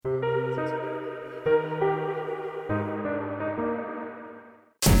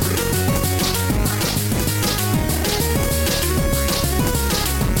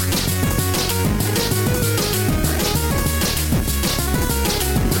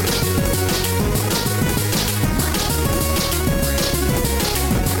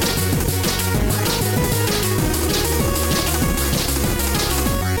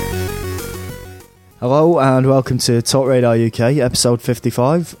Hello and welcome to Talk Radar UK, episode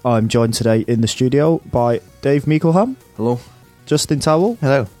 55. I'm joined today in the studio by Dave Meekleham. Hello. Justin Towell.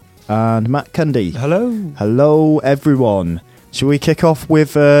 Hello. And Matt Cundy. Hello. Hello, everyone. Shall we kick off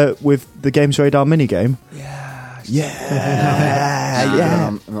with the Games Radar minigame? Yeah.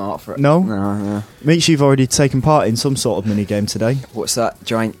 I'm not up for it. No? No. Meech, you've already taken part in some sort of minigame today. What's that?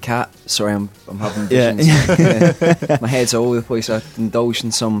 Giant cat? Sorry, I'm having Yeah. visions. My head's all over the place. I indulged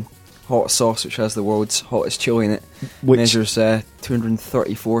in some hot sauce, which has the world's hottest chili in it. Which Measures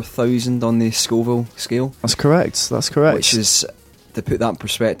 234,000 on the Scoville scale. That's correct. Which is, to put that in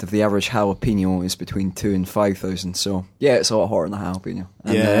perspective, the average jalapeno is between 2,000 and 5,000. So yeah, it's a lot hotter than a jalapeno.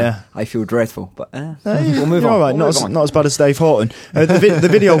 And, Yeah. I feel dreadful, but we'll move you're on. all right. We'll move on. Not as bad as Dave Horton. The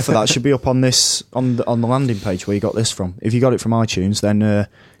video for that should be up on this on the landing page where you got this from. If you got it from iTunes, then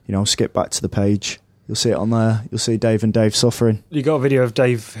skip back to the page. You'll see it on there. You'll see Dave and Dave suffering. You got a video of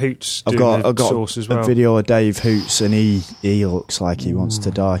Dave Hoots doing I've got sauce as well. a video of Dave Hoots, and he looks like he wants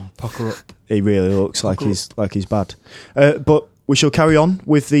to die. Pucker up. He really looks like he's bad. But we shall carry on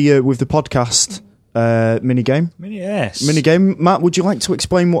with the podcast minigame. Yes. Minigame. Matt, would you like to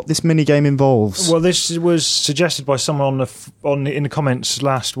explain what this minigame involves? Well, this was suggested by someone in the comments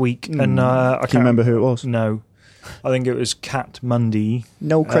last week, and I can't remember who it was. No, I think it was Cat Mundy.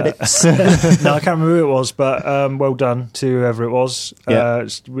 No credits. No, I can't remember who it was, but well done to whoever it was. Yeah.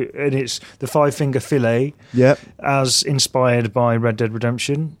 And it's the 5-finger fillet, Yep. as inspired by Red Dead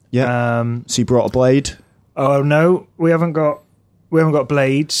Redemption. Yeah. So you brought a blade. Oh no, we haven't got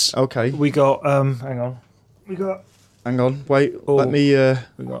blades. Okay. We got hang on. Hang on. Wait. Oh. Let me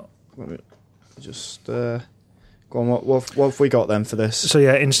We got. just go on. What have we got then for this? So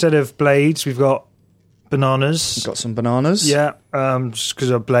yeah, instead of blades, we've got bananas. We've got some bananas. Yeah, just because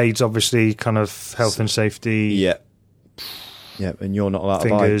of blades, obviously, kind of health and safety. Yeah. Yeah, and you're not allowed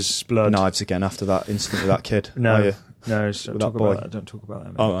Fingers, to buy blood. knives again after that incident with that kid. Are No, you? no, With don't that talk boy? about that. Don't talk about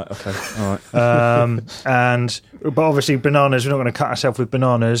that. All right. Okay. All right. But obviously, bananas. We're not going to cut ourselves with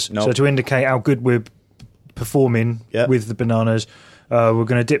bananas. No. So to indicate how good we're performing with the bananas, we're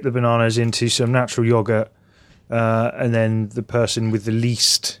going to dip the bananas into some natural yogurt, and then the person with the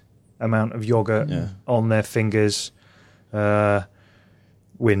least amount of yogurt on their fingers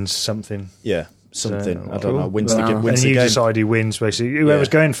wins something. Yeah. Something. So, I don't know. Wins Banana. the And you game. decide who wins, basically. Whoever's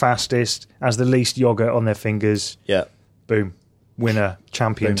going fastest has the least yogurt on their fingers. Yeah. Boom. Winner.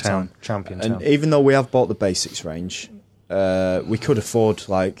 Champion Boom town. time. Champion And town. even though we have bought the basics range, we could afford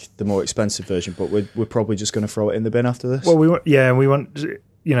like the more expensive version, but we're probably just going to throw it in the bin after this. Well, we want,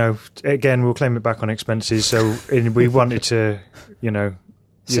 again, we'll claim it back on expenses. So we wanted to,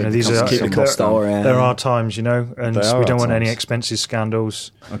 these are keep the cost down. there are times, and There are we don't want times. any expenses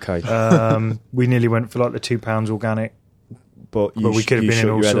scandals. Okay. We nearly went for like the £2 organic, but we could have been in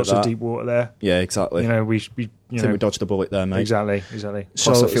all your head at sorts of that. deep water there. Yeah, exactly. We I think we dodged a bullet there, mate. exactly.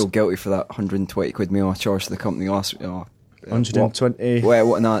 Plus, I feel guilty for that 120 quid meal I charged the company last week. 120.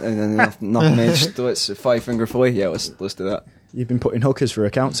 What? Nothing edged. It's a 5-finger fillet. Yeah, let's do that. You've been putting hookers for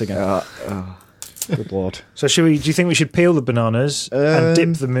accounts again. Good lord. So do you think we should peel the bananas and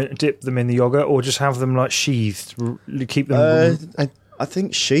dip them in the yogurt, or just have them like sheathed? Keep them. I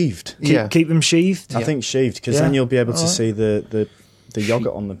think sheathed. Keep them sheathed. I think sheathed because then you'll be able to see the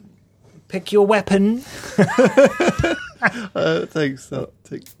yogurt on them. Pick your weapon. Thanks.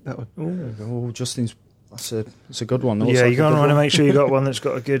 Take that one. Oh, Justin's. That's a good one. Yeah, you're going to want to make sure you got one that's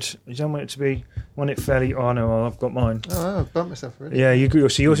got a good. You don't want it to be fairly. Oh no, I've got mine. Oh, I've bumped myself already. Yeah,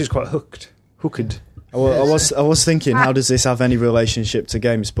 so yours is quite hooked. I was thinking, how does this have any relationship to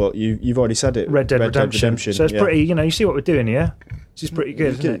games? But you've already said it. Red Dead Redemption. So it's pretty. You see what we're doing here. This is pretty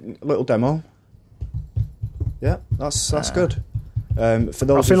good, isn't it? A little demo. Yeah, that's good. For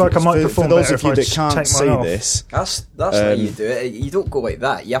those, I feel like I might perform for those better of you if I that just can't take see mine off. this. That's how you do it. You don't go like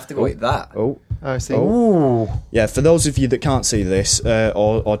that. You have to go like that. Oh, I see. Ooh. Yeah, for those of you that can't see this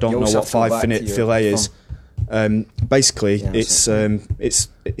or don't You know also what have to go back 5-minute to your fillet is, basically Yeah, it's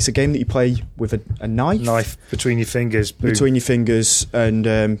a game that you play with a knife between your fingers. Boom. between your fingers, and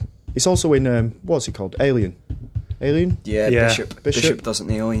it's also in what's it called? Alien. Yeah, Yeah. Bishop doesn't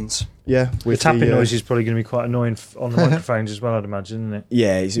the aliens. Yeah, The with tapping noise is probably going to be quite annoying on the microphones as well, I'd imagine, isn't it?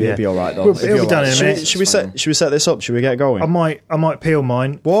 Yeah, it'll be all right though. Well, it'll be done in a minute. Should we set this up? Should we get going? I might peel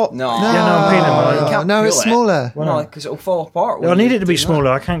mine. What? No, I'm peeling mine. You can't No, peel it's it. smaller. Why No, not? because it'll fall apart. I need it to be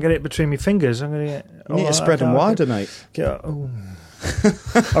smaller. I can't get it between my fingers. I'm going to get. You need to spread them wider, mate. All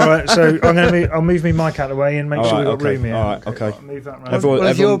right, so I'll move my mic out of the way and make sure we've got room here. All right, okay. I'll move that round. Everyone- Well,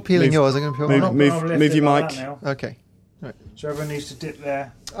 if you're everyone peeling move- yours, I'm going to peel move- mine. I'll lift move it your like mic. that now. Okay. So everyone needs to dip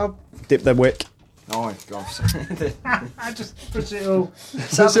there. Dip their wick. Oh gosh. I just put it all.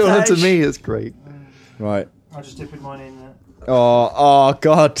 Push it all onto me. It's great. Right. I'll just dip mine in there. Oh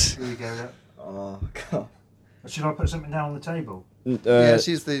God. Here we go. Look. Oh god. Should I put something down on the table? Yeah,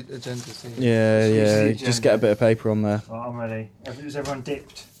 she's the agenda. Scene. Yeah. Just get a bit of paper on there. Right, I'm ready. Is everyone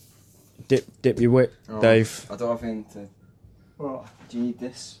dipped? Dip your whip, Dave. I don't have anything to. What? Do you need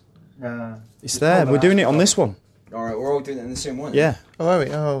this? No. It's there. We're doing it on this one. Alright, we're all doing it in the same one. Yeah. Oh, are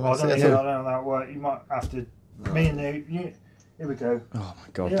we? Oh, I don't see, know thought- how that works. You might have to. Me and you. Here we go. Oh my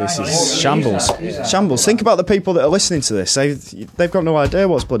God, Yeah, this hang on, is use shambles. that, use that. Shambles. Think about the people that are listening to this. They've got no idea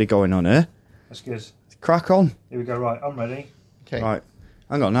what's bloody going on here. That's good. Crack on. Here we go. Right, I'm ready. Okay. Right.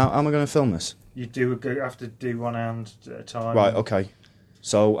 Hang on. Now, how am I going to film this? You have to do one hand at a time. Right. Okay.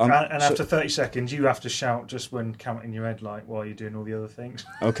 So And, so- after 30 seconds, you have to shout just when counting your head, like while you're doing all the other things.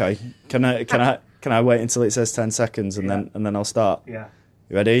 okay. Can I wait until it says 10 seconds and Yeah. then I'll start? Yeah.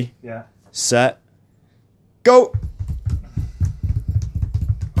 You ready? Yeah. Set. Go.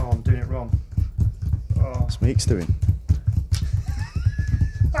 Oh, I'm doing it wrong. Oh. What's Meek's doing?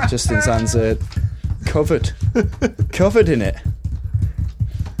 Justin's hands are covered in it.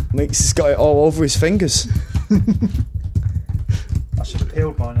 Meek's has got it all over his fingers. I should have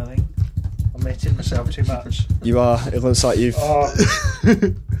peeled mine, I think. I'm hitting myself too much. You are. It looks like you've. Oh,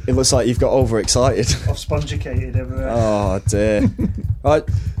 It looks like you've got overexcited. I've spongicated everywhere. Oh dear. Right,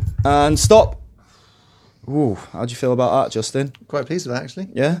 and stop. Ooh, how do you feel about that, Justin? Quite pleased with that, actually.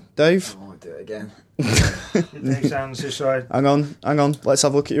 Yeah, Dave. I won't do it again. It sounds this side. Hang on. Let's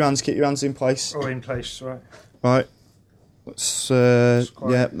have a look at your hands. Keep your hands in place. Or in place, right? Right. Let's.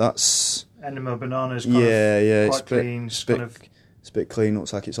 quite- Yeah, that's. Enema bananas. Yeah. Quite It's clean. it's Kind of a bit clean.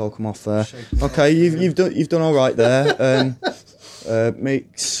 Looks like it's all come off there. shaking Okay, off. you've done all right there.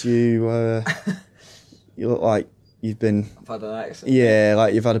 Makes you you look like you've been I've had an accident. yeah,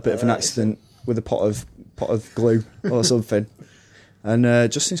 like you've had a bit of an accident with a pot of glue or something. And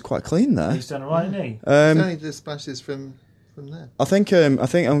Justin's quite clean there. He's done all right, isn't he? It's only the splashes from there. I think I'm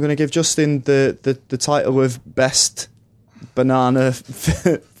going to give Justin the title of best banana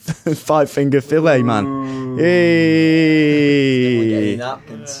five finger fillet man. Did we get any Hey.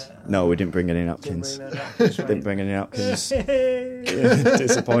 napkins? No, we didn't bring any napkins. Didn't bring any napkins.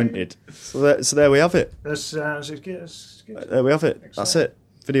 Disappointed. So there we have it. That's good. There we have it. That's it.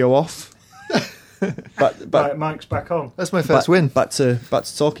 Video off. Right, Back Mike's back on. That's my first win. Back to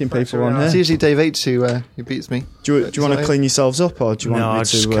talking Back to people on reality. It's here. usually Dave H who beats me. Do you want to clean yourselves up, or do you want No, me I'll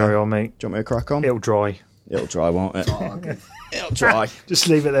to just carry on, mate. Do you want me to crack on? It'll dry. It'll dry, won't it? Oh, okay. It'll dry. Just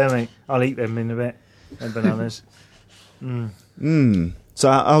leave it there, mate. I'll eat them in a bit. Them bananas. So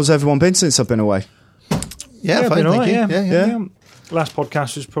how's everyone been since I've been away? Yeah, fine, been all thank right, you. yeah. Yeah. Last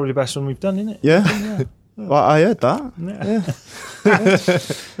podcast was probably the best one we've done, isn't it? Yeah. Well, I heard that.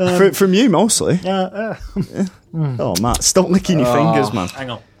 Yeah. From you mostly. Yeah. Oh, Matt, stop licking your fingers, man. Hang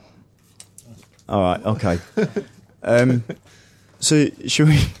on. All right, okay. So should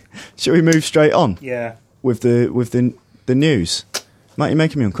we move straight on Yeah. with the news? Matt, you're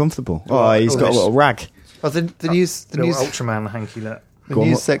making me uncomfortable. Oh, he's got a this- little rag. Oh, the news Little Ultraman hanky look. the Go on,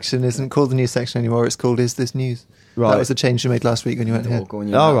 news what- section isn't called the news section anymore. It's called Is This News? Right. That was the change you made last week when you went It'll here. go in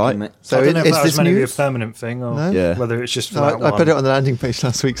your All napkin, right. mate. So I don't know if is that was this meant to be a news? permanent thing or No? Yeah. whether it's just for No, that I one. put it on the landing page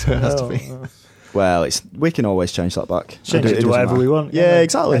last week, so it has to be. Well, we can always change that back. Change it to doesn't whatever matter. we want. Yeah,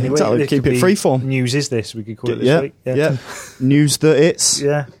 exactly. Anyway, Keep could it be freeform. News is this? We could call it this Yeah, week. yeah. News that it's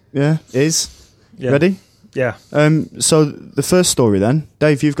Yeah. is Yeah. ready. Yeah. So the first story then,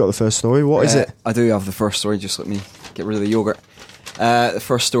 Dave, you've got the first story. What is it? I do have the first story. Just let me get rid of the yogurt. The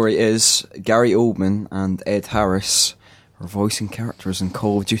first story is Gary Oldman and Ed Harris are voicing characters in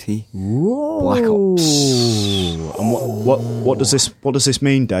Call of Duty Black Ops. And what does this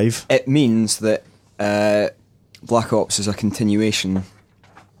mean, Dave? It means that Black Ops is a continuation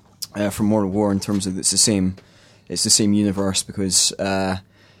from World War in terms of it's the same universe because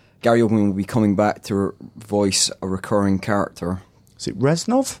Gary Oldman will be coming back to voice a recurring character. Is it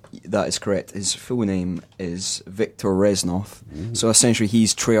Reznov? That is correct. His full name is Victor Reznov. So essentially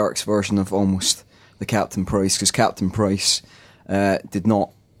he's Treyarch's version of almost the Captain Price, because Captain Price did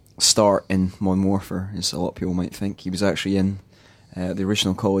not start in Modern Warfare, as a lot of people might think. He was actually in the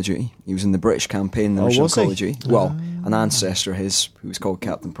original Call of Duty. He was in the British campaign, the original was he? Call of Duty. Well, an ancestor of his, who was called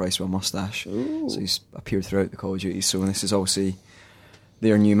Captain Price with a moustache. So he's appeared throughout the Call of Duty. So this is obviously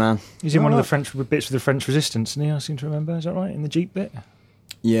their new man. He's in one of the French bits of the French Resistance, isn't he? I seem to remember. Is that right? In the Jeep bit?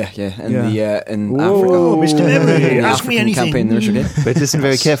 Yeah. In Whoa, Africa. Mr. Memory, In the ask me African anything. campaign, there's your game. But listen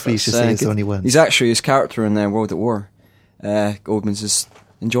very carefully, you should say it's good. only one. He's actually his character in World at War. Goldman's is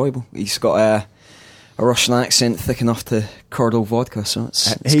enjoyable. He's got a Russian accent thick enough to curdle vodka. So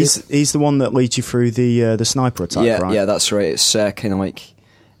he's the one that leads you through the sniper attack, right? Yeah, that's right. It's kind of like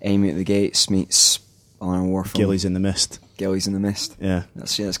Amy at the Gates meets Alan War film. Gillies in the Mist. Gillies in the Mist. Yeah,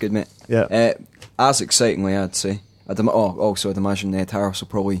 that's good, mate. Yeah. As excitingly, I'd say. Also, I'd imagine Ed Harris will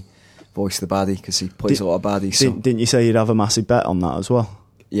probably voice the baddie because he plays a lot of baddies. So. Didn't you say you'd have a massive bet on that as well?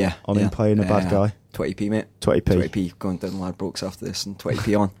 Yeah. On him playing a bad guy? 20p, mate. 20p. 20p going down Ladbrokes after this and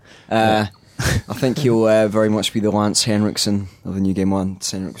 20p on. I think he'll very much be the Lance Henriksen of the new game.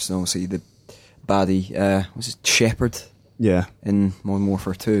 Lance Henriksen, obviously the baddie. Was it Shepard? Yeah. In Modern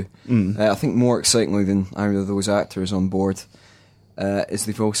Warfare 2. I think more excitingly than either of those actors on board is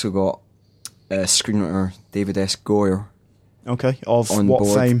they've also got screenwriter David S. Goyer. Okay. Of on what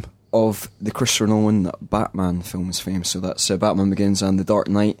board fame? Of the Christopher Nolan Batman films fame. So that's Batman Begins and The Dark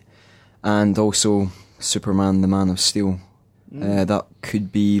Knight, and also Superman: The Man of Steel. That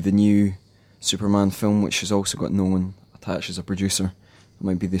could be the new Superman film, which has also got Nolan attached as a producer. It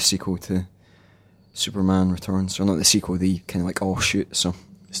might be the sequel to Superman Returns, or not the sequel, the kind of like offshoot. So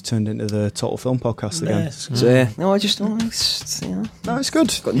it's turned into the Total Film Podcast again. So no, I just don't. No, it's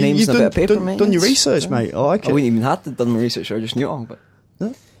good. Got names and a bit of paper, mate. Done your research, mate. I like it. I wouldn't even have to done my research. I just knew it all, but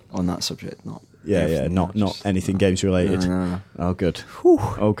on that subject, not. Yeah, not anything games related. No. Oh, good. Whew.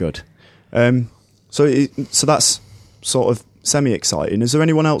 Oh, good. So that's sort of semi-exciting. Is there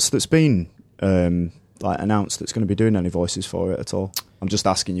anyone else that's been announced that's going to be doing any voices for it at all? I'm just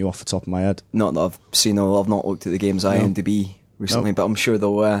asking you off the top of my head. Not that I've seen. I've not looked at the game's IMDb recently, but I'm sure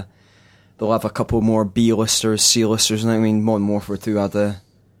they'll have a couple more B-listers, C-listers. And I mean, Modern Warfare 2 had a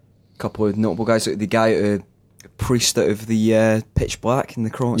couple of notable guys. Like the guy priest out of the Pitch Black in the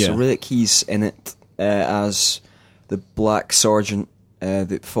Chronicle. So Riddick, he's in it as the black sergeant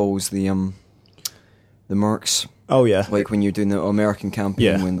that follows the mercs. Oh yeah, like when you're doing the American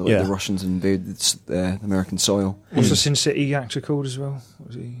campaign when the Russians invaded the American soil. What's the Sin City actor called as well? What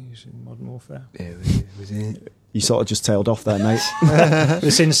was he? He's in Modern Warfare. Yeah, was it? You sort of just tailed off there, mate.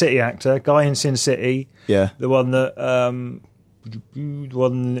 The Sin City actor, guy in Sin City. Yeah, the one that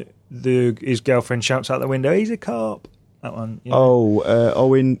his girlfriend shouts out the window, "He's a cop." That one. Yeah.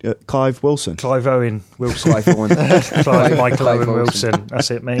 Owen Clive Wilson. Clive Owen Wilson. Clive Owen. Michael Owen Wilson. That's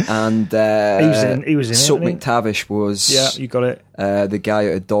it, mate. And he was in Silk it. McTavish was. Yeah, you got it. The guy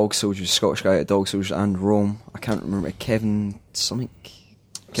out of Dog Soldiers, Scottish guy out of Dog Soldiers and Rome. I can't remember. Kevin something.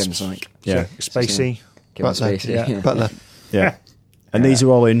 Yeah. Spacey. Kevin Spacey. Yeah. Butler. Yeah. And these are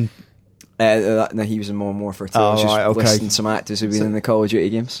all in. No, he was in Modern Warfare 2. I was just listing some actors who've been in the Call of Duty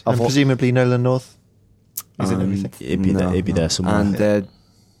games. And presumably Nolan North. He's in everything. He'd be there somewhere. And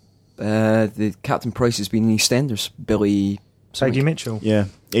the Captain Price has been in EastEnders. Billy Mitchell. Yeah,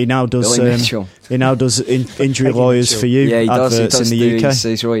 he now does. He now does injury lawyers for you. Yeah, he adverts does. in the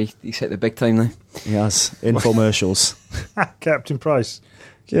UK. He's hit the big time now. He has infomercials. Captain Price.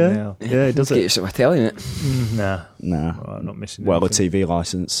 Yeah, he does Get it. yourself a telly, mate. Nah. Well, I'm not missing. Well, anything. a TV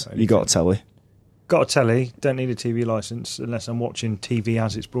license. You got a telly. Got a telly. Don't need a TV license unless I'm watching TV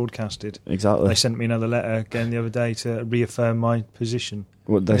as it's broadcasted. Exactly. They sent me another letter again the other day to reaffirm my position.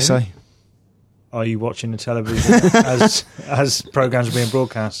 What did they say? Are you watching the television as programs are being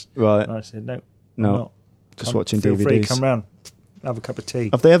broadcast? Right. And I said no. No. I'm not. Just watching feel DVDs. Free, come round, have a cup of tea.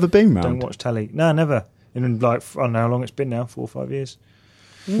 Have they ever been round? Don't watch telly. No, never. In like I don't know how long it's been now. 4 or 5 years.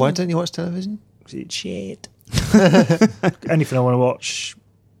 Why don't you watch television? It's shit. Anything I want to watch,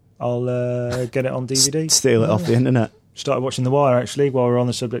 I'll get it on DVD. Steal it off the internet. Started watching The Wire actually while we're on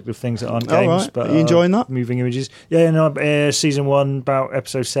the subject of things that aren't games. Right. But are you enjoying that? Moving images. Yeah, no. Season 1, about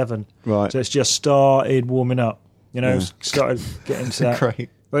episode 7. Right. So it's just started warming up. Started getting to that.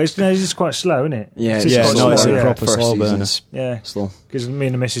 Great. But it's just quite slow, isn't it? Yeah, it's it's quite it's slow, a proper First slow burner. season's Yeah, slow. because me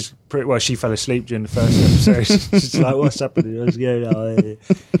and the missus, she fell asleep during the first episode. She's like, "What's happening?" I was going,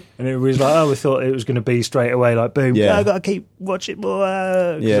 and it was like, we thought it was going to be straight away, like boom. Yeah. I got to keep watching more.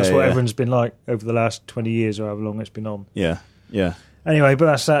 That's what everyone's been like over the last 20 years or however long it's been on. Yeah. Anyway, but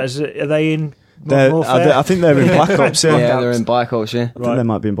that's that. Are they in? I think they're in Black Ops. Yeah, they're in Black Ops. Yeah, I think they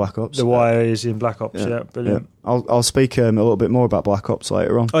might be in Black Ops. The Wire is in Black Ops. Yeah, brilliant. Yeah. I'll speak a little bit more about Black Ops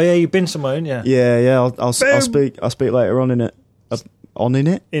later on. Oh yeah, you've been somewhere, haven't you? Yeah. I'll speak later on in it.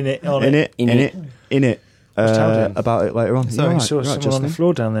 About it later on. Sorry, I saw someone on the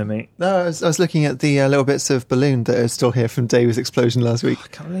floor down there, mate. No, I was looking at the little bits of balloon that are still here from Dave's explosion last week. I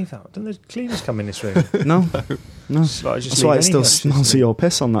can't believe that. Didn't the cleaners come in this room? No. That's why it still smells of your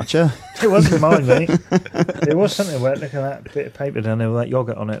piss on that chair. It wasn't mine, mate. It was something wet. Look at that bit of paper down there with that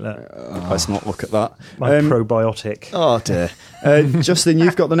yoghurt on it. Let's not look at that. My probiotic. Oh dear. Justin,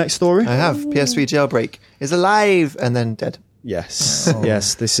 you've got the next story? I have. PS3 jailbreak is alive and then dead. Yes,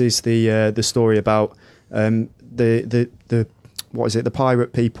 yes. This is the story about the what is it? The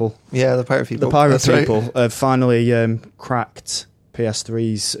pirate people. Yeah, the pirate people. The pirate That's people right. have finally cracked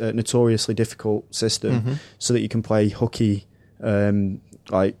PS3's notoriously difficult system, so that you can play hooky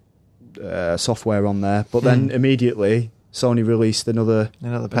software on there. But then immediately Sony released another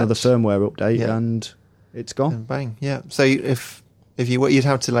firmware update, and it's gone. And bang, yeah. So if you'd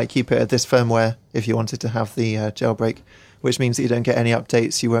have to keep it at this firmware if you wanted to have the jailbreak, which means that you don't get any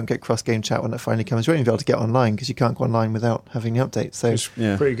updates. You won't get cross-game chat when it finally comes. You won't even be able to get online because you can't go online without having the update. So it's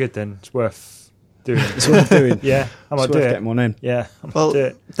pretty good then. It's worth doing. It's worth doing. Yeah, I might it's do worth it. Getting one in. Yeah, I might do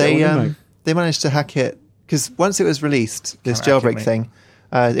it. They managed to hack it because once it was released, this jailbreak thing,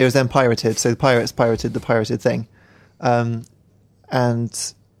 it was then pirated. So the pirates pirated the pirated thing, and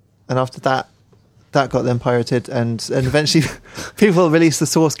after that got then pirated, and eventually people released the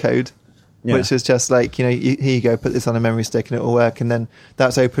source code. Yeah. Which is just here you go, put this on a memory stick and it will work. And then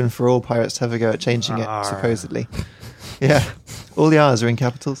that's open for all pirates to have a go at changing it, supposedly. Yeah. All the R's are in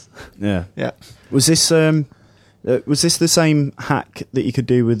capitals. Yeah. Yeah. Was this the same hack that you could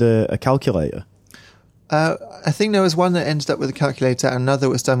do with a calculator? I think there was one that ended up with a calculator and another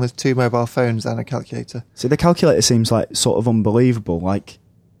was done with 2 mobile phones and a calculator. So the calculator seems like sort of unbelievable. Like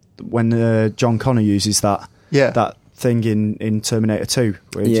when John Connor uses that thing in Terminator 2.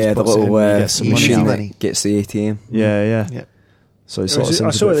 Where he just the puts little machine that gets the ATM. Yeah. So it sort of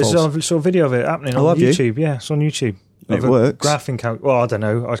seems I saw a video of it happening on YouTube. Yeah, it's on YouTube. It works. Graphing well, I don't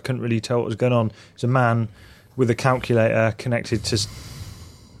know. I couldn't really tell what was going on. It's a man with a calculator connected to,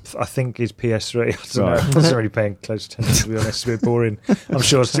 I think, his PS3. I don't know. I wasn't really paying close attention, to be honest. It's a bit boring. I'm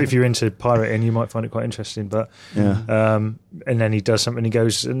sure if you're into pirating, you might find it quite interesting. But and then he does something. He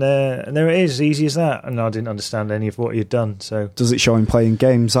goes and there it is, easy as that. And I didn't understand any of what he had done. So does it show him playing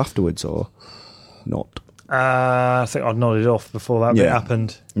games afterwards or not? I think I'd nodded off before that bit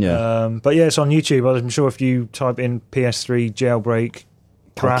happened. Yeah. But yeah, it's on YouTube. I'm sure if you type in PS3 jailbreak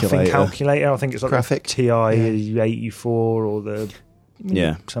graphing calculator, I think it's like Graphic. the TI-84 or the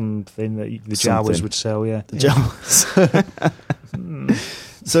something that the Jawas would sell. Yeah, the Jawas.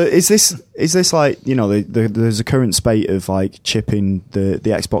 So is this like, there's a current spate of like chipping the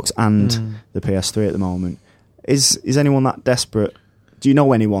Xbox and the PS3 at the moment. Is anyone that desperate? Do you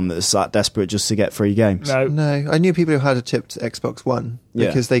know anyone that's that desperate just to get free games? No. I knew people who had a chipped Xbox One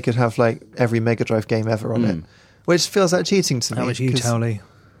because they could have every Mega Drive game ever on it, which feels like cheating to me. How much you tell Lee?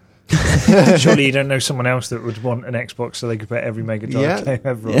 Surely you don't know someone else that would want an Xbox so they could put every Mega Drive game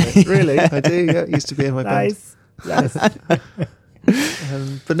ever on it. Really? I do, yeah. It used to be in my band. Nice.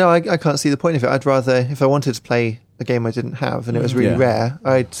 But no, I can't see the point of it. I'd rather, if I wanted to play a game I didn't have and it was really rare,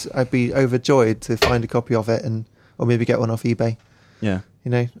 I'd be overjoyed to find a copy of it or maybe get one off eBay. Yeah.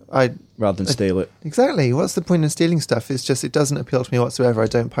 Rather than steal it. Exactly. What's the point in stealing stuff? It's just, it doesn't appeal to me whatsoever. I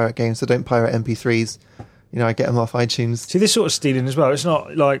don't pirate games. I don't pirate MP3s. I get them off iTunes. See, this sort of stealing as well. It's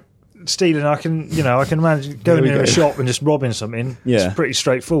not like stealing. I can imagine going in a shop and just robbing something. Yeah. It's pretty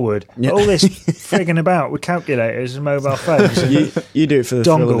straightforward. Yeah. All this frigging about with calculators and mobile phones. And you do it for the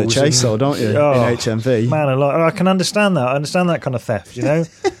thrill of the chase, though, don't you? In HMV. Man, I can understand that. I understand that kind of theft,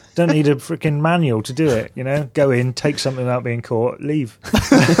 Don't need a freaking manual to do it, Go in, take something without being caught, leave.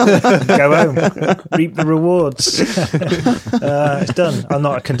 Go home, reap the rewards. It's done. I'm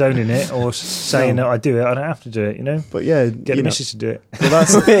not condoning it or saying that I do it. I don't have to do it, But yeah, get the missus to do it. Well,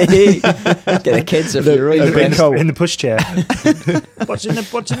 that's get the kids if you're in the pushchair. What's in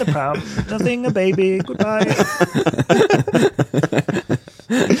the pram? Nothing, a baby. Goodbye.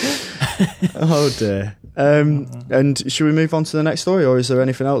 Oh dear. And should we move on to the next story, or is there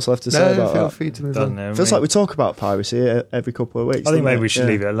anything else left to say about feel that? free to move on. Feels like we talk about piracy every couple of weeks. I think maybe we should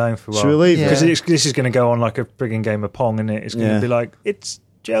leave it alone for a while. Should we leave it? Because this is going to go on like a frigging game of Pong, isn't it? It's going to be like, it's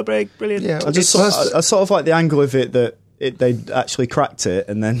jailbreak, brilliant. Yeah, I sort of like the angle of it that they actually cracked it,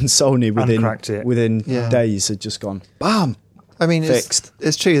 and then Sony within days had just gone bam. I mean, fixed.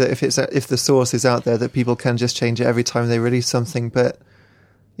 It's true that if the source is out there, that people can just change it every time they release something, but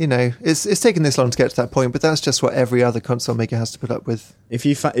it's taken this long to get to that point, but that's just what every other console maker has to put up with. If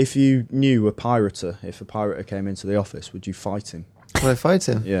you knew a pirater, if a pirater came into the office, would you fight him? Would I fight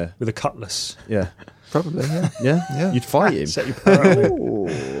him? Yeah. With a cutlass? Yeah. Probably, yeah. Yeah? You'd fight him? Set your pirate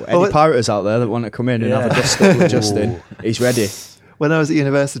Any pirators out there that want to come in and have a dust up with Justin, he's ready. When I was at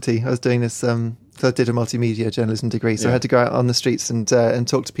university, I was doing this, so I did a multimedia journalism degree, so I had to go out on the streets and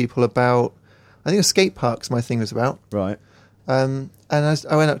talk to people about, I think it was skate parks my thing was about. Right. And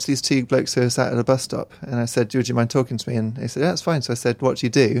I went up to these 2 blokes who were sat at a bus stop, and I said, would you mind talking to me? And they said, yeah, that's fine. So I said, what do you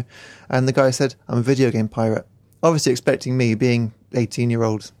do? And the guy said, I'm a video game pirate. Obviously expecting me, being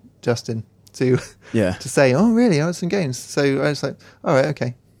 18-year-old Justin, to Yeah. to say, oh, really? I was in games. So I was like, all right,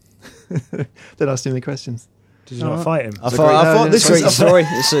 okay. Don't ask too many questions. Did you not fight him? I thought this Great was story.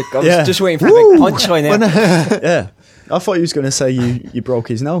 I was Yeah. just waiting for a big punchline there. yeah. I thought you was going to say you broke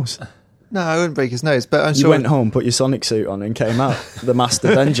his nose. No, I wouldn't break his nose, but I'm You sure. went home, put your Sonic suit on, and came out the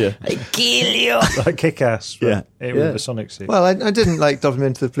Master Avenger. I kill you. Like Kick-Ass. Yeah. With Yeah. the Sonic suit. Well, I didn't like dob him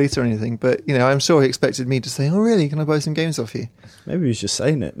into the police or anything, but I'm sure he expected me to say, "Oh, really? Can I buy some games off you?" Maybe he was just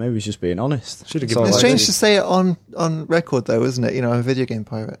saying it. Maybe he was just being honest. Should have That's given all It's I strange did. to say it on record, though, isn't it? I'm a video game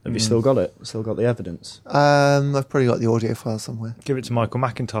pirate. Have you still got it? Still got the evidence? I've probably got the audio file somewhere. Give it to Michael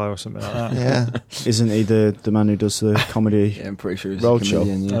McIntyre or something like that. Yeah. Isn't he the man who does the comedy? Yeah, I'm pretty sure he's Roadshow. a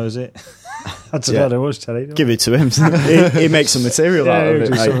comedian. Yeah. Oh, is it? I don't Yeah. know. I watch telly. Give it to him. he makes some material out Yeah, of he'll it,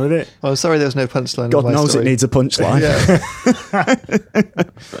 do something mate. with it. Well, I'm sorry there was no punchline. God in my knows story. it needs a punchline.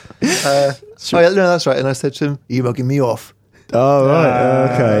 Oh, yeah, no, that's right. And I said to him, "You're mugging me off." Oh,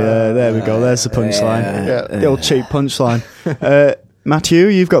 right. Okay. There we go. There's the punchline. Yeah. The old cheap punchline. Matthew,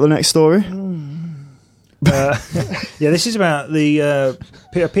 you've got the next story. Yeah, this is about the a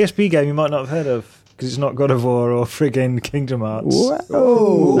PSP game you might not have heard of because it's not God of War or friggin' Kingdom Hearts.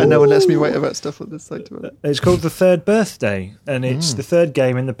 And no one lets me write about stuff on this site. It's called The Third Birthday, and it's the third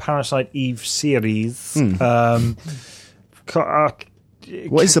game in the Parasite Eve series.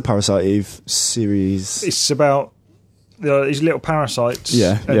 What is the Parasite Eve series? It's about these little parasites.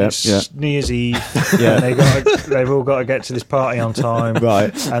 Yeah, and yeah, it's yeah. New Year's Eve. Yeah. and they've all got to get to this party on time.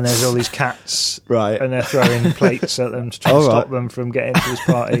 Right. And there's all these cats. Right. And they're throwing plates at them to try and All stop right. them from getting to this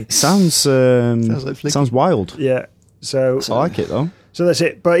party. Sounds like Flicky. sounds wild. Yeah. So I like it though. So that's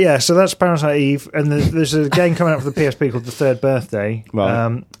it. But yeah, so that's Parasite Eve, and there's a game coming out for the PSP called The Third Birthday.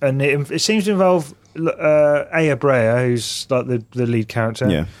 Right. And it seems to involve Aya Brea, who's like the lead character.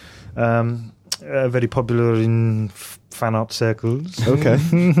 Yeah. Very popular in fan art circles. Okay.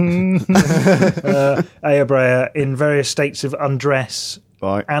 Aya Brea in various states of undress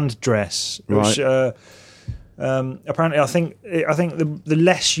Right. and dress, which apparently I think the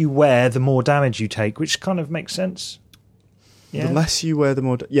less you wear, the more damage you take, which kind of makes sense. Yeah. The less you wear, the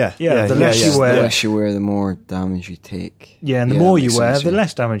more. The less you wear. The less you wear, the more damage you take. Yeah, and the Yeah, more that you makes wear, sense, the yeah.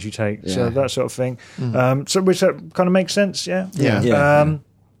 less damage you take. So Yeah. that sort of thing. So which kind of makes sense. Yeah. Yeah. Yeah.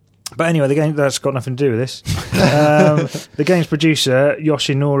 But anyway, the game that's got nothing to do with this. The game's producer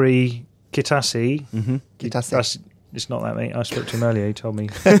Yoshinori Kitase. It's not that, mate. I spoke to him earlier. He told me.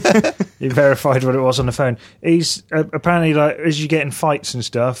 He verified what it was on the phone. He's apparently, like, as you get in fights and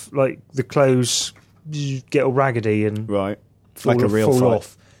stuff, like the clothes get all raggedy and Right. fall, Like a real fall fight.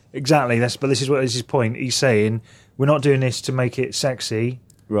 off. Exactly. But this is what is his point. He's saying we're not doing this to make it sexy.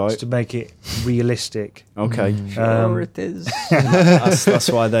 Right. It's to make it realistic. Okay. Sure it is. That's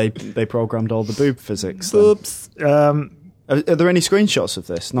why they programmed all the boob physics. then. Oops. Are there any screenshots of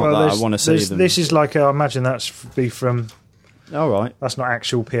this? Not that I want to see them. This is like I imagine from. All right. That's not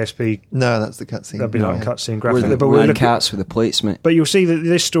actual PSP. No, that's the cutscene. That'd be like cutscene We're graphic. the But we're looking. cats with the plates, mate. But you'll see that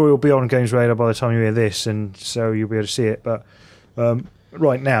this story will be on Games Radar by the time you hear this, and so you'll be able to see it. But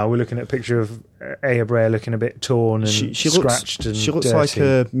right now, we're looking at a picture of Aya Brea looking a bit torn and scratched and she looks dirty.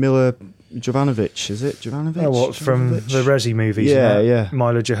 like Mila Jovanovic. Is it Jovanovic? Oh, what from Jovanovic? the Resi movies? Yeah, and that? yeah.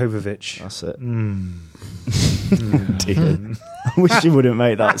 Mila Jovovich. That's it. Dear. I wish you wouldn't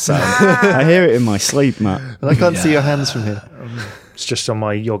make that sound. I hear it in my sleep, Matt. But I can't see your hands from here. It's just on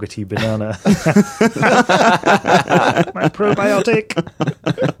my yogurty banana. My probiotic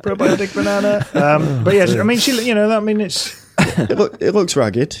banana. But yes, I mean, It looks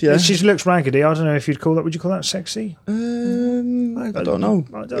ragged. Yeah. she looks raggedy. I don't know if you'd call that. Would you call that sexy? I don't know.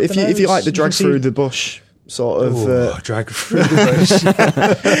 I don't If know. you like the You drag can see- through the bush sort of. Drag through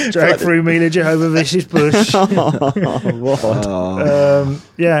the bush. Drag through Mila Jovovich's bush.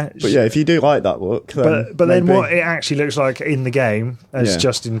 Yeah. But yeah, if you do like that look, then But then maybe. what it actually looks like in the game, as Yeah.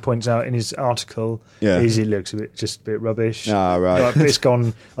 Justin points out in his article, Yeah. is it looks a bit rubbish. Ah, right. Like, it's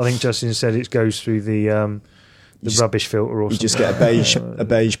gone. I think Justin said it goes through the rubbish filter or You something. just get a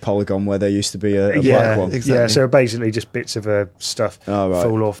beige polygon where there used to be a yeah, black one. exactly. Yeah, so basically just bits of stuff Oh, right.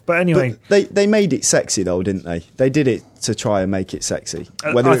 fall off. But anyway, But they made it sexy though, didn't they? They did it to try and make it sexy.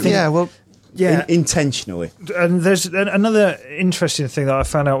 Whether I it think- Yeah, well, yeah. intentionally. And there's another interesting thing that I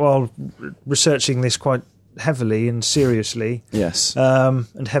found out while researching this quite heavily and seriously, Yes.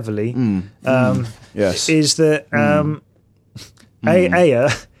 and heavily, Yes. is that Aya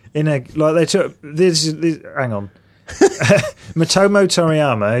in a like they took this. Hang on. Matomo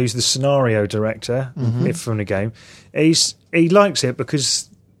Toriyama, who's the scenario director from the game, he likes it because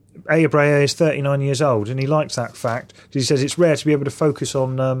Aya Brea is 39 years old, and he likes that fact because he says it's rare to be able to focus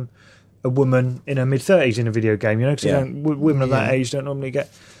on a woman in her mid-30s in a video game, you know, because Yeah. women of that age don't normally get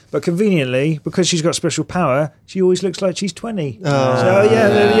But conveniently, because she's got special power, she always looks like she's 20. Oh. So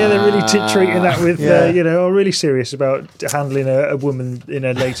they're really treating that with really serious about handling a woman in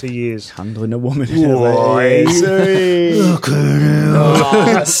her later years. Handling a woman.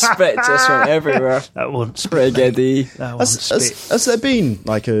 Spit just went everywhere. That one spit. Spaghetti. That one spit. Has there been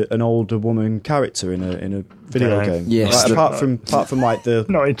like an older woman character in a video No. game? Yes. Like, apart from like the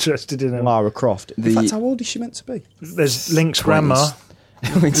Not interested in her. Lara Croft. In The- fact, how old is she meant to be? There's Link's grandma.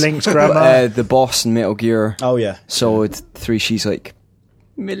 Link's Link's grandma. the boss in Metal Gear Oh yeah, Solid 3, she's like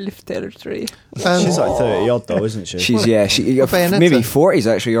middle of territory. she's like 30 odd though, isn't she? She's Bayonetta? maybe 40s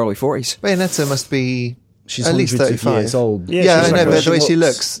actually, early 40s. Bayonetta must be She's at least hundreds of 35 years old. Yeah, she's I know, like- but the way she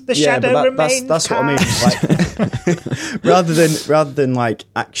looks- looks. The shadow but remains. that's what I mean. Like, rather than like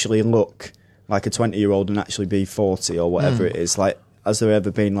actually look like a 20-year-old and actually be 40 or whatever it is. Like, has there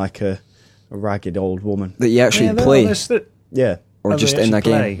ever been like a ragged old woman? That you actually play, Yeah, or Oh, just they in that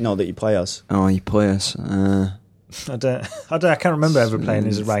actually play. game. no, that you play as. Oh, you play us. I can't remember ever playing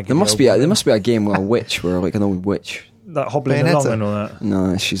as a ragged. There must be a game with a witch, where like an old witch. like hobbling Bayonetta. along and all that.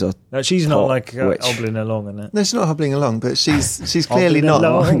 No, she's a No, she's not Hot like witch. hobbling along and that. No, she's not hobbling along, but she's clearly Hobbling not.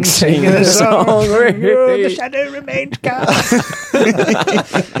 along, singing singing a a song. song. Oh, the shadow remains cast.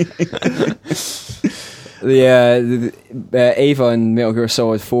 the Ava in Metal Gear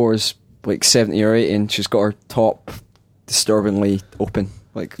Solid 4 is like 70 or 80, and she's got her top disturbingly open,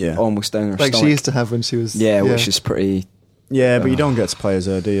 like almost down her Like stomach. she used to have when she was. which is pretty. Yeah, but you don't get to play as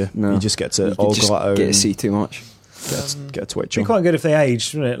her, do you? No. You just get to You ogle just at her get to and see too much. get a twitch It'd be on. quite good if they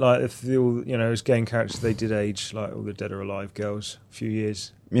aged, wouldn't it? Like if the all, as game characters, they did age, like all the Dead or Alive girls, a few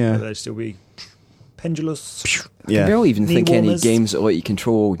years. Yeah. But they'd still be pendulous. I Yeah. barely even Knee think any warmers. games that let you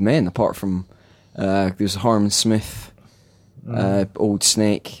control old men, apart from there's Harmon Smith, Old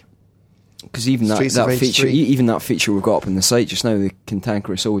Snake. Because even Streets that of Rage feature, 3. even that feature we've got up on the site just now, the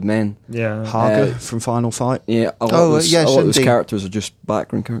cantankerous old men. Yeah. Haga Uh, from Final Fight. Yeah, a lot Oh, of those, yeah, a lot of those Shundi. characters are just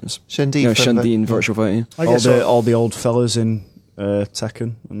background characters. Shundi. You know, from Shundi in Virtual Fighting. I guess, All the old fellas in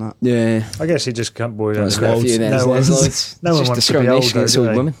Tekken and that. Yeah, I guess he just can't boil down there's to quite a few of them. No one, There's no loads. one It's just wants to be old, discrimination though, against do old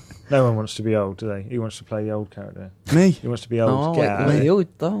they? women. No one wants to be old, do they? He wants to play the old character. Me? He wants to be old. Oh, Get out of it. the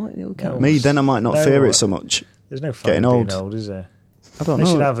old characters. Me, then I might not No, fear what? it so much. There's no fun Getting in old. being old, is there? I don't They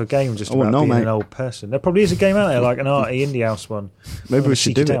should know. have a game just I wouldn't about know, being mate. an old person. There probably is a game out there, like an arty indie house one. Maybe wanna we should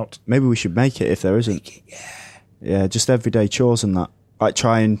seek do it it. out. Maybe we should make it if there isn't. Yeah, just everyday chores and that. Like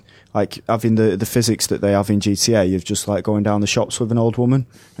try and like having the physics that they have in GTA of just like going down the shops with an old woman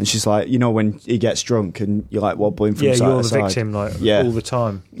and she's like, when he gets drunk and you're like wobbling from Yeah, side you're to the side. victim, like Yeah. all the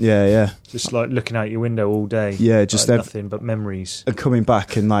time, Yeah. just like looking out your window all day. Yeah, just like nothing but memories. And coming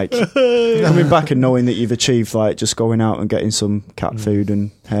back and like coming back and knowing that you've achieved like just going out and getting some cat food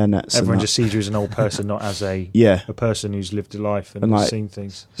and hairnets. Everyone and just sees you as an old person, not as a person who's lived a life and, And, like, seen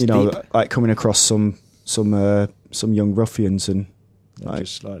things. like coming across some young ruffians and like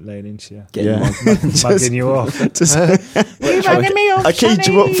Just like laying into you, Getting Yeah. mugging you off. just, You mugging me off, I keyed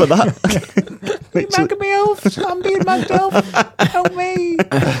you up for that. You mugging me off. I'm being mugged off. Help me.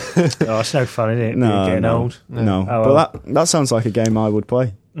 Oh, it's no fun, is it? No, Getting no. old. No, Oh, well. but that sounds like a game I would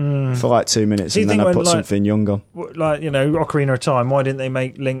play for like 2 minutes, Do you and then think I when, put like- something young on. Like, Ocarina of Time, why didn't they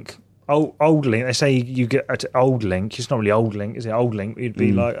make Link old Link? They say you get at old Link. It's not really old Link, is it? Old Link, you'd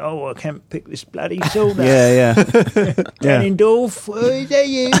be like, oh, I can't pick this bloody sword up. Yeah. Ganondorf, oh, is that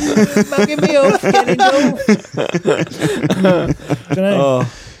you? Mugging me off, Ganondorf. Dunno. Oh,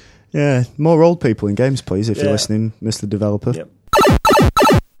 yeah. More old people in games, please, if Yeah. you're listening, Mr. Developer. Yep.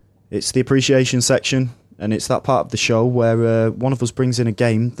 It's the appreciation section, and it's that part of the show where one of us brings in a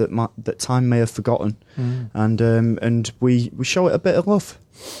game that time may have forgotten, and we show it a bit of love.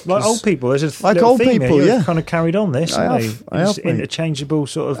 Like old people, there's a Like little old theme people, here. yeah. You've kind of carried on this, I haven't have, you? I have, Just mate. interchangeable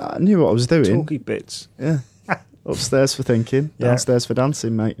sort of I knew what I was doing. talky bits. Yeah. Upstairs for thinking, Yeah. downstairs for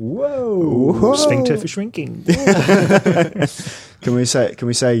dancing, mate. Whoa. Sphincter for shrinking. Can we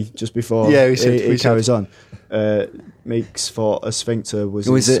say just before Yeah, we should, he we should. carries on? Meeks thought a sphincter was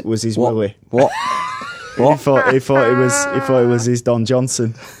Was his what? willy. What? He thought it was his Don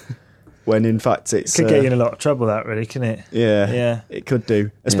Johnson, when in fact it's Could get you in a lot of trouble, that really, can it? yeah, it could do,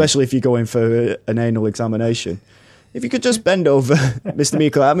 especially if you go in for an anal examination. If you could just bend over, Mr.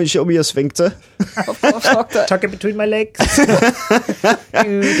 Meekle, and show me your sphincter. Tuck it between my legs.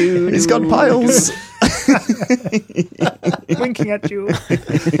 He's got piles. Winking at you.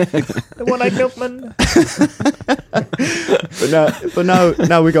 The one-eyed milkman. But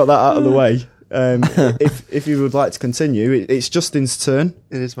now we got that out of the way. If you would like to continue, it's Justin's turn.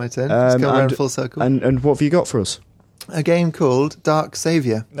 It is my turn. Let's go around and- full circle. And what have you got for us? A game called Dark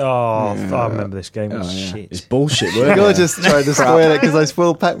Savior. Oh, I remember this game. It was shit. It's bullshit, wasn't You're it? just trying to spoil it because I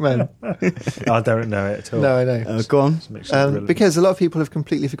spoiled Pac-Man. I don't know it at all. No, I know. Go on. Because a lot of people have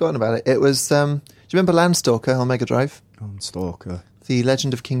completely forgotten about it. It was, do you remember Landstalker on Mega Drive? Stalker. The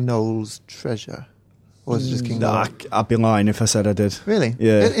Legend of King Noel's Treasure. Or was it just King Noel? I'd be lying if I said I did. Really?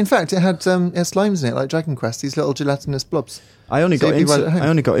 Yeah. In fact, it had slimes in it, like Dragon Quest, these little gelatinous blobs. I only So got you'd be right into at home. I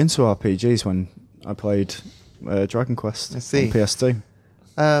only got into RPGs when I played Dragon Quest I see. on PS2.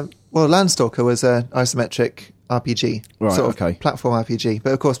 Well, Landstalker was an isometric RPG, Right, sort of okay. platform RPG.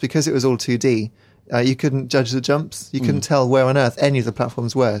 But of course, because it was all 2D, you couldn't judge the jumps. You couldn't tell where on earth any of the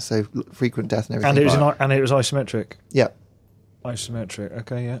platforms were. So frequent death and everything. And it was isometric. Yeah. Isometric.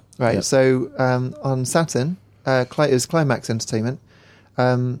 Okay, yeah. Right. Yep. So on Saturn, it was Climax Entertainment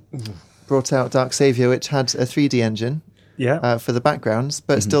brought out Dark Savior, which had a 3D engine Yeah. for the backgrounds,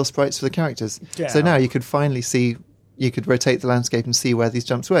 but still sprites for the characters. Yeah. So now you could finally see, you could rotate the landscape and see where these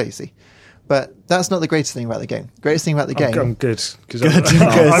jumps were, you see. But that's not the greatest thing about the game. The greatest thing about the game... I'm good. Cause Good,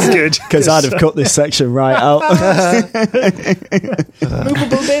 I'm good. Because I'd have cut this section right out.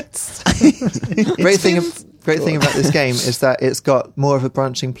 Movable bits. Great thing about this game is that it's got more of a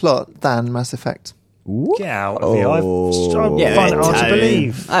branching plot than Mass Effect. Get out of here. I Yeah, find it hard to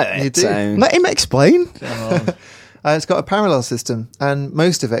believe. You do. Let him explain. It's got a parallel system, and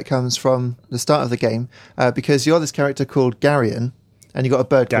most of it comes from the start of the game, because you're this character called Garion, and you've got a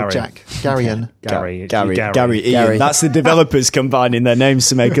bird called Gary. Jack. Garion. Gary. Gary, Gary. Ian. Gary. That's the developers combining their names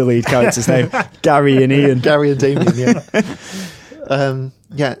to make a lead character's name. Gary and Ian. Gary and Damien, yeah.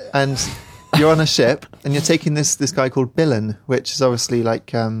 Yeah, and you're on a ship, and you're taking this guy called Billen, which is obviously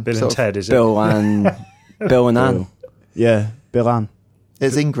like... Bill and sort of- Ted, is it? Bill and Anne. Yeah, Bill Ann.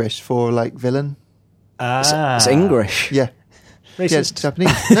 It's English for, like, villain. Ah. It's English. Yeah. Yeah, it's Racist.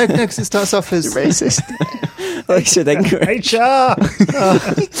 Japanese. No, because it starts off as... Racist. I said English. HR!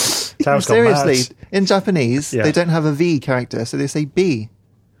 Town's gone Seriously, mad. in Japanese, Yeah. they don't have a V character, so they say B.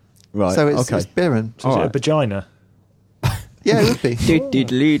 Right, So it's okay. Biren. So is it a Alright. vagina? Yeah, it would be.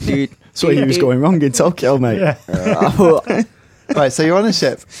 That's where he was going wrong in Tokyo, mate. Yeah. Right, so you're on a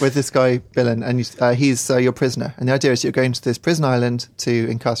ship with this guy, Billen, and he's your prisoner. And the idea is you're going to this prison island to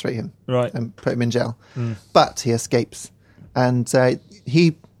incarcerate him Right. and put him in jail. But he escapes. And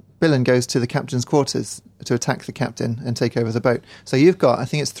Billen goes to the captain's quarters to attack the captain and take over the boat. So you've got, I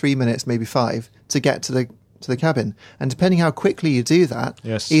think it's 3 minutes, maybe 5, to get to the cabin. And depending how quickly you do that,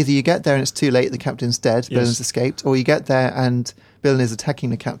 Yes. either you get there and it's too late, the captain's dead, Yes. Billen's escaped, or you get there and Billen is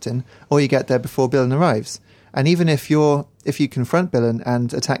attacking the captain, or you get there before Billen arrives. And even if you confront Billen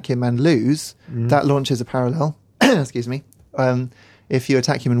and attack him and lose, that launches a parallel. Excuse me. If you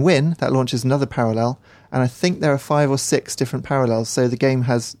attack him and win, that launches another parallel. And I think there are 5 or 6 different parallels. So the game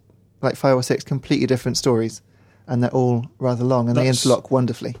has like 5 or 6 completely different stories, and they're all rather long, and they That's- interlock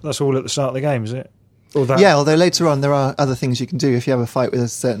wonderfully. That's all at the start of the game, is it? Or that? Yeah, although later on there are other things you can do if you have a fight with a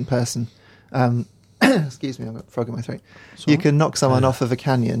certain person. Excuse me, I've got a frog in my throat. You can knock someone off of a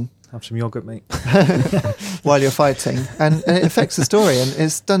canyon Have some yogurt, mate. while you're fighting, and it affects the story, and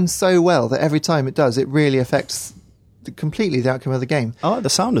it's done so well that every time it does, it really affects completely the outcome of the game. I like the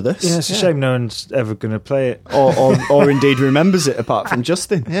sound of this. Yeah, it's a shame no one's ever going to play it. Or indeed remembers it apart from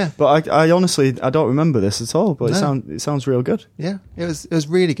Justin. Yeah. But I honestly, I don't remember this at all, but No. it sounds real good. Yeah, it was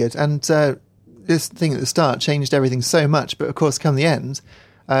really good, and this thing at the start changed everything so much. But of course, come the end,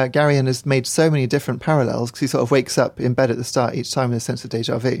 Garion has made so many different parallels because he sort of wakes up in bed at the start each time with a sense of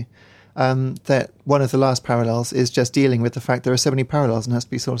deja vu. That one of the last parallels is just dealing with the fact there are so many parallels and has to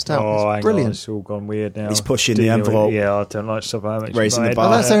be sorted out. Oh, It's hang on, brilliant. it's all gone weird now. He's pushing Dealing the with- envelope. Yeah, I don't like stuff. That makes Raising my the head bar.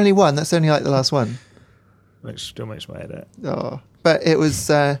 Well, hurt. that's only one. That's only like the last one. Still makes my head hurt. Oh, but it was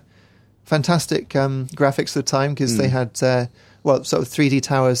fantastic graphics for the time because they had sort of 3D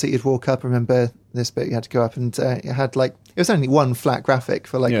towers that you'd walk up. Remember this bit you had to go up, and it had like it was only one flat graphic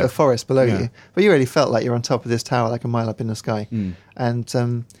for like Yeah. a forest below Yeah. you, but you really felt like you're on top of this tower, like a mile up in the sky. And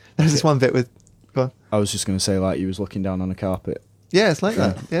there's this one bit with, go on. I was just going to say, like, you was looking down on a carpet. Yeah, it's like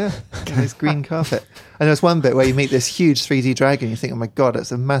that. Yeah, this green carpet. And there's one bit where you meet this huge 3D dragon. You think, oh my god,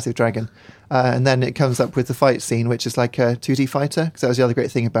 it's a massive dragon. And then it comes up with the fight scene, which is like a 2D fighter. Because that was the other great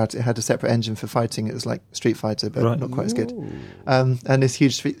thing about it. It had a separate engine for fighting. It was like Street Fighter, but Right. not quite as good. And this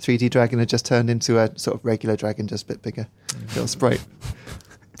huge 3D dragon had just turned into a sort of regular dragon, just a bit bigger. Little sprite.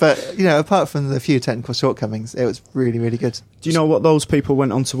 But, you know, apart from the few technical shortcomings, it was really, really good. Do you know what those people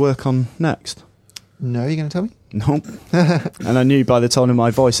went on to work on next? No, you're going to tell me? Nope. And I knew by the tone of my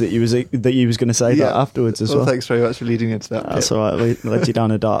voice that you was going to say that afterwards as well. Thanks very much for leading into that. That's bit. all right. Led you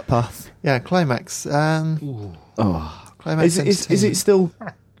down a dark path. Yeah, Climax. Climax Is it Entertainment. still?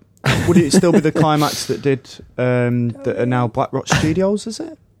 would it still be the Climax that did that are now Blackrock Studios? Is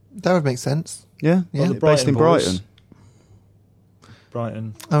it? That would make sense. Yeah, Yeah. the based in Brighton boys. Brighton.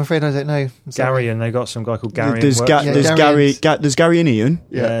 Brighton. I'm afraid I don't know. I'm sorry. Gary, and they got some guy called Gary. There's, who Ga- works Yeah, there's there. Gary Gary. and- There's Gary and Ian.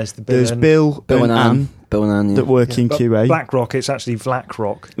 Yeah. There's the Bill There's and- Bill and Anne Anne. Bill and Anne, yeah. that work in But QA. Blackrock, it's actually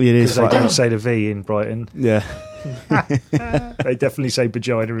Blackrock. It is Because they like don't that. say the V in Brighton. Yeah. They definitely say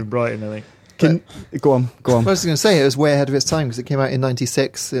vagina in Brighton, I think. Go on. I was going to say it was way ahead of its time because it came out in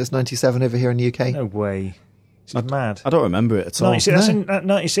 '96. It was '97 over here in the UK. No way. This is mad. I don't remember it at all. 96, No.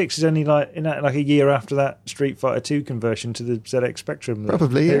 96 is only like a year after that Street Fighter 2 conversion to the ZX Spectrum.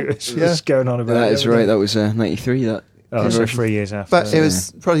 Probably, yeah. It's Yeah. going on about That it is every right. day. That was 93. That Oh, so conversion. 3 years after. But it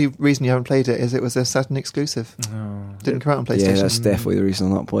was probably the reason you haven't played it is it was a Saturn exclusive. Oh. Didn't come out on PlayStation. Yeah, that's definitely the reason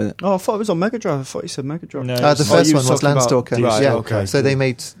I'm not playing it. Oh, I thought it was on Mega Drive. I thought you said Mega Drive. No, The it's- first you one were was talking about- Landstalker. Right, yeah. okay. So they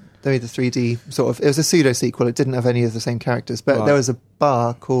made the 3D sort of. It was a pseudo sequel. It didn't have any of the same characters, but Right. there was a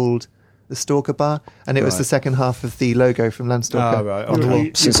bar called the Stalker Bar, and it was Right. the second half of the logo from Landstalker. Oh, right. on the Okay.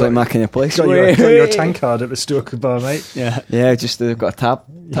 wall. Since like Mac in a place. Got your tank card at the Stalker Bar, mate. Yeah. Yeah, just they've got a tab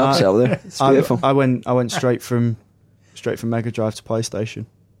set up there. It's beautiful. I went straight from Mega Drive to PlayStation.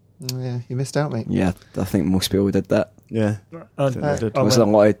 Yeah, you missed out, mate. Yeah, I think most people did that. Yeah. I think I did. There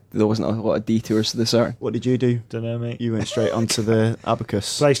wasn't a lot of detours to the start. What did you do? don't know, mate. You went straight onto the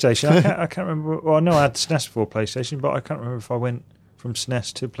Abacus. PlayStation. I can't remember. Well, I know I had SNES before PlayStation, but I can't remember if I went from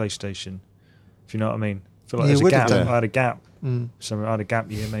SNES to PlayStation. If you know what I mean. I feel like You there's a would have gap. done. I had a gap. Mm, I had a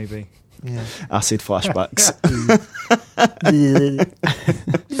gap year, maybe. yeah. Acid flashbacks.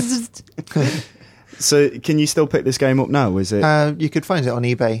 So, can you still pick this game up now? Is it? You could find it on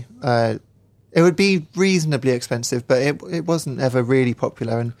eBay. It would be reasonably expensive, but it wasn't ever really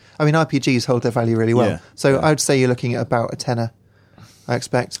popular. And I mean, RPGs hold their value really well. Yeah. So Yeah. I'd say you're looking at about a tenner, I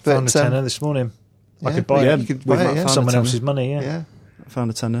expect. But Found a tenner this morning. I yeah, could buy Yeah, it you could with buy my it, yeah. Found a someone tenner. else's money. Yeah. Yeah. I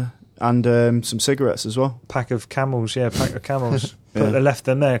found a tenner and some cigarettes as well. Pack of camels. Yeah, pack of camels. Yeah. But I left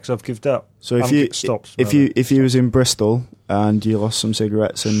them there because I've given up. So if I'm you stopped. if you was in Bristol and you lost some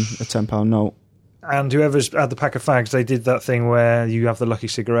cigarettes and a £10 note, And whoever's had the pack of fags, they did that thing where you have the lucky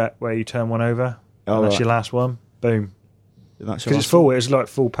cigarette where you turn one over. Oh, and that's right. your last one. Boom. that's Because it's full. It's like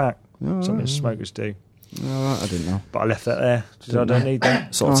full pack. Oh, Something right. smokers do. Oh, right, I didn't know. But I left that there. So I don't need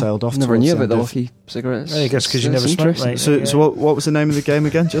that. Sort of tailed off. Never towards knew the about the end of- lucky cigarettes. Yeah, I guess 'cause you That's never smoked, interesting. mate. So what was the name of the game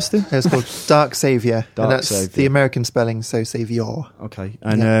again, Justin? It's called Dark Savior. Dark and that's Saviour. the American spelling, so Savior. Okay,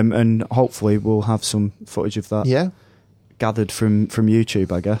 and Yeah. and hopefully we'll have some footage of that Yeah. gathered from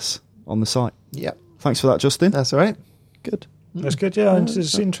YouTube, I guess, on the site. Yeah. Thanks for that, Justin. That's all right. Good. That's good. Yeah,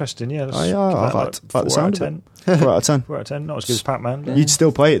 it's interesting. Yeah, let's Oh, yeah, give I that like the 4 sound out of of it. 10. 4 out of 10. 4 out of 10. Not as good as Pac-Man. You'd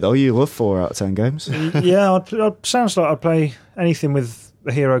still play it though. You love 4 out of 10 games. Yeah, sounds like I'd play anything with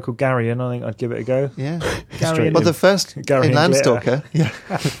a hero called Gary, and I think I'd give it a go. Yeah. Gary and Well, the first Gary in and glitter.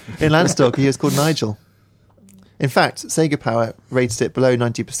 Landstalker, in Landstalker, he was called Nigel. In fact, Sega Power rated it below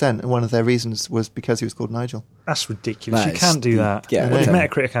 90%, and one of their reasons was because he was called Nigel. That's ridiculous. That You is can't do that. yeah, What does okay.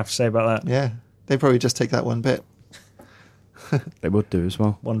 Metacritic have to say about that? Yeah, they probably just take that one bit. They would do as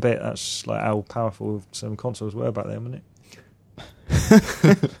well. One bit. That's like how powerful some consoles were back then, wasn't it?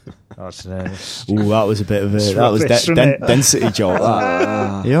 I don't know. Ooh, that was a bit of a It's that was rubbish, wasn't it? density jolt.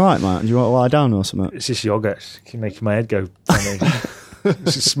 That. You all right, man? Do you want to lie down or something? It's just yogurt. It's making my head go funny.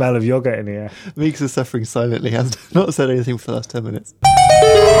 It's the smell of yogurt in the air. Meeks is suffering silently, has not said anything for the last 10 minutes.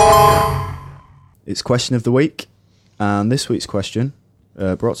 It's question of the week, and this week's question,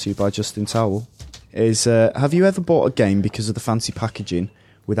 brought to you by Justin Towell, is: have you ever bought a game because of the fancy packaging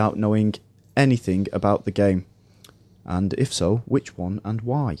without knowing anything about the game? And if so, which one and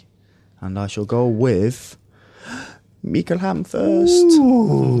why? And I shall go with Mikael Ham first.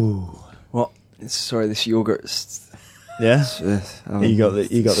 What? Sorry, this yogurt's. Yeah, Uh, you got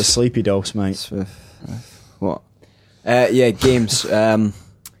the sleepy dose, mate. it's, what? Yeah, games.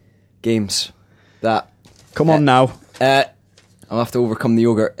 Games. That. Come on now. I'll have to overcome the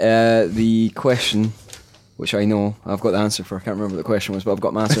yogurt. The question, which I know I've got the answer for. I can't remember what the question was, but I've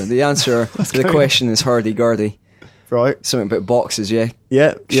got my answer. The answer to the question is hurdy-gurdy. Right. Something about boxes, yeah?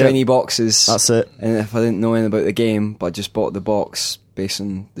 Yeah. Shiny boxes. That's it. And if I didn't know anything about the game, but I just bought the box based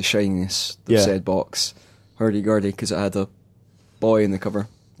on the shininess of Yeah. said box, hurdy-gurdy, because it had a boy in the cover.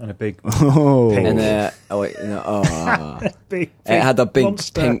 And a big, Oh. Pink. And big it had a big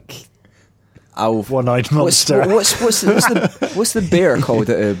monster. pink owl. One-eyed What's monster. what's the bear called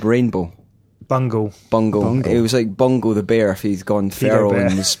at a rainbow? Bungle. Bungle. It was like Bungle the bear if he's gone feral bear.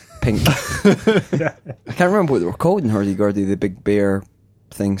 and was pink. I can't remember what they were called in hurdy-gurdy, the big bear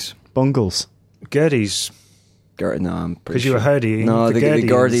things. Bungles. Gerties. No, I'm pretty Because you sure. were hurdy. No, the Gerdies.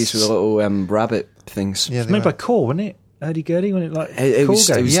 Gerdies with the little rabbit things. Yeah, It's they made by were. Core, wasn't it? hurdy-gurdy? When it like It cool was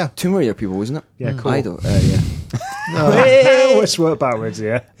games? Yeah. Tomb Raider people, wasn't it? Yeah, cool. Idol. Yeah. Let's work backwards,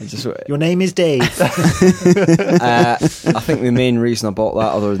 yeah. Just, Your name is Dave. I think the main reason I bought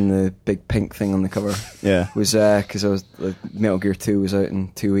that, other than the big pink thing on the cover, Yeah. was because I was Metal Gear 2 was out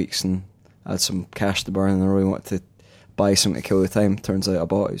in 2 weeks and I had some cash to burn and I really wanted to buy something to kill the time. Turns out I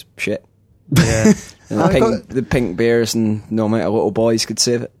bought it was shit. Yeah. And I the pink bears and no amount of little boys could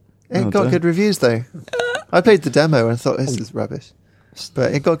save it. It Oh, got dear. good reviews though. I played the demo and thought this is rubbish,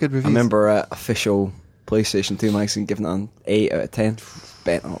 but it got good reviews. I remember official PlayStation 2 magazine giving it an 8 out of 10.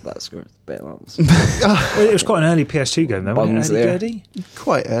 Betting up that score. Betting up. Well, it was quite an early PS2 game, though, wasn't Buns it? there. Hurdy-gurdy?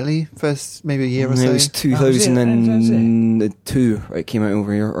 Quite early, first maybe a year or It so. was Oh, was it? 2002. Right, it came out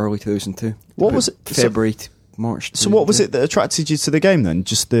over here, early 2002. What was it? February to March. So what was it that attracted you to the game then?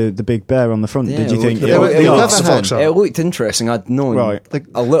 Just the big bear on the front? Yeah, Did you it think looked- it, it the looked art's clever. fun? Fox It looked interesting. I'd known Right.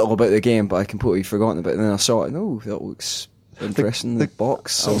 a little about the game, but I completely forgotten about it. And then I saw it and, that looks interesting, the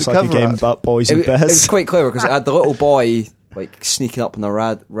box. So It's The like a cover game art. about boys it, and it was bears. quite clever because it had the little boy like sneaking up on a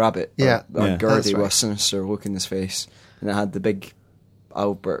rabbit. Yeah. Yeah. Gertie That's right. with a sinister look in his face. And it had the big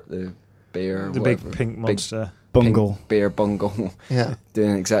Albert, the bear. The whatever, big pink monster. Bungle. pink bear bungle. Yeah,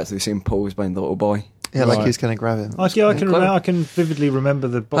 Doing exactly the same pose behind the little boy. yeah, like Right. he was going to grab him. I can vividly remember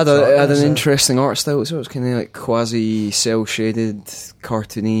the box Had art. an That's, interesting art style, so it was kind of like quasi cell shaded,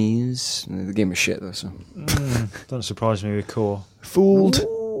 cartoonies. The game was shit though, so Don't surprise me with Core. Fooled.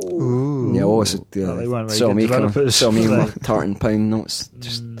 Ooh. yeah. What was it? No, they weren't very saw good me developers, saw me were in they? my tartan pound notes.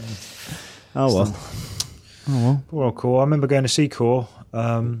 Just Oh well. Oh well. Poor old Core. I remember going to see Core.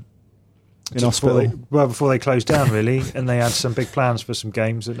 In just hospital. before they closed down, really, and they had some big plans for some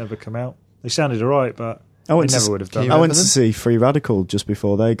games that never come out. They sounded alright, but I they went, never to, would have Can done you that. I remember went to them? see Free Radical just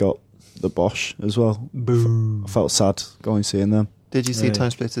before they got the Bosch as well. Boo. I felt sad going seeing them. Did you see Yeah.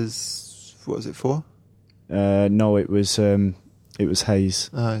 Time Splitters? What was it for? No, it was Hayes.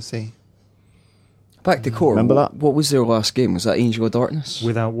 Oh, I see. back to core. Remember that? What was their last game? Was that Angel of Darkness?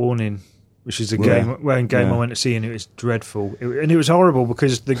 Without Warning, which is a Yeah. game Yeah. I went to see, and it was dreadful. And it was horrible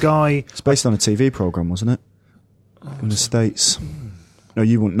because the guy. It's based on a TV program, wasn't it? In the States. No,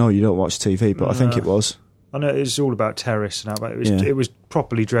 you wouldn't know. You don't watch TV, but I think No. it was. I know it's all about terrorists and that, but Yeah. it was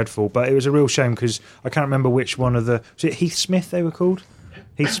properly dreadful. But it was a real shame because I can't remember which one of the. Was it Heath Smith they were called?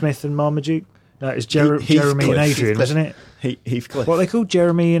 Heath Smith and Marmaduke? No, it was Jeremy and Adrian, Heathcliff. wasn't it? Heathcliff. What are they called?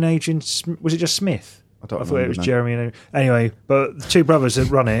 Jeremy and Adrian. Was it just Smith? I don't I thought it remember was now. Jeremy and anyway. But the two brothers that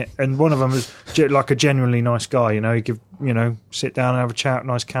run it, and one of them was like a genuinely nice guy. You know, he could sit down and have a chat,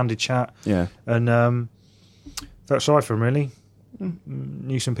 nice candid chat, Yeah. and felt sorry for him really.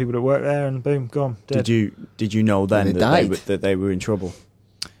 Knew some people that worked there, and boom, gone dead. Did you know then They that they were in trouble?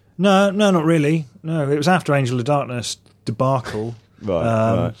 No, not really. No, it was after Angel of Darkness debacle.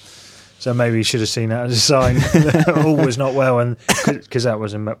 Right. So maybe you should have seen that as a sign that all was not well, and because that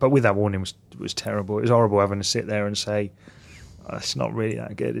was, but Without Warning was terrible. It was horrible having to sit there and say, oh, "It's not really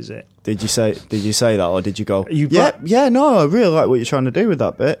that good, is it?" Did you say that, or did you go? You Yeah. No, I really like what you're trying to do with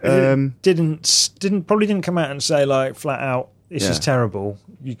that bit. It didn't come out and say like flat out, "This is Yeah. terrible."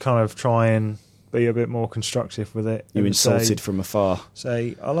 You kind of try and be a bit more constructive with it. You and insulted from afar.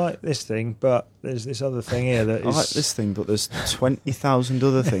 Say, I like this thing, but there's this other thing here that is. I like this thing, but there's 20,000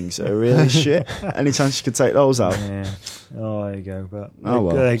 other things that are really shit. Any chance you could take those out? Yeah. Oh, there you go. But Oh,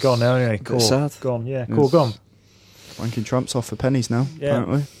 well. they're gone now anyway. Bit Core sad. gone. Yeah, Yes. Core gone. Wanking tramps off for pennies now, Yeah.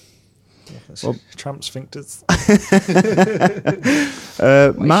 apparently. Well- Tramp sphincters.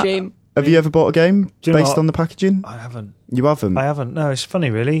 Matt, shame. have you ever bought a game Do you know based what? on the packaging? I haven't. You haven't? I haven't. No, it's funny,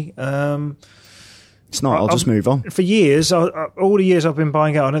 really. It's not. I'll just move on. For years, all the years I've been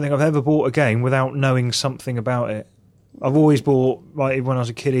buying it, I don't think I've ever bought a game without knowing something about it. I've always bought, like when I was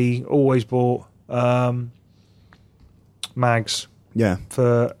a kiddie, always bought mags Yeah.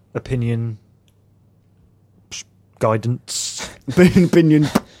 for opinion guidance. Opinion.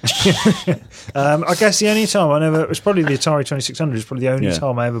 I guess the only time it was probably the Atari 2600. It's probably the only Yeah.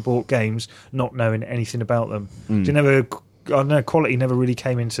 time I ever bought games not knowing anything about them. Mm. I don't know, quality never really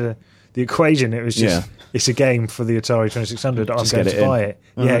came into the equation. It was just it's a game for the Atari 2600. I'm Just going get it to in. buy it.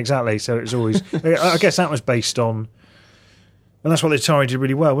 Uh-huh. Yeah, exactly. So it was always. I guess that was based on. And that's what the Atari did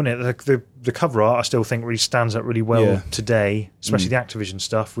really well, wasn't it? The cover art I still think really stands up really well Yeah. today, especially the Activision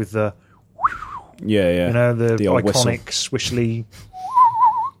stuff with the Yeah. the old iconic swishly.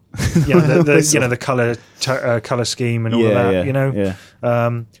 The color scheme and all of that.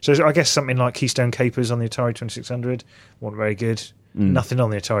 Yeah. So I guess something like Keystone Capers on the Atari 2600 wasn't very good. Nothing on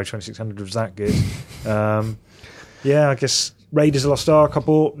the Atari 2600 was that good. I guess Raiders of the Lost Ark I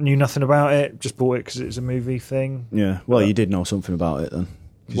bought, knew nothing about it, just bought it because it was a movie thing. Yeah. Well, you did know something about it then.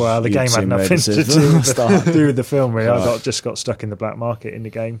 Well, the game had nothing to do with the film, really. I just got stuck in the black market in the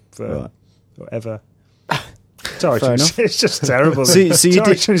game for whatever. Sorry, it's just terrible. So you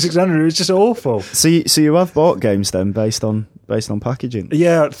 2600, it's just awful. So you have bought games then based on packaging?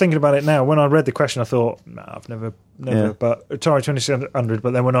 Yeah, thinking about it now, when I read the question, I thought, I've never. But Atari 2600.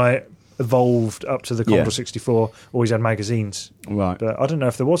 But then when I evolved up to the Commodore 64, always had magazines. Right. But I don't know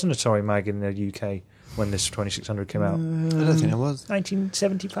if there was an Atari mag in the UK when this 2600 came out. I don't think it was.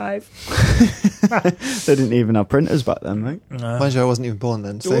 1975. They didn't even have printers back then, mate. No. Mind you, I wasn't even born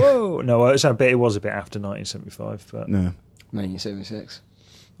then. So. Whoa! No, it was a bit after 1975, but No. 1976.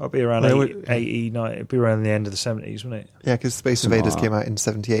 I'll be around 80, 90. It'd be around the end of the 70s, wouldn't it? Yeah, because Space Invaders came out in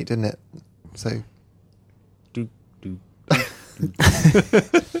 78, didn't it? So.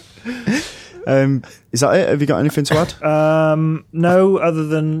 Is that it? Have you got anything to add? No, other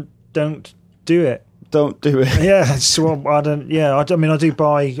than don't do it. Don't do it. Yeah, so I don't. Yeah, I mean, I do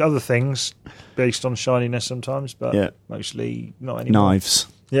buy other things based on shininess sometimes, but mostly not anymore. Knives.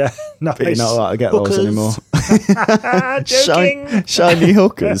 Yeah, nice. But you're not allowed to get those anymore. Joking. Shiny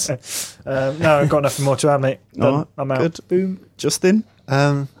hookers. No, I've got nothing more to add, mate. Right, I'm out. good. Boom. Justin?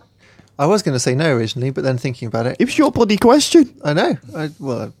 I was going to say no originally, but then thinking about it. It was your bloody question. I know. I'm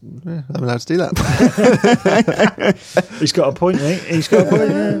allowed to do that. He's got a point, mate. He's got a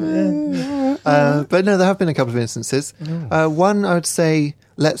point. Yeah. But no, there have been a couple of instances. One, I would say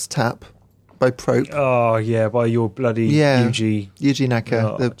Let's Tap by Prope. Oh, yeah, by your bloody Yuji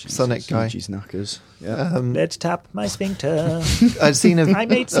Naka, the Jesus, Sonic guy. Yuji's knackers. Yeah. Let's tap my sphincter. I'd seen a... I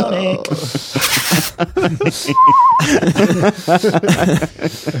made Sonic.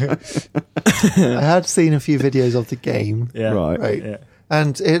 I had seen a few videos of the game. Yeah. Right. Yeah.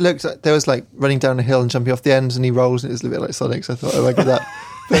 And it looked like there was like running down a hill and jumping off the ends, and he rolls, and it was a bit like Sonic. So I thought, I get that.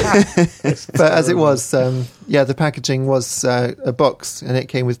 But as it was, the packaging was a box, and it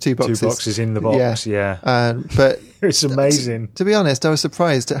came with two boxes. Two boxes in the box, yeah. But it's amazing. To be honest, I was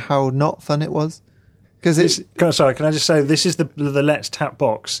surprised at how not fun it was. Because it's... Sorry, can I just say, this is the Let's Tap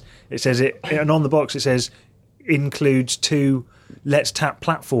box. It says it, and on the box it says, includes 2 Let's Tap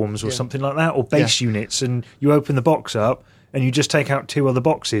platforms or something like that, or base units, and you open the box up, and you just take out 2 other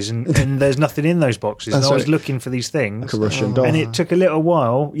boxes, and there's nothing in those boxes. And I was looking for these things. Like a Russian doll. And it took a little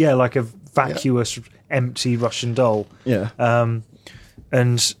while, like a vacuous, empty Russian doll. Yeah.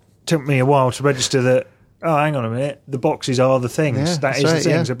 And took me a while to register that, hang on a minute, the boxes are the things. Yeah, that is right, the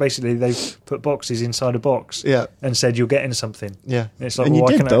thing. yeah. So basically they've put boxes inside a box and said you're getting something. Yeah. And it's like, And you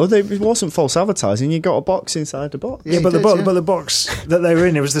did, though. I... It wasn't false advertising. You got a box inside the box. Yeah, but the box that they were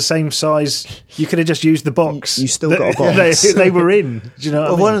in, it was the same size. You could have just used the box. You still got a box. They were in. Do you know what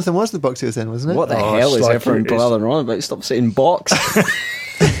I mean? One of them was the box it was in, wasn't it? What the hell it's is like everyone it is. blathering on about? Stop saying box.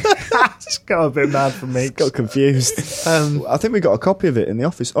 It's got a bit mad for me. Got confused. I think we got a copy of it in the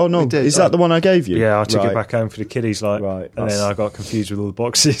office. Oh, no. We did. Is that the one I gave you? Yeah, I took it back home for the kiddies, Right, and then I got confused with all the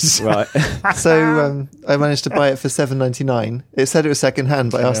boxes. Right. So I managed to buy it for $7.99. It said it was second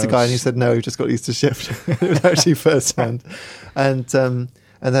hand, but I asked the guy, and he said, "No, we've just got these to shift." It was actually first hand, and then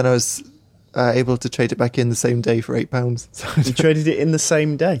I was able to trade it back in the same day for £8. So You traded it in the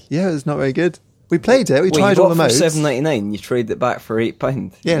same day? yeah, it was not very good. We played it. We tried you all the bought modes. for $7.99. You traded it back for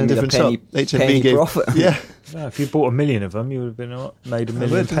 £8. Yeah, in a You made different shop. HMV penny gave profit. Yeah, No, if you bought 1 million of them, you would have been made a I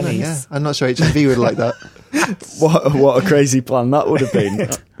million would, didn't I? pennies. Yeah, I'm not sure HMV would like that. What a crazy plan that would have been.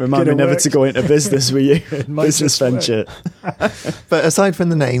 Remind me Could've never worked. to go into business with you. might Business just work. venture. But aside from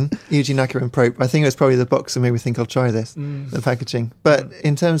the name, Yuji Naka and Probe, I think it was probably the box that made me think I'll try this, the packaging. But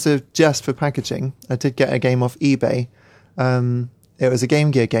in terms of just for packaging, I did get a game off eBay. It was a Game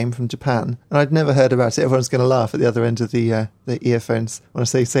Gear game from Japan, and I'd never heard about it. Everyone's going to laugh at the other end of the earphones when I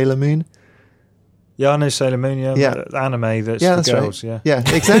say Sailor Moon. Yeah, I know Sailor Moon, Yeah. the anime that's Yeah, for that's girls, right. Yeah,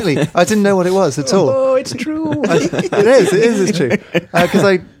 exactly. I didn't know what it was at all. Oh, it's true. It is, it's true. Because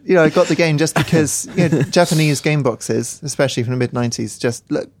I got the game just because Japanese game boxes, especially from the mid-90s,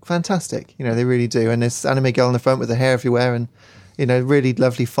 just look fantastic. They really do. And this anime girl in the front with the hair everywhere, and really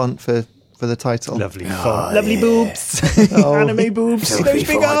lovely font for the title. Lovely font. Lovely boobs. Anime boobs. So Those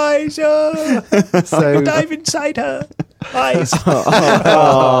big fun. eyes. Oh. So Dive inside her. Eyes.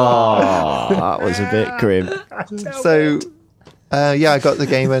 Oh, that was a bit grim. I got the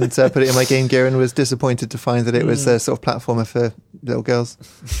game and put it in my Game Gear and was disappointed to find that it was a sort of platformer for little girls.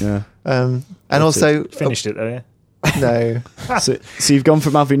 Yeah. And also... Finished it though, yeah. No. So you've gone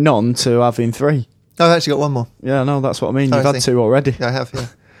from having none to having 3. I've actually got one more. Yeah, no, that's what I mean. Oh, You've I had see. 2 already. Yeah, I have, yeah.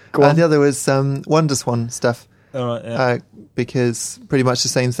 Go on. And the other was Wonder Swan stuff. All right, yeah. Because pretty much the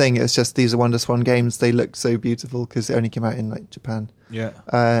same thing. It's just these are Wonder Swan games. They look so beautiful because they only came out in Japan. Yeah.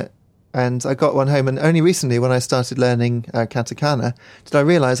 And I got one home, and only recently, when I started learning katakana, did I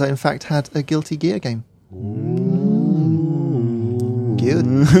realise I in fact had a Guilty Gear game.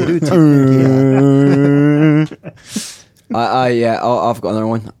 Guilty Gear. I've got another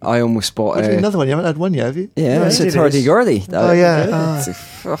one. I almost bought Another one. You haven't had one yet, have you? Yeah, it's a it Turdy is. Gurdy. Oh yeah.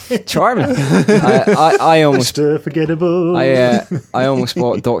 Charming. I almost Mr. Forgettable. I almost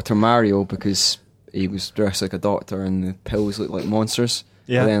bought Dr. Mario because he was dressed like a doctor and the pills looked like monsters.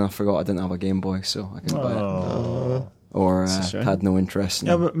 Yeah. But then I forgot I didn't have a Game Boy, so I couldn't buy it. Oh. Or That's a shame. had no interest in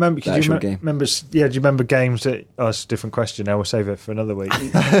Yeah, but remember, the actual game. do you remember games that... Oh, it's a different question now. We'll save it for another week.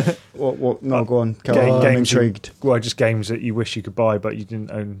 What? No, go on. Ga- I'm games intrigued. Well, just games that you wish you could buy, but you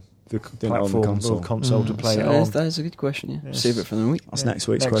didn't own the platform console. or console to play So it on. that is a good question, yeah. Yes. Save it for another week. That's Yeah. next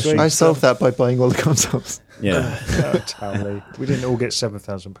week's Next question. week. I solved that by buying all the consoles. Yeah. Oh, Townley. We didn't all get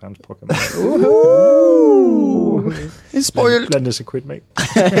 £7,000 pocket money. It's spoiled. Lend us a quid, mate.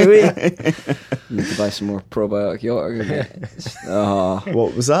 Need to buy some more probiotic yogurt. Oh.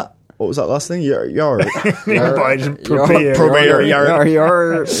 What was that? What was that last thing? You're Buy some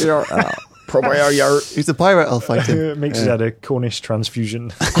Probia. Who's the pirate I'll fight him? Makes us had a Cornish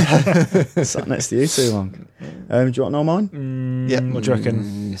transfusion. Sat next to you too long. Do you want to know mine? Yeah. What do you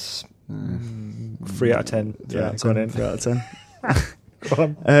reckon? Yes. 3 out of 10. Yeah, go on in. 3 out of 10. Go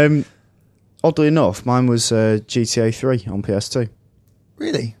on. Oddly enough, mine was GTA 3 on PS2.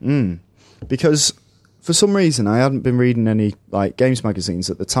 Really? Because for some reason I hadn't been reading any like games magazines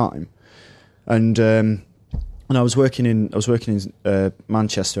at the time, and I was working in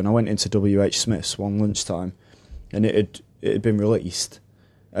Manchester, and I went into WH Smith's one lunchtime, and it had been released,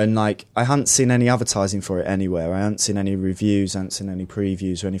 and like I hadn't seen any advertising for it anywhere. I hadn't seen any reviews, I hadn't seen any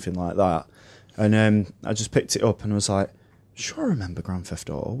previews or anything like that, and I just picked it up and was like, sure, I remember Grand Theft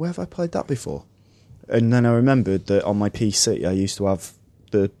Auto. Where have I played that before? And then I remembered that on my PC I used to have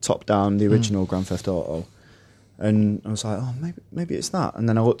the top-down, the original Grand Theft Auto, and I was like, oh, maybe it's that. And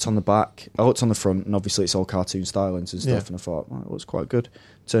then I looked on the back, I looked on the front, and obviously it's all cartoon stylings and stuff. Yeah. And I thought, well, it looks quite good.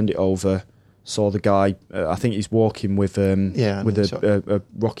 Turned it over, saw the guy. I think he's walking with a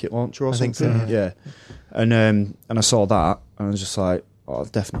rocket launcher or I think something. so, Yeah. And I saw that, and I was just like, oh,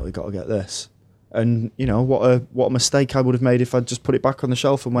 I've definitely got to get this. And you know what a mistake I would have made if I'd just put it back on the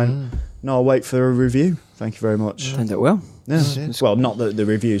shelf and went, no, I'll wait for a review. Thank you very much. Turned out well. Yeah. Yeah. Well, not that the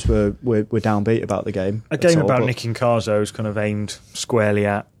reviews were downbeat about the game. A game at all, about but nicking cars, though, is kind of aimed squarely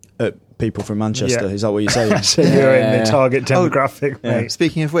at people from Manchester. Yeah. Is that what you're saying? so you're in Yeah. the target demographic, Yeah. mate.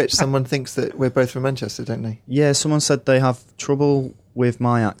 Speaking of which, someone thinks that we're both from Manchester, don't they? Yeah, someone said they have trouble with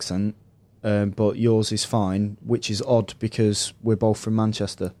my accent, but yours is fine, which is odd because we're both from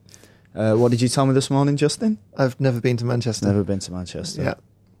Manchester. What did you tell me this morning, Justin? I've never been to Manchester. Never been to Manchester. Yeah.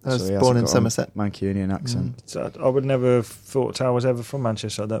 I was So he born in hasn't got a Somerset. Mancunian accent. So I would never have thought I was ever from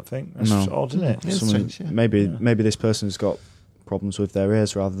Manchester, I don't think. That's No. odd, isn't it? Yeah. It's Someone- strange, yeah. Maybe this person's got problems with their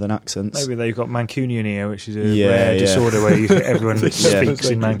ears rather than accents. Maybe they've got Mancunian ear, which is a Yeah, rare yeah. disorder where everyone speaks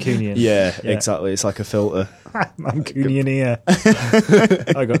in Mancunian. Yeah, Yeah. exactly. It's like a filter. Mancunian ear.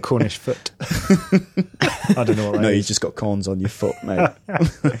 I got Cornish foot. I don't know what that No, is. you just got corns on your foot, mate.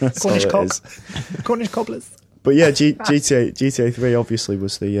 That's Cornish all it cock. is. Cornish cobblers. But yeah, GTA 3 obviously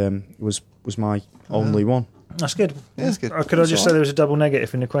was the was my only one. That's good. Yeah, that's good. Could I just say there was a double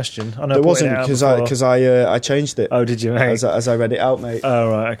negative in the question? I know I There pointed wasn't it out because before. I changed it Oh, did you, mate? as I read it out, mate. Oh,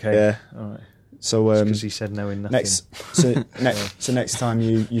 right, okay. Yeah. All right. So Because he said no in nothing. next time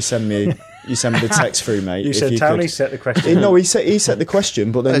you send me the text through, mate. You if said you Townley could- set the question. No, he set the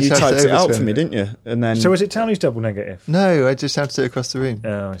question, but I then you shouted typed it over out to for him. me, didn't you? And then So was it Townley's double negative? No, I just shouted it across the room.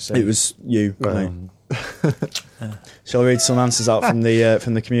 Oh, I see. it was you. mate. Um, Shall I read some answers out from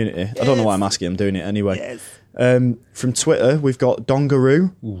the community? I don't know why I'm asking. I'm doing it anyway. From Twitter, we've got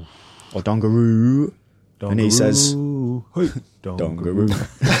Dongaroo or Dongaroo, and he says Dongaroo.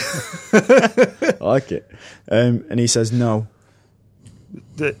 I like it. And he says no.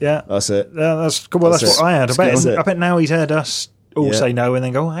 Yeah. That's it. Yeah, that's good. Well, That's that's it. what I had. That's it. I bet now he's heard us all Yeah. say no and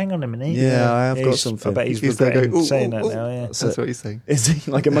then go, oh, hang on a minute. Yeah, I have got He's- something. I bet he's He's there regretting going, ooh, saying ooh, that ooh. now, yeah. That's what he's saying. Is he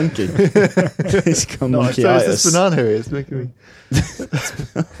like a monkey? He's got So it's this monkeyitis. banana is making me.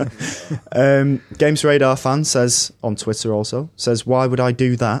 Games Radar fan says on Twitter also says, why would I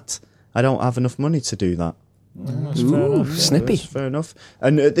do that? I don't have enough money to do that. That's fair enough. Snippy. That's fair enough.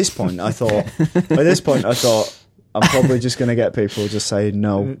 And at this point, I thought, I'm probably just going to get people just saying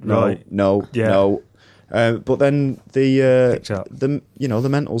no, Right. no. But then Picked up. the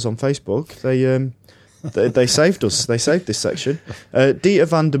mentals on Facebook, they saved us. They saved this section. Dieter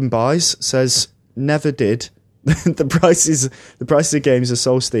van den Buys says never did, the prices of games are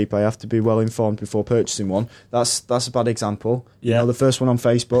so steep. I have to be well informed before purchasing one. That's a bad example. Yeah. You know, the first one on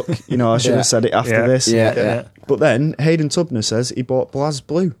Facebook. You know, I should have said it after this. Yeah. But then Hayden Tubner says he bought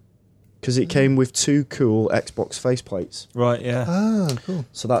BlazBlue because it came with 2 cool Xbox faceplates. Right, yeah. Oh, cool.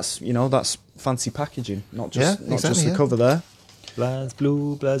 So that's fancy packaging, not just exactly, the cover there.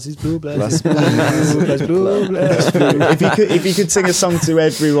 BlazBlue, Blaz is blue, Blaz Blaz is blue, BlazBlue, Blaz. If you could sing a song to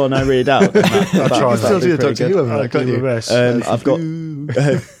everyone I read out, then I'll try. Still do a Doctor Who, I'll can't do you? my best.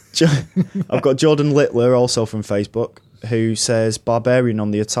 I've got Jordan Littler also from Facebook who says Barbarian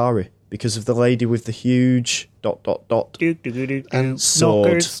on the Atari because of the lady with the huge ... And sword.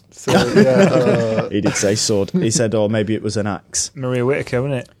 knockers. So, yeah, He did say sword. He said, or maybe it was an axe. Maria Whittaker,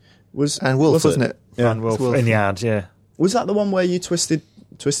 wasn't it? and Wolf, wasn't it? Yeah. And Wolf. Wolf. In the ad, yeah. Was that the one where you twisted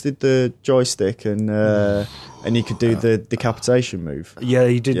the joystick and you could do the decapitation move? Yeah,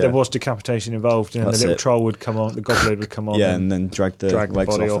 he did. Yeah. There was decapitation involved, and That's the little it. troll would come on, the goblin would come on, Yeah, and then drag the drag the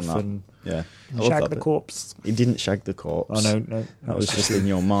legs body off off and that. and Yeah, I love shag that the bit. corpse. He didn't shag the corpse. Oh no, That was just in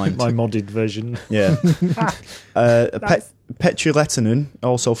your mind. my modded version. Yeah. Petri Lettinen,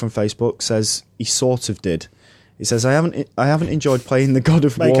 also from Facebook, says he sort of did. He says, I haven't enjoyed playing the God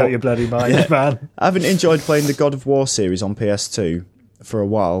of Make War. out your bloody mind, man. I haven't enjoyed playing the God of War series on PS2 for a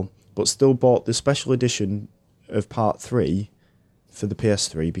while, but still bought the special edition of Part 3 for the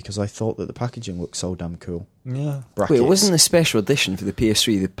PS3 because I thought that the packaging looked so damn cool. Yeah. Brackets. Wait, it wasn't a special edition for the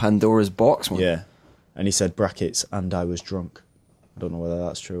PS3, the Pandora's Box one? Yeah. And he said brackets, and I was drunk. I don't know whether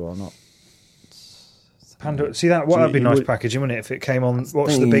that's true or not. Pandora. See that? What So would be you nice would- packaging, wouldn't it? If it came on, what's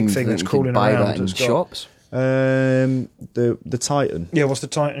the Think big thing that that's you could crawling buy around? that in That's got- shops? The Titan. Yeah, what's the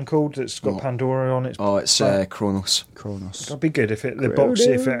Titan called? That's got Oh. Pandora on it. Oh, it's back? Kronos. Kronos. That'd be good if the box,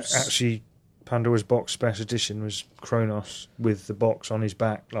 if it Kronos. actually Pandora's box special edition was Kronos with the box on his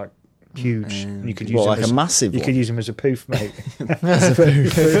back, like huge. And you could use What, him like as a massive You one? could use him as a poof, mate. Poof,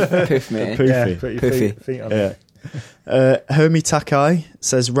 mate. Poofy. Yeah, put your Poofy. feet on Yeah. it. Hermi Takai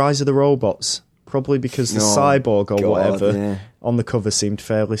says Rise of the Robots, probably because the Oh, cyborg or God, whatever yeah. on the cover seemed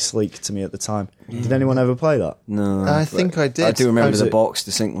fairly sleek to me at the time. Did anyone ever play that? No. I but think I did. I do remember Was the it- box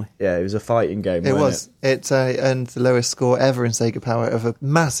distinctly. Yeah, it was a fighting game. It wasn't was. It earned the lowest score ever in Sega Power of a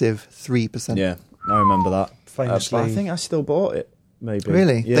massive 3%. Yeah, I remember that. Famously- But I think I still bought it. Maybe.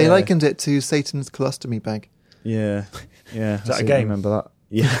 Really? Yeah. They likened it to Satan's colostomy bag. Yeah. Yeah. Is that I a seem to game? remember that.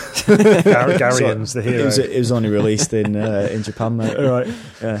 Yeah. Garion's the hero. It was only released in Japan, mate. All right.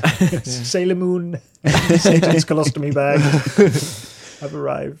 Yeah. Sailor Moon, Satan's colostomy bag. I've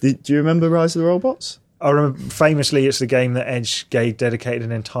arrived. Do you remember Rise of the Robots? I remember famously, it's the game that Edge dedicated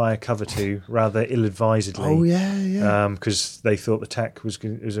an entire cover to, rather ill-advisedly. Oh yeah. Because they thought the tech was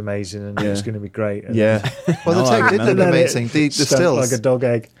amazing and it was going to be great. And Yeah. Well, the No, tech I did look remember. amazing. The stunk stills. like a dog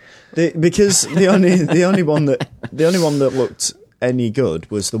egg. Because the only one that looked any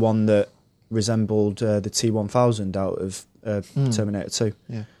good was the one that resembled the T1000 out of Terminator 2.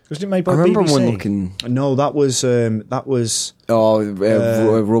 Yeah. Wasn't it made by I remember BBC? one looking. No, that was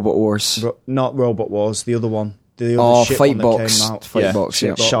Robot Wars. not Robot Wars. The other one, the other Oh, shit Fight one that Box. came out. Fight Box,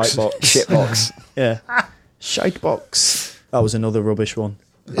 yeah. Shitebox. Shitbox. Yeah, Shitebox. That was another rubbish one.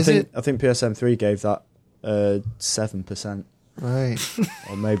 I think PSM3 gave that 7%. Right.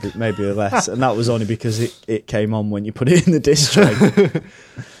 Or maybe less, and that was only because it came on when you put it in the disc tray.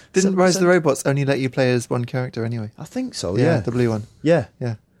 Didn't Rise of the Robots only let you play as one character anyway? I think so. Yeah, Yeah, the blue one. yeah,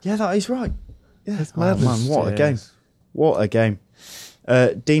 Yeah. yeah. That is right. Yeah, That's oh, madness. man, what a Yes. game! What a game!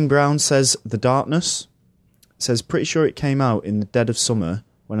 Dean Brown says The Darkness. Says pretty sure it came out in the dead of summer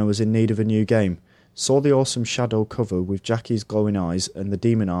when I was in need of a new game. Saw the awesome Shadow cover with Jackie's glowing eyes and the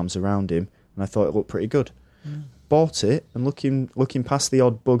demon arms around him, and I thought it looked pretty good. Bought it, and looking past the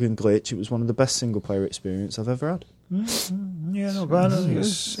odd bug and glitch, it was one of the best single player experience I've ever had. Yeah, not bad. I think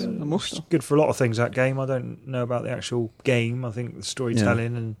it's emotional. good for a lot of things, that game. I don't know about the actual game. I think the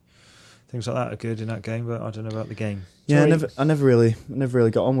storytelling and things like that are good in that game, but I don't know about the game. Yeah, Sorry. I never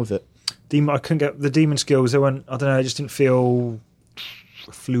really got on with it. I couldn't get the demon skills. They weren't. I don't know. It just didn't feel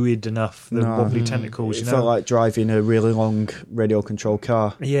fluid enough. The No. wobbly tentacles. It You know. felt like driving a really long radio controlled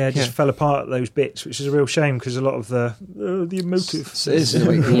car. Yeah, it just Yeah. fell apart those bits, which is a real shame because a lot of the emotive. It is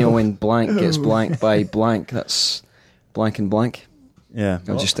like, when blank gets blank by blank, that's blank and blank. Yeah.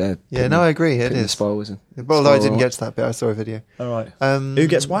 I'm just Yeah, no, I agree. It putting the is. spoilers in. Well, although I didn't get to that bit, I saw a video. All right. Who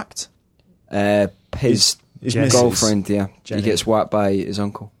gets whacked? His His Jenny. missus. girlfriend, yeah. Jenny. He gets whacked by his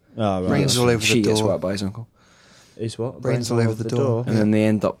uncle. Oh, right. Brains all over the She gets door. whacked by his uncle. Is what? Brains all over the door. And then they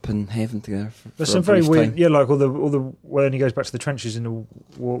end up in heaven together. There's for some a very brief weird, time. yeah, like all the when he goes back to the trenches in the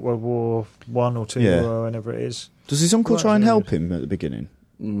World War 1 or 2 Yeah. or whenever it is. Does his uncle Well, try and that's help him at the beginning?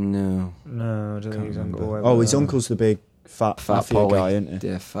 No. No, I don't think his uncle. Oh, his uncle's the big fat mafia Polly. guy, isn't he?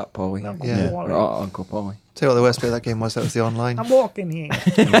 Yeah, Fat Polly. Yeah. Or Uncle Polly. Tell you what the worst bit of that game was. That was the online. I'm walking here.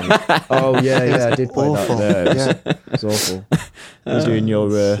 Oh yeah, I did play awful. that. Yeah. It was awful. It was doing your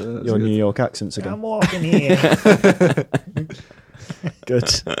New York accents I'm again. walking here. Good.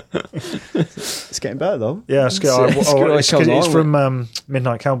 It's getting better though. Yeah, it's good. It's from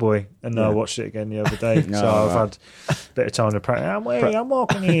Midnight Cowboy, and I watched it again the other day. So I've had a bit of time to practice. I'm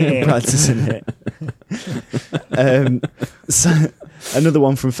walking here. Practicing it. So, another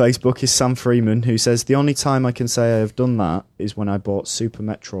one from Facebook is Sam Freeman, who says, the only time I can say I have done that is when I bought Super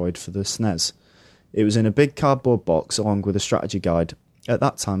Metroid for the SNES. It was in a big cardboard box along with a strategy guide. At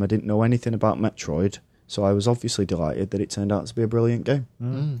that time, I didn't know anything about Metroid, so I was obviously delighted that it turned out to be a brilliant game.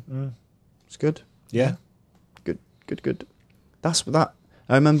 It's good. Yeah. Good. That's that.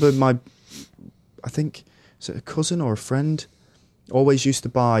 I remember I think, is it a cousin or a friend, always used to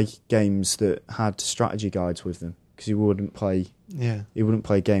buy games that had strategy guides with them because he wouldn't play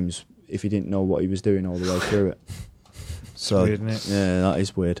games if he didn't know what he was doing all the way through it. So weird, isn't it? Yeah, that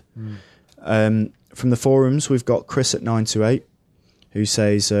is weird. From the forums, we've got Chris at 928 who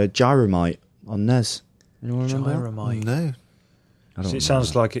says Gyromite on NES. Anyone remember that? Gyromite. No. I don't It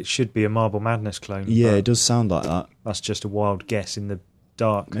sounds like it should be a Marble Madness clone. Yeah, but it does sound like that. that's just a wild guess in the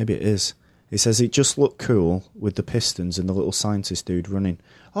dark. Maybe it is. He says it just looked cool with the pistons and the little scientist dude running.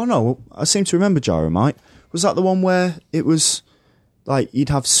 Oh no, I seem to remember Gyromite. Was that the one where it was like you'd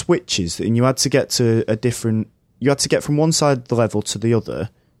have switches and you had to get to you had to get from one side of the level to the other,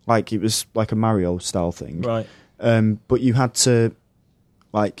 like it was like a Mario style thing. Right. But you had to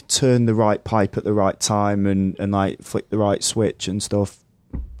like turn the right pipe at the right time and like flick the right switch and stuff.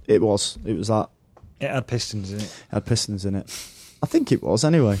 It was that. It had pistons in it. It had pistons in it. I think it was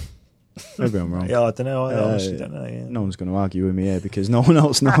anyway. Maybe I'm wrong. Yeah, I don't know. I honestly don't know. Yeah. No one's going to argue with me here because no one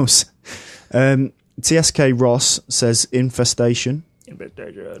else knows. TSK Ross says Infestation.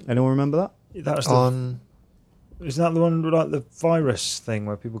 Anyone remember that? That was On isn't that the one with like the virus thing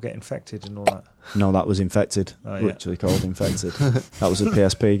where people get infected and all that? No, that was Infected. Oh, yeah. Literally called Infected. That was a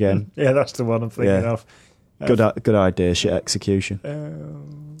PSP game. Yeah, that's the one I'm thinking of. Good idea, shit execution.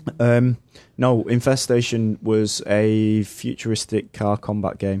 No, Infestation was a futuristic car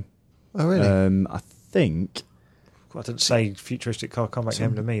combat game. Oh really? I think I didn't say futuristic car combat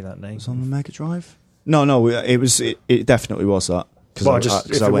game to me. That name it was on the Mega Drive. No, it was. It definitely was that. Well, if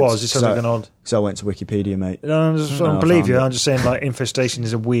it was, it sounds like an odd. So I went to Wikipedia, mate. No, I don't believe you. I'm just saying, like, Infestation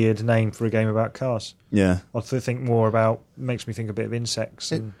is a weird name for a game about cars. Yeah, I think more about makes me think a bit of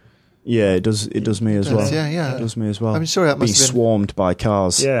insects. Yeah, it does. It does me as well. Yeah. It does me as well. I'm sure that must being have been swarmed by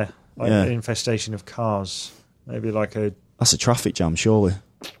cars. Yeah, like an infestation of cars. Maybe like a. That's a traffic jam, surely.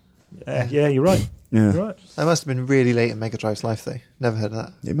 Yeah, you're right. Yeah. You're right. That must have been really late in Mega Drive's life, though. Never heard of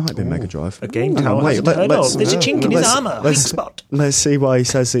that. It might have been Mega Drive. A game Hang on, tower. wait, There's a chink in his armour. Weak spot. Let's see why he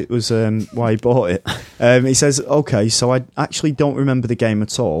says it was. Why he bought it. He says, "Okay, so I actually don't remember the game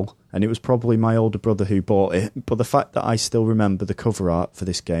at all, and it was probably my older brother who bought it. But the fact that I still remember the cover art for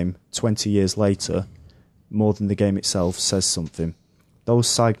this game 20 years later, more than the game itself, says something. Those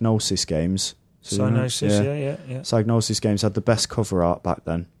Psygnosis games." Psygnosis, yeah. Psygnosis games had the best cover art back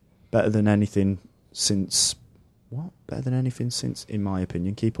then. Better than anything since. What? Better than anything since, in my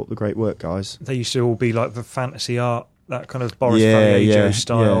opinion. Keep up the great work, guys. They used to all be like the fantasy art, that kind of Boris Vallejo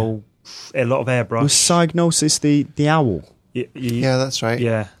style. Yeah. A lot of airbrush. Was Psygnosis the owl? Yeah, that's right.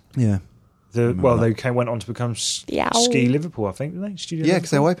 Yeah. Yeah. They went on to become Ski Liverpool, I think, didn't they? Studio yeah,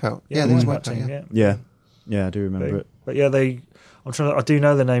 because they're Wipeout. Yeah, they Wipeout Wipeout. team, Yeah, I do remember it. But yeah, I do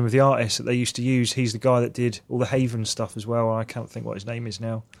know the name of the artist that they used to use. He's the guy that did all the Haven stuff as well. I can't think what his name is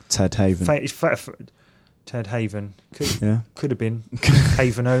now. Ted Haven. Ted Haven. Could have been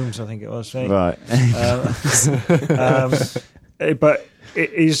Haven Ohms, I think it was. Right. But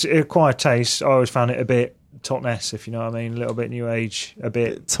it is a quiet taste. I always found it a bit Totnes, if you know what I mean. A little bit new age, a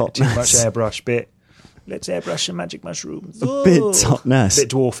bit too much airbrush, let's airbrush some magic mushrooms. A bit Totnes. A bit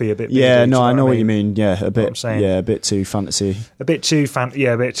dwarfy, a bit. Yeah, beardy, I know what you mean. Yeah, a bit. I'm saying. Yeah, a bit too fantasy. A bit too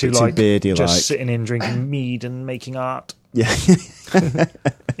a bit too like beardy, just sitting in drinking mead and making art. Yeah.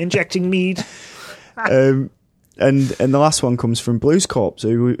 Injecting mead. And the last one comes from Blues Corps,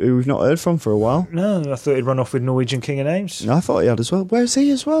 who we've not heard from for a while. No, I thought he'd run off with Norwegian King of Names. I thought he had as well. Where's he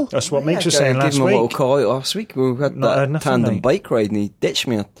as well? That's what Meeks was saying last week. I gave him a little week. call out last week. We had that tandem bike ride and he ditched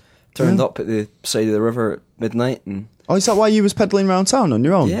me. I turned up at the side of the river at midnight. And oh, is that why you was pedalling around town on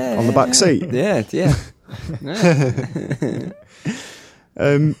your own? Yeah. On the back seat? Yeah.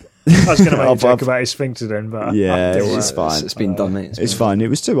 I was going to make a joke about his sphincter then, but yeah, it's fine. It's been done, mate. It's fine. It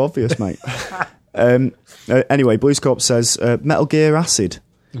was too obvious, mate. Anyway, Blues Corp says Metal Gear Acid.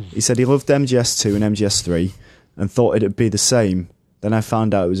 He said he loved MGS2 and MGS3 and thought it'd be the same. Then I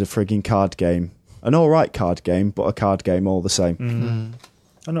found out it was a frigging card game. An alright card game, but a card game all the same.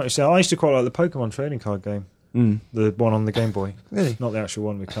 I noticed that. I used to quite like the Pokemon trading card game. The one on the Game Boy. Really? Not the actual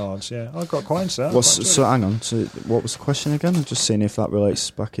one with cards, yeah. I got quite into that. So hang on, so what was the question again? I'm just seeing if that relates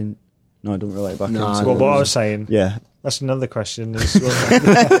back in... No, it doesn't relate back into... What I was saying. Yeah. That's another question. Is You're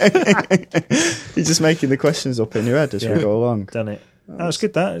just making the questions up in your head as we go along. Done it. That was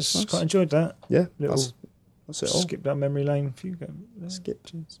good, that. I quite enjoyed that. Yeah, that's it all. Skip down memory lane. If you go. Skip.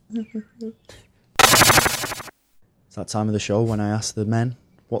 It's that time of the show when I ask the men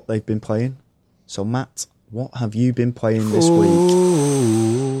what they've been playing. So, Matt, what have you been playing this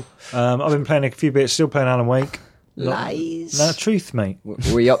week? I've been playing a few bits, still playing Alan Wake. Lies. No, truth, mate.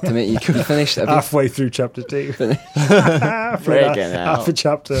 Were you up to it? You finished it? Halfway through chapter 2. Half a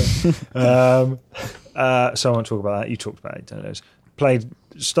chapter. So I won't talk about that. You talked about it, don't know. Played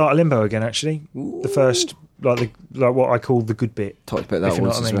Start Limbo again, actually. Ooh. The first, like what I call the good bit. Talked about that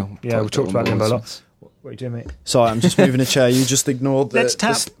once as well. Yeah, we talked about Limbo a lot. What are you doing, mate? Sorry, I'm just moving a chair. You just ignored the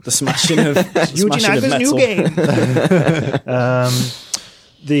smashing of Eugene Agger's new game.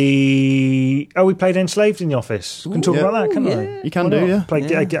 We played Enslaved in the office. We can talk about that, can't we? You can do, yeah.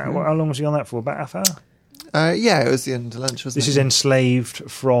 How long was he on that for? About half hour? It was the end of lunch, wasn't it? This is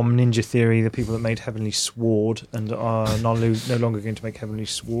Enslaved from Ninja Theory, the people that made Heavenly Sword, and are no longer going to make Heavenly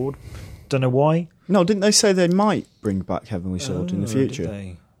Sword. Don't know why. No, didn't they say they might bring back Heavenly Sword in the future?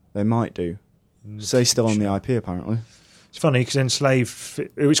 Did they might do. So they still on the IP, apparently. It's funny because Enslaved.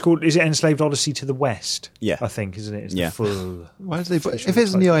 Is it Enslaved Odyssey to the West? Yeah, I think, isn't it? It's the full. Why do they? If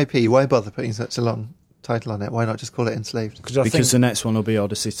it's a new IP, why bother putting such a long title on it? Why not just call it Enslaved? Because the next one will be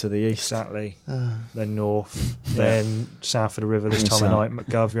Odyssey to the East. Exactly. Then north, then south of the river. This time of night,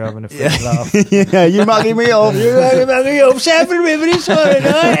 McGov, you're having a freaking laugh. Yeah, you mugging me off. You're mugging me off. South of the river this time of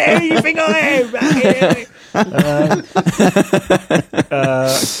night. You think I am?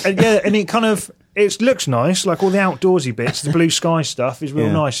 And it kind of. It looks nice, like all the outdoorsy bits, the blue sky stuff is real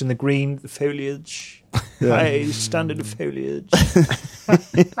nice, and the green, the foliage, standard of foliage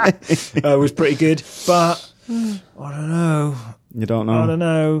was pretty good. But I don't know. You don't know? I don't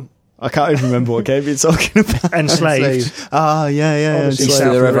know. I can't even remember what game you're talking about. Enslaved. Ah, yeah. East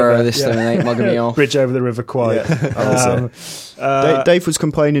of the river this time of night, mugging me off. Bridge over the River Kwai. Dave was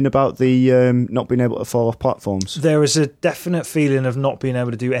complaining about the not being able to fall off platforms. There was a definite feeling of not being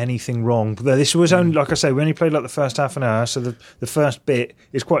able to do anything wrong. But this was only, like I say, we only played like the first half an hour, so the first bit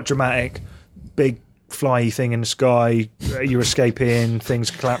is quite dramatic. Big flyy thing in the sky, you're escaping,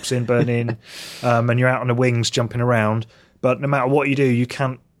 things collapsing, burning, and you're out on the wings jumping around. But no matter what you do, you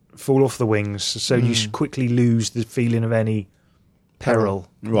can't fall off the wings, so you quickly lose the feeling of any peril.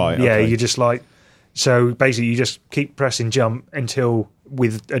 Right. Yeah, okay. you're just like... So basically you just keep pressing jump until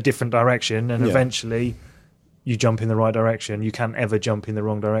with a different direction, and eventually you jump in the right direction. You can't ever jump in the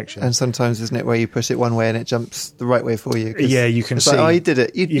wrong direction. And sometimes, isn't it, where you push it one way and it jumps the right way for you? Yeah, you can see. Like, you did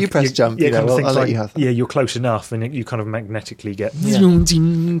it. You press jump. I'll let you have that. Yeah, you're close enough, and you kind of magnetically get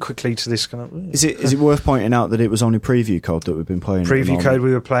quickly to this kind of... Is it worth pointing out that it was only preview code that we've been playing? Preview code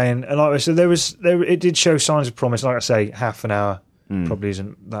we were playing, and like I said, it did show signs of promise. Like I say, half an hour probably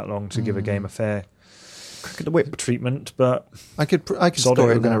isn't that long to give a game a fair crack of the whip treatment, but I could score it.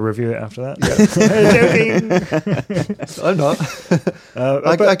 We're going to review it after that. I'm not.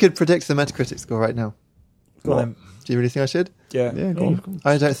 I could predict the Metacritic score right now. Go on then. Do you really think I should? Yeah, go on.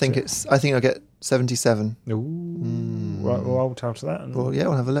 I don't think I think I'll get 77. Ooh. Right, well, I'll tell to that. Well, yeah,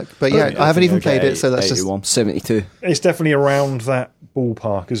 we'll have a look. But yeah, I haven't even played it, so that's 81. Just 72. It's definitely around that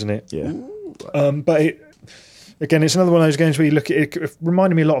ballpark, isn't it? Yeah. But it's another one of those games where you look at it. It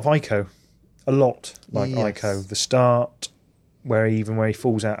reminded me a lot of Ico. A lot like Ico. The start, where he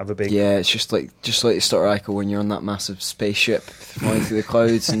falls out of a big... Yeah, it's just like the start of Ico when you're on that massive spaceship flying through the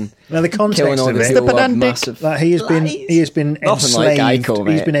clouds and now the context of it, massive... Like he has been enslaved, like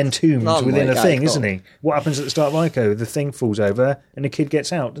Ico, he's been entombed within like a thing, Ico. isn't he? What happens at the start of Ico? The thing falls over and the kid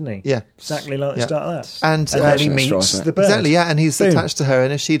gets out, doesn't he? Yeah. Exactly like the start of that. And then he meets the bird. Exactly, yeah, and he's attached to her,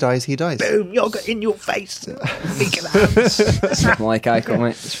 and if she dies, he dies. Boom, yogurt in your face. Something like Ico,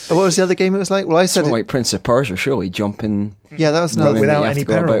 mate. What was the other game it was like? Well, I said like Prince of Persia, surely, jumping... Yeah, that was another without any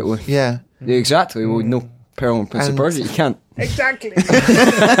peril. Yeah. Exactly, well, no peril in Prince of Persia, you can't... Exactly.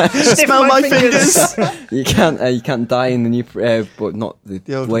 Smell my fingers. You can't die in the new, but not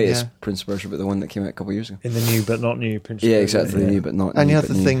the old latest one, Prince of Persia, but the one that came out a couple of years ago. In the new but not new Prince. Yeah, exactly. The new but not. And new, the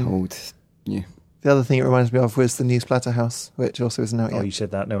other thing, old, new. The other thing it reminds me of was the new Splatterhouse, which also isn't out yet. Oh, you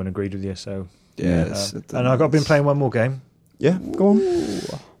said that. No one agreed with you. So yeah. And I've been playing one more game. Yeah, go on.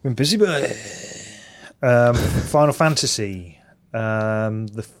 Been busy, but Final Fantasy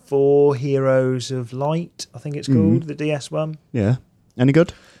the 4 Heroes of Light, I think it's called, the DS one. Yeah. Any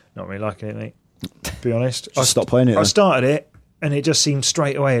good? Not really liking it, mate. To be honest, I stopped playing it. I started it, and it just seemed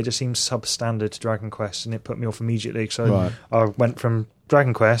straight away. It just seemed substandard to Dragon Quest, and it put me off immediately. So I went from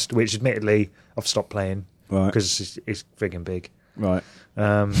Dragon Quest, which admittedly I've stopped playing because it's frigging big. Right.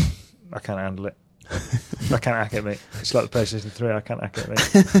 I can't handle it. I can't hack it, mate. It's like the PlayStation 3. I can't hack it,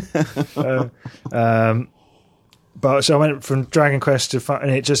 mate. But so I went from Dragon Quest to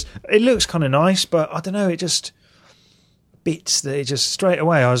and it looks kind of nice, but I don't know. It just bits that it just straight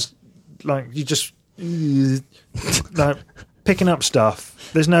away. I was like, you just like picking up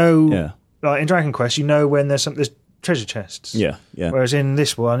stuff. There's no like in Dragon Quest, you know when there's treasure chests. Yeah. Whereas in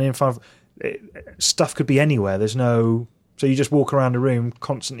this one, stuff could be anywhere. There's no. So you just walk around a room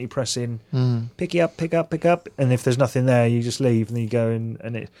constantly pressing pick it up, pick up, pick up, and if there's nothing there, you just leave and you go and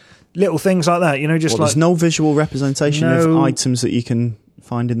it little things like that, just there's no visual representation of items that you can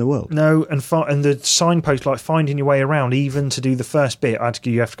find in the world. No, and the signpost, like finding your way around, even to do the first bit,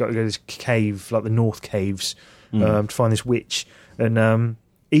 you have to go to this cave, like the North Caves, to find this witch, and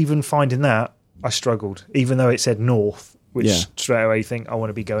even finding that, I struggled, even though it said North. Which straight away you think I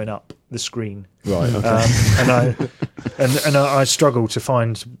want to be going up the screen, right? Okay. and I struggle to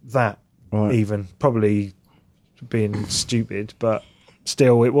find that, even probably being stupid, but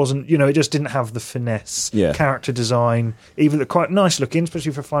still, it wasn't. It just didn't have the finesse, character design, even quite nice looking,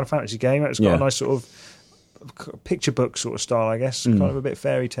 especially for a Final Fantasy game. It's got a nice sort of picture book sort of style, I guess, kind of a bit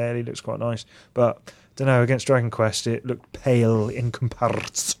fairy tale-y. Looks quite nice, but. Don't know, against Dragon Quest it looked pale in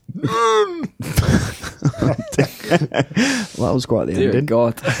comparison. Well, that was quite the ending.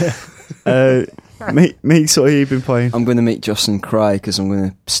 God. Me, so you've been playing? I'm going to make Justin cry because I'm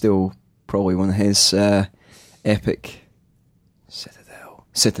going to steal probably one of his Epic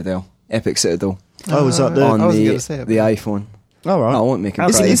Citadel. Epic Citadel. Oh, was that on the iPhone? All right. I won't make him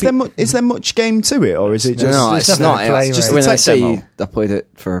cry. Is there much game to it, or is it just... No, it's not. It's just when a I say demo. I played it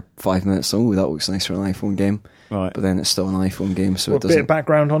for 5 minutes, that looks nice for an iPhone game. Right. But then it's still an iPhone game, so it doesn't... bit of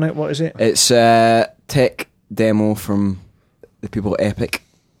background on it, what is it? It's tech demo from the people at Epic,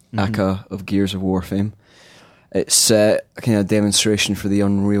 aka of Gears of War fame. It's a kind of demonstration for the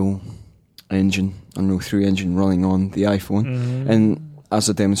Unreal 3 engine running on the iPhone. And as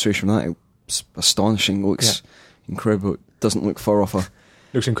a demonstration of that, it's astonishing. It looks incredible. It doesn't look far off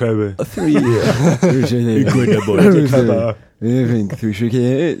Looks incredible. a 3 Incredible. It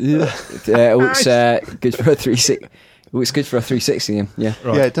looks good for a 360. It looks good for a 360 game. Yeah,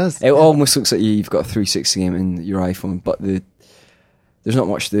 Right. Yeah, it does. it almost looks like you've got a 360 game in your iPhone, but there's not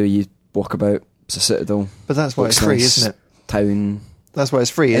much to do. You walk about. It's a citadel. But that's why Looks it's free, nice. isn't it? Town. That's why it's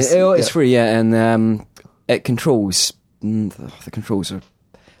free. It's free, yeah, and it controls. The controls are.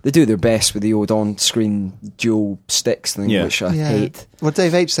 They do their best with the old on-screen dual sticks thing, which I hate. Well,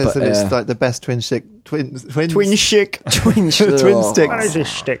 Dave H says But, that it's like the best twin stick Twin twin sticks stick.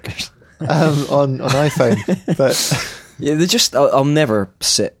 on iPhone. But yeah, I'll never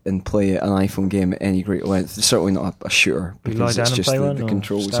sit and play an iPhone game at any great length. It's certainly not a shooter You because lie it's down and just play one, the or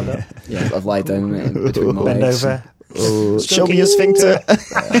controls. stand up? Yeah, I'd lie down in between my Bend legs. over. Show me your sphincter.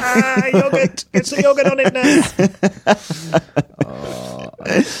 Yogurt. Get some yogurt on it now.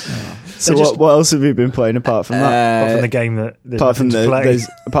 So what else have you been playing apart from that? Apart from the game that there's Apart from nothing to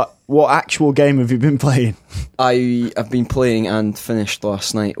play. what actual game have you been playing? I've been playing and finished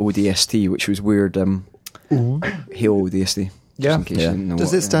last night ODST, which was weird. Halo ODST. Yeah. In case you didn't know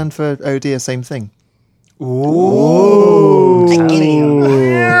does what, it stand for OD a same thing? Ooh.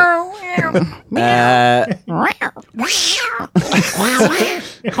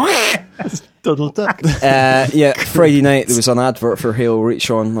 Donald Duck. Yeah, Friday night there was an advert for Halo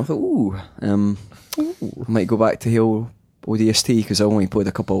Reach on. I thought, I might go back to Halo ODST because I only played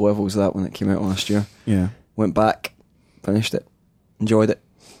a couple of levels of that when it came out last year. Yeah. Went back, finished it, enjoyed it.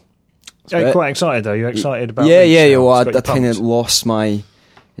 You're quite excited though. You're excited about Yeah. Reach now? Well, It's got I you kind of pumped. lost my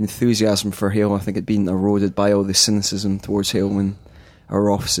enthusiasm for Halo. I think it'd been eroded by all the cynicism towards Halo in our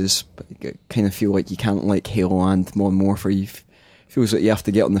offices. But I kind of feel like you can't like Halo and Modern Warfare. Feels like you have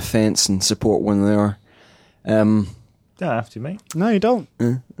to get on the fence and support one another. Don't have to, mate. No, you don't.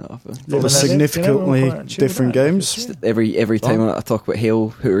 Live They're and let significantly live, chill different out. games. Yeah. Every time I talk about Halo,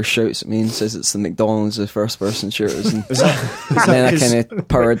 Hooter shouts at me and says it's the McDonald's of first-person shooters. And, and then I kind of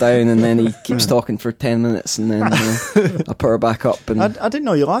power down, and then he keeps talking for 10 minutes, and then I power back up. And I didn't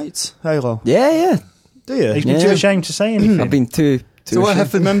know you liked Halo. yeah. Do you? He's been Yeah. too ashamed to say anything. I've been too to So what a show.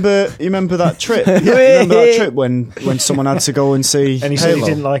 happened? You remember that trip? You remember that trip when someone had to go and see And he said Halo? he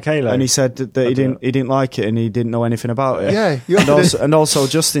didn't like Halo. And he said that he didn't like it and he didn't know anything about it. Yeah, you And offered also, and also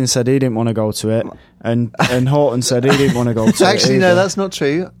Justin said he didn't want to go to it, and Horton said he didn't want to go to it. Actually, no, either. that's not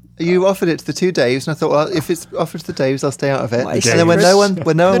true. You offered it to the two Daves, and I thought, well, if it's offered to the Daves, I'll stay out of it. My And then when secret- no one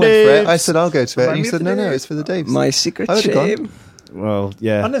went for it, I said I'll go to it, and you Remind me said of no, the no, Daves. it's for the Daves. My secret I would've gone. shame. Well,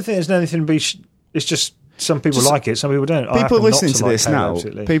 yeah. I don't think there's anything to be. It's just some people like it, some people don't. I People happen not listening to like this Halo, now,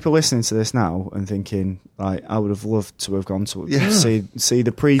 absolutely. people listening to this now and thinking, like, I would have loved to have gone to Yeah. see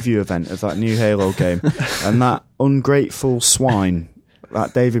the preview event of that new Halo game, and that ungrateful swine,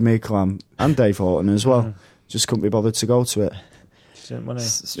 that David Meeklam and Dave Horton as well, just couldn't be bothered to go to it. Just didn't want to.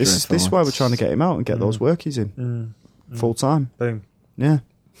 This is why we're trying to get him out and get those workies in full time. Boom. Yeah,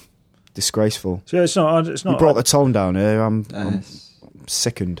 disgraceful. So it's not. It's You not. brought the tone down here. I'm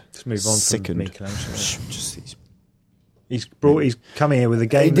sickened. Let's move on Sickened. from Meeklam. Just these He's come here with a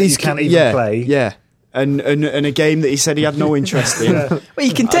game that These you can't even yeah, play. Yeah, and a game that he said he had no interest in. Well,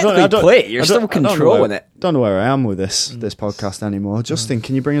 you can I technically don't- play it. You're I still don't- I don't know controlling where- it. Don't know where I am with this podcast anymore. Justin,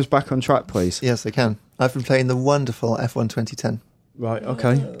 can you bring us back on track, please? Yes, I can. I've been playing the wonderful F1 2010. Right.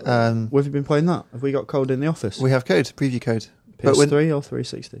 Okay. Where have you been playing that? Have we got code in the office? We have code, preview code, PS3 or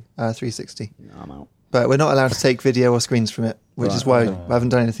 360? 360. No, I'm out. But we're not allowed to take video or screens from it, which is why Right, I haven't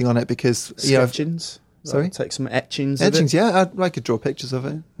done anything on it because Etchings? Sorry? Take some etchings. Of etchings. it? Yeah, I could draw pictures of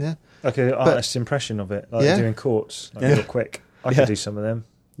it. Yeah, Like an artist's impression of it, like Yeah. doing courts, like Yeah. real quick. I Yeah. could do some of them.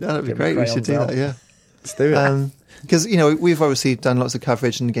 yeah, that'd be Get my great. We should do crayons that. out. Yeah. Let's do it. Because we've obviously done lots of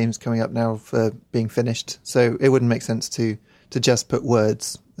coverage and games coming up now for being finished, so it wouldn't make sense to just put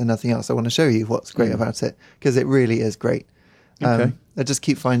words and nothing else. I want to show you what's great about it because it really is great. Okay. I just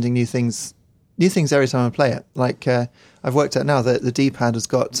keep finding new things every time I play it. Like I've worked out now that the D-pad has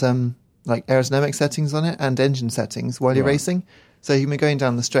got like aerodynamic settings on it and engine settings while you're Right. racing. So you can be going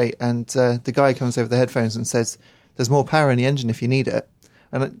down the straight and the guy comes over the headphones and says, "There's more power in the engine if you need it,"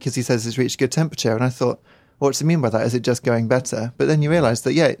 and because he says it's reached good temperature. And I thought, what's he mean by that? Is it just going better? But then you realise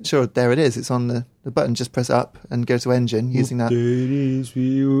that, yeah, sure, there it is. It's on the button. Just press up and go to engine using that.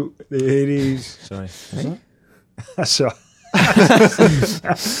 Sorry. That's right.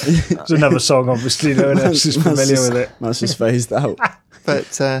 It's another song, obviously. No one else is familiar with it. That's just phased out.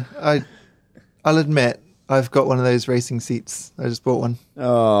 But I'll admit, I've got one of those racing seats. I just bought one.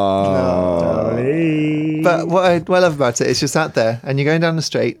 Oh. But what I love about it is you're sat there and you're going down the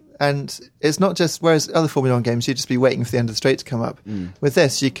straight, and it's not just, whereas other Formula 1 games, you'd just be waiting for the end of the straight to come up. With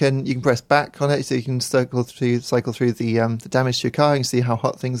this, you can press back on it, so you can cycle through the damage to your car and see how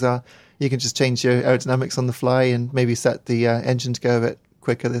hot things are. You can just change your aerodynamics on the fly and maybe set the engine to go a bit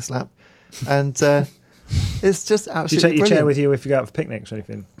quicker this lap. And it's just Do you absolutely take your chair brilliant. with you if you go out for picnics or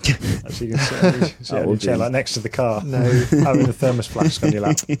anything? So you can sit on That your would chair be- like next to the car, No, having a thermos flask on your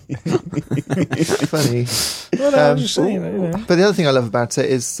lap. funny. Well, no, I'm just saying that, you know. But the other thing I love about it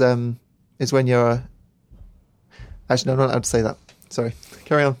is when you're... Actually, no, I'm not allowed to say that. Sorry.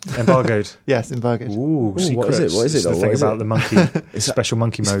 Carry on. Embargoed. Yes, embargoed. Ooh, what is it? secrets. What is it It's the though? thing What is about it? the monkey. It's special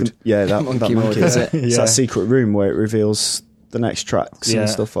monkey mode. Yeah, that Monkey monkey. mode, is it? It's Yeah. that secret room where it reveals the next tracks Yeah. and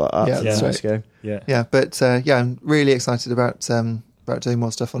stuff like that. Yeah, for that's the right. next game. Yeah. Yeah, but I'm really excited about doing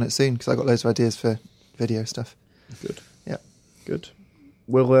more stuff on it soon because I've got loads of ideas for video stuff. Good. Yeah. Good.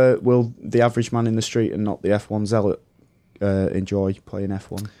 Will the average man in the street and not the F1 zealot enjoy playing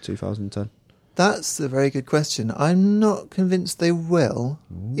F1 2010? That's a very good question. I'm not convinced they will.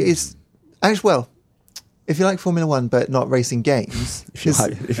 It's actually, well, if you like Formula 1 but not racing games, If you 'cause-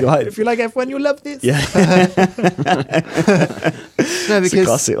 like, if you like, If you like F1, you'll love this. yeah, no, it's a because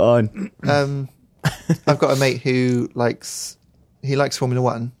classic line. I've got a mate who likes Formula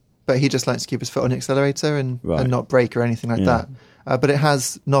 1, but he just likes to keep his foot on the accelerator and Right. not brake or anything like Yeah. that. But it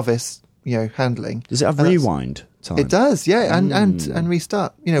has novice, handling. Does it have And that's- rewind time? It does, yeah, and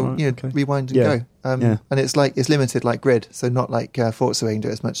restart. Right, okay. Rewind and Yeah. go. Yeah. And it's limited like grid, so not like Forza where you can do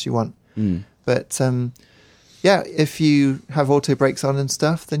it as much as you want. Mm. But yeah, if you have auto brakes on and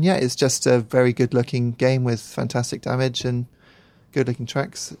stuff, then yeah, it's just a very good looking game with fantastic damage and good looking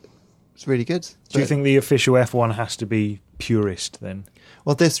tracks. It's really good. Do you But- think the official F1 has to be purist then?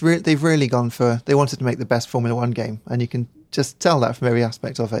 Well, they've really gone for. They wanted to make the best Formula 1 game, and you can just tell that from every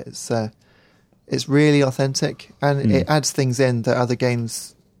aspect of it. It's really authentic, and it adds things in that other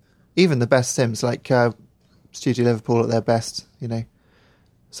games, even the best sims like Studio Liverpool at their best,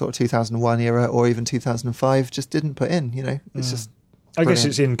 sort of 2001 era or even 2005, just didn't put in. It's just. I guess Brilliant.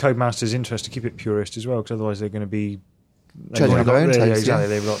 it's in Codemasters' interest to keep it purist as well, because otherwise they're going to be Treading on their own toes, exactly. yeah.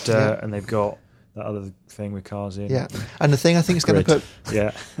 They've got dirt Yeah. and they've got that other thing with cars in. Yeah, and the thing I think is going to Grid. put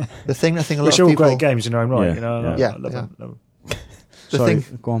Yeah. the thing I think a lot Which of are all people great games in their own right. Yeah. I Yeah, love yeah. them.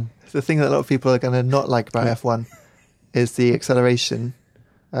 Go on. The thing that a lot of people are going to not like about F1 is the acceleration.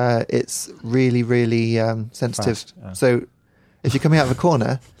 It's really, really sensitive. Fast, yeah. So if you're coming out of a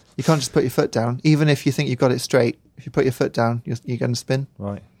corner, you can't just put your foot down. Even if you think you've got it straight, if you put your foot down, you're going to spin.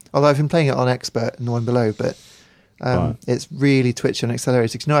 Right. Although I've been playing it on Expert and the one below, but it's really twitchy and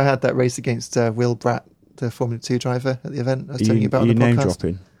accelerated. You know, I had that race against Will Bratt, the Formula 2 driver at the event I was telling you about on the podcast. Name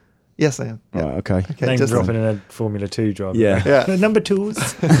dropping? Yes, I am. Yeah. Right, okay. Name dropping in a Formula 2 driver. Yeah. Yeah. Number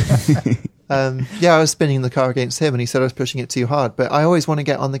 2s. I was spinning the car against him and he said I was pushing it too hard. But I always want to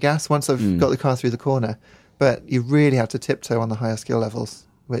get on the gas once I've got the car through the corner. But you really have to tiptoe on the higher skill levels,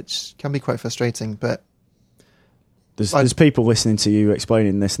 which can be quite frustrating. But there's people listening to you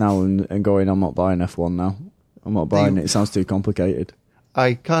explaining this now and going, I'm not buying F1 now. I'm not buying it. It sounds too complicated.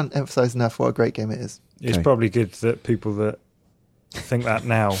 I can't emphasize enough what a great game it is. It's probably good that people that think that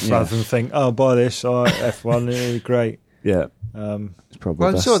now rather than think, oh, buy this, F1, it's great. Yeah. It's probably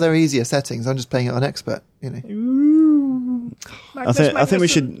I'm best. sure there are easier settings. I'm just playing it on Expert, you know. I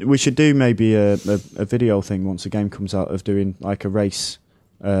think we should do maybe a video thing once a game comes out of doing like a race,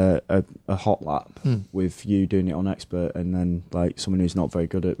 a hot lap with you doing it on Expert and then like someone who's not very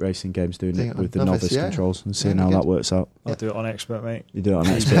good at racing games doing it with the novice controls and seeing how that works out. I'll do it on Expert, mate. You do it on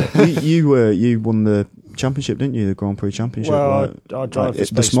Expert. you won the championship, didn't you? The Grand Prix championship. Well, I drive the Space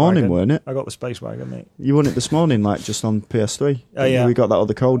this morning, wagon. weren't it? I got the Space Wagon, mate. You won it this morning, like just on PS3. Oh yeah, we got that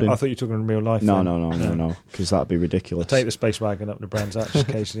other code in. I thought you were talking in real life. No, because that'd be ridiculous. I'll take the Space Wagon up to Brands Hatch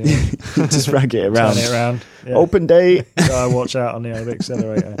occasionally. Just drag it around. Turn it around. Yeah. Open day. Watch out on the old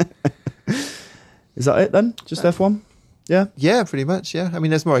accelerator. Is that it then? Just F1? Yeah? Yeah, pretty much, yeah. I mean,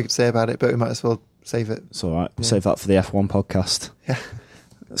 there's more I could say about it, but we might as well save it. It's all right. We'll save that for the F1 podcast. Yeah.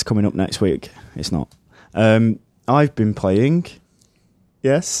 That's coming up next week. It's not. I've been playing...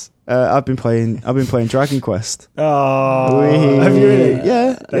 Yes? I've been playing Dragon Quest. Oh, have you really?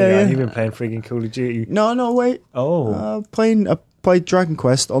 Yeah. You've been playing frigging Call of Duty. No, wait. Oh. I played Dragon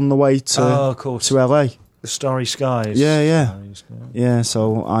Quest on the way to LA. The Starry Skies. Yeah. Yeah,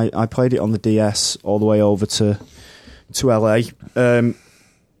 so I played it on the DS all the way over to LA. I'm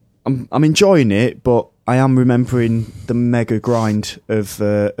enjoying it, but I am remembering the mega grind of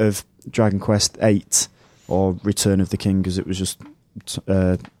Dragon Quest 8 or Return of the King, as it was just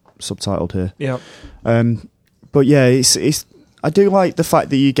subtitled here. Yeah. But yeah, it's. I do like the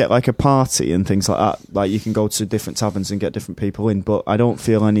fact that you get like a party and things like that. Like you can go to different taverns and get different people in, but I don't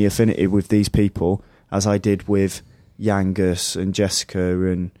feel any affinity with these people as I did with Yangus and Jessica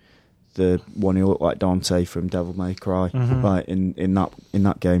and the one who looked like Dante from Devil May Cry, like in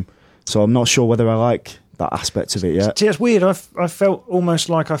that game. So I'm not sure whether I like that aspect of it yet. See, it's weird. I felt almost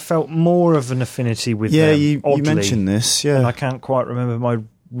like I felt more of an affinity with them. Yeah, you mentioned this. Yeah, and I can't quite remember my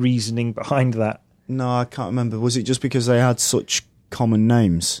reasoning behind that. No, I can't remember. Was it just because they had such common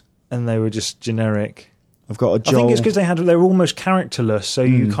names and they were just generic? I've got a Joel. I think it's because they were almost characterless, so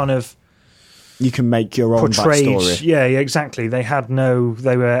you kind of. You can make your own backstory. Yeah, exactly. So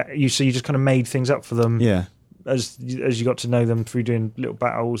you just kind of made things up for them. Yeah. As you got to know them through doing little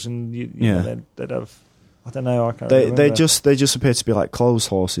battles, and you know, they'd have. I don't know. I can't. They just appear to be like clothes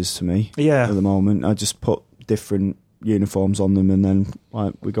horses to me. Yeah. At the moment, I just put different uniforms on them, and then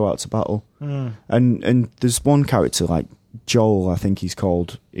like we go out to battle. And there's one character like Joel, I think he's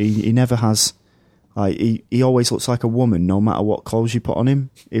called. He never has. Like he always looks like a woman, no matter what clothes you put on him,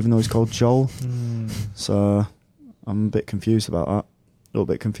 even though he's called Joel. So I'm a bit confused about that. A little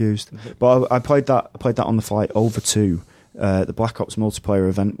bit confused. But I played that on the flight over to the Black Ops multiplayer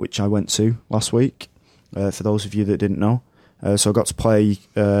event, which I went to last week. For those of you that didn't know, so I got to play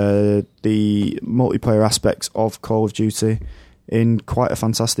the multiplayer aspects of Call of Duty in quite a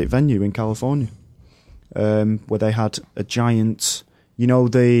fantastic venue in California, where they had a giant. You know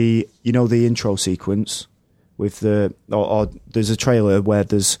the intro sequence with or there's a trailer where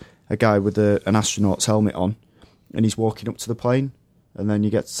there's a guy with an astronaut's helmet on, and he's walking up to the plane, and then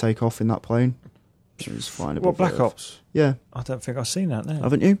you get to take off in that plane. He's flying above Black Earth. Ops? Yeah. I don't think I've seen that. No.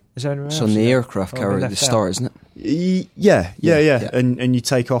 Haven't you? Is there anyone else? So on the aircraft carrier at the start, isn't it? Yeah. And you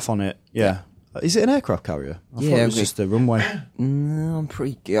take off on it. Yeah. Is it an aircraft carrier? I thought it was just a runway. No, I'm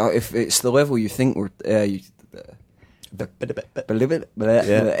pretty. If it's the level you think we're. If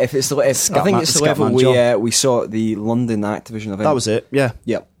it's I think it's the level we saw at the London Activision event. That was it. Yeah.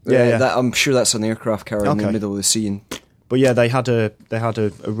 Yeah. I'm sure that's an aircraft carrier in the middle of the sea. But yeah, they had a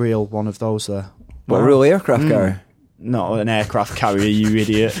real one of those there. What, a real aircraft carrier? Not an aircraft carrier, you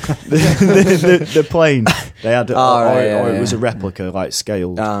idiot. The plane. They had, it was a replica, like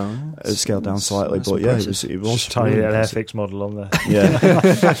scaled down slightly. But yeah, it was just tiny little Airfix model on there.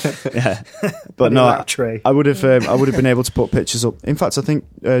 Yeah, yeah. But no, I would have been able to put pictures up. In fact, I think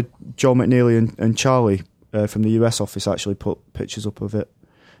Joel McNeely and Charlie from the US office actually put pictures up of it.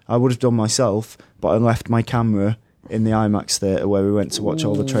 I would have done myself, but I left my camera in the IMAX theatre where we went to watch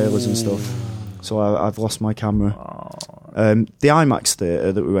all the trailers and stuff. So I've lost my camera. The IMAX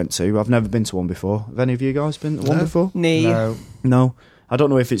theatre that we went to, I've never been to one before. Have any of you guys been to one before? No. I don't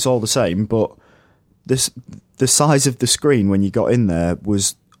know if it's all the same, but the size of the screen when you got in there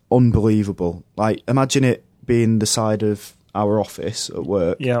was unbelievable. Like, imagine it being the side of our office at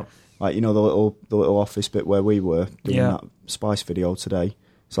work. Yeah. Like, you know, the little office bit where we were doing that Spice video today.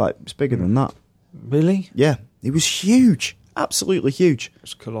 It's like, it's bigger than that. Really? Yeah. It was huge. Absolutely huge.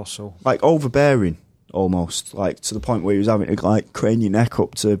 It's colossal. Like overbearing almost. Like to the point where he was having to like crane your neck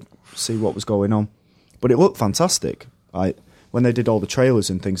up to see what was going on. But it looked fantastic. Like when they did all the trailers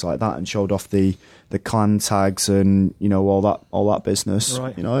and things like that and showed off the clan tags and, you know, all that business.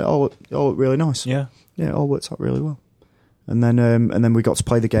 Right. You know, it all looked really nice. Yeah. Yeah, it all worked out really well. And then we got to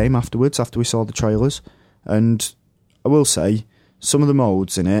play the game afterwards, after we saw the trailers. And I will say, some of the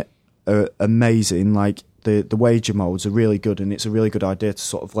modes in it are amazing. Like the wager modes are really good, and it's a really good idea to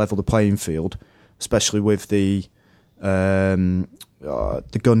sort of level the playing field, especially with the gun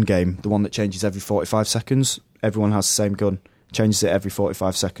game, the one that changes every 45 seconds. Everyone has the same gun, changes it every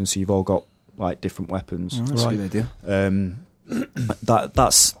 45 seconds, so you've all got like different weapons. That's a good idea.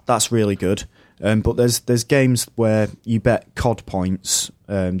 That's really good. But there's games where you bet COD points.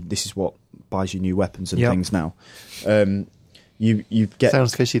 This is what buys you new weapons and things now. You get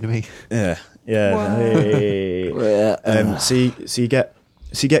sounds fishy to me. Yeah. So you get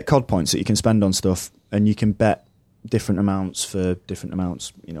COD points that you can spend on stuff, and you can bet different amounts for different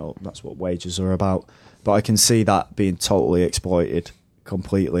amounts. You know, that's what wages are about. But I can see that being totally exploited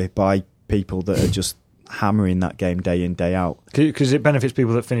completely by people that are just hammering that game day in, day out. Because it benefits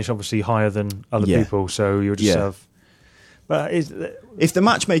people that finish obviously higher than other people. So you'll just have. But if the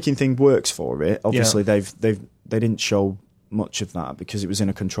matchmaking thing works for it, obviously they didn't show much of that because it was in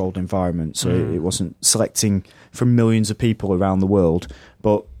a controlled environment, so it wasn't selecting from millions of people around the world.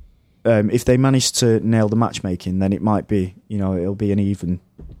 But if they manage to nail the matchmaking, then it might be, you know, it'll be an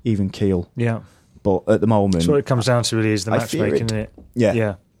even keel. Yeah. But at the moment, so what it comes down to really is the matchmaking, isn't it?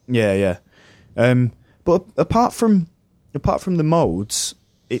 Yeah. But apart from the modes,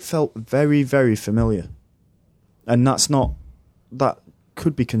 it felt very, very familiar, and that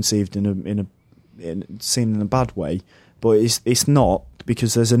could be conceived seen in a bad way. But it's not,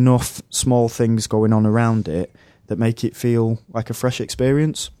 because there's enough small things going on around it that make it feel like a fresh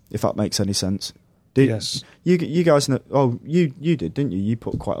experience, if that makes any sense. Yes. You guys know... Oh, you did, didn't you? You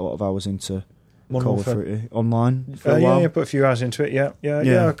put quite a lot of hours into Call of Duty online for a while. Yeah, put a few hours into it, yeah.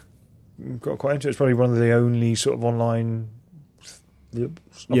 I got quite into it. It's probably one of the only sort of online... I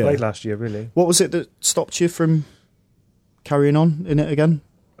played last year, really. What was it that stopped you from carrying on in it again?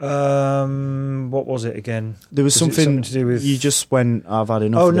 What was it again? There was something to do with... You just went, I've had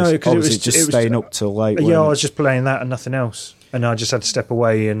enough of this. No, because it was staying up till late. Yeah, I was just playing that and nothing else. And I just had to step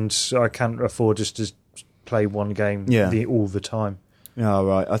away, and I can't afford just to play one game all the time. Yeah,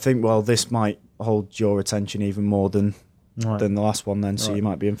 right. I think, this might hold your attention even more than the last one then, so you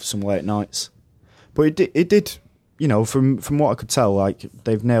might be in for some late nights. But it did, you know, from what I could tell, like,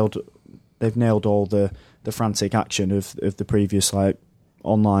 they've nailed all the frantic action of the previous, like,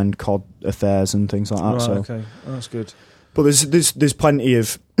 online COD affairs and things like that. Right, so okay, that's good. But there's plenty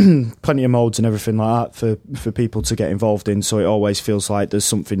of modes and everything like that for people to get involved in. So it always feels like there's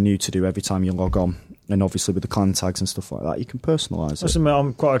something new to do every time you log on. And obviously with the clan tags and stuff like that, you can personalise it.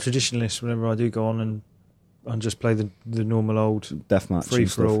 I'm quite a traditionalist whenever I do go on and just play the normal old deathmatch free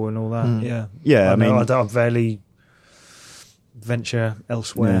for all and all that. Yeah. I barely venture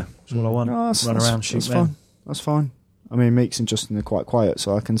elsewhere. Yeah. That's all I want. Run around, shoot men. That's fine. I mean, Meeks and Justin are quite quiet,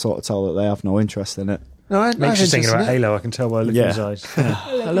 so I can sort of tell that they have no interest in it. No, Meeks is thinking about Halo. I can tell by looking at his eyes.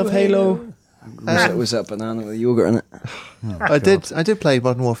 I love Halo. Was that banana with yogurt in it? I did play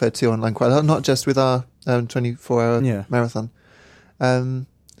Modern Warfare 2 online quite a lot, not just with our 24-hour marathon.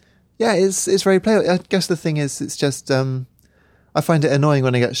 It's very playable. I guess the thing is, it's just I find it annoying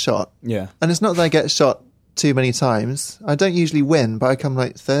when I get shot. Yeah, and it's not that I get shot too many times. I don't usually win, but I come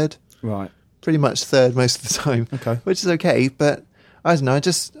like third. Right. Pretty much third most of the time. Okay. Which is okay, but I don't know, I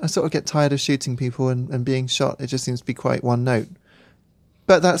sort of get tired of shooting people and being shot. It just seems to be quite one note.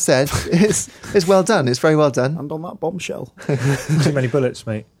 But that said, it's well done. It's very well done. And on that bombshell. Too many bullets,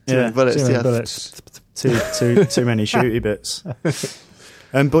 mate. Too many bullets, Too many yeah. bullets. Too many shooty bits.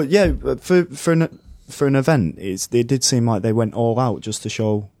 But yeah, for an event, it did seem like they went all out just to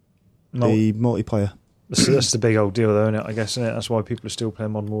show the multiplayer. That's the big old deal, though, isn't it? I guess, isn't it? That's why people are still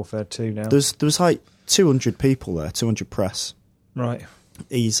playing Modern Warfare 2 now. There was like 200 people there, 200 press. Right.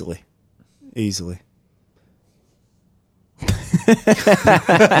 Easily.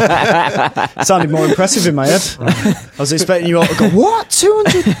 Sounded more impressive in my head. I was expecting you all to go, what?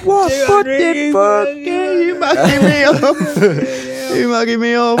 200? What? What the fuck? You mugging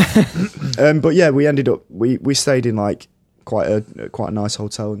me up. But yeah, we ended up, we stayed in like quite a nice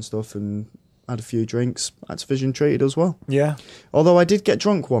hotel and stuff, and had a few drinks. Activision treated us well. Yeah. Although I did get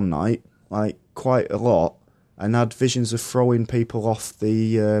drunk one night, like quite a lot, and had visions of throwing people off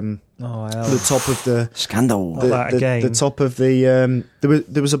the top of the scandal. The top of the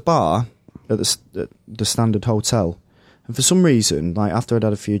there was a bar at the Standard Hotel, and for some reason, like after I'd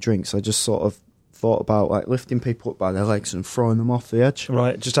had a few drinks, I just sort of thought about like lifting people up by their legs and throwing them off the edge.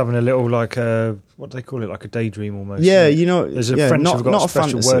 Right, just having a little like a, what do they call it, like a daydream almost. Yeah, right? you know, there's a French have got a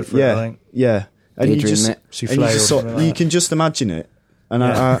special word for it, I think. Yeah, and daydream, you just souffle or something like you can just imagine it. And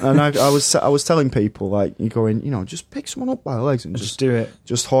I was telling people, like, you're going, you know, just pick someone up by the legs and just do it.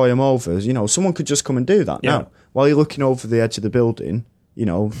 Just hoy them over. You know, someone could just come and do that now. While you're looking over the edge of the building, you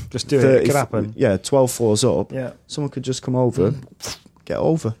know. Just do it. It could happen. 12 floors up. Yeah. Someone could just come over, get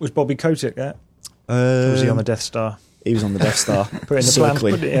over. Was Bobby Kotick there? Or was he on the Death Star? He was on the Death Star. Put in the plan.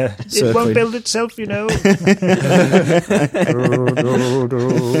 Put it, it won't build itself, you know.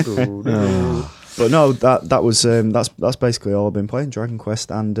 But no, that was that's basically all I've been playing: Dragon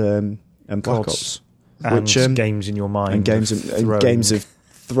Quest and Black Ops, and games in your mind, and games of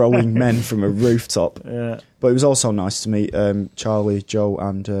throwing men from a rooftop. Yeah, but it was also nice to meet Charlie, Joe,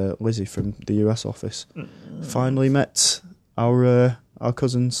 and Lizzie from the US office. Finally met our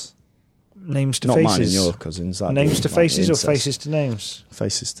cousins. Names to not faces. Not mine and your cousins. Names to faces or faces to names?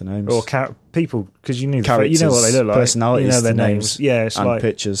 Faces to names. Or people, because you knew characters, you know what they look like. Personalities, you know their to names. Yeah, it's and like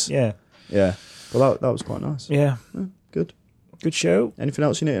pictures. Yeah. Well, that was quite nice. Yeah. Good show. Anything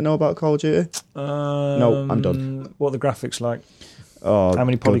else you need to know about Call of Duty? No, I'm done. What are the graphics like? Oh, how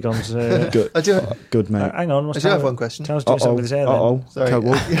many polygons? Good. Good, mate. Hang on. I do have one question. Towns doing something with his hair. Sorry.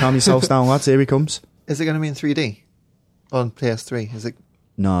 Calm yourselves down, lads. Here he comes. Is it going to be in 3D on PS3? Is it?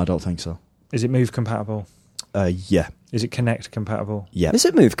 No, I don't think so. Is it Move compatible? Yeah. Is it Kinect compatible? Yeah. Is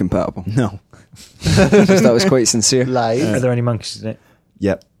it Move compatible? No. That was quite sincere. Live. Are there any monkeys in it?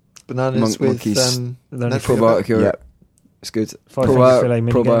 Yep. Bananas with monkeys. probiotic yogurt. It's good. Probiotic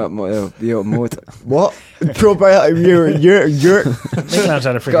mode. What? Probiotic yogurt. Nickland's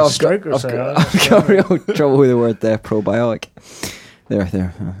had a freaking stroke or something. I've got real trouble with the word there. Probiotic.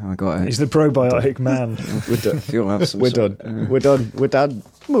 There. I got it. He's the probiotic man. We're done.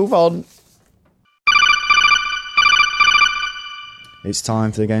 Move on. It's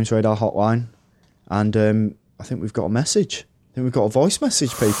time for the Games Radar hotline, and I think we've got a message. I think we've got a voice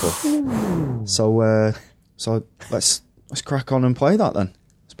message, people. So let's crack on and play that then.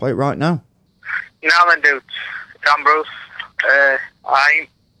 Let's play it right now. Now then, dudes, it's Ambrose. I ain't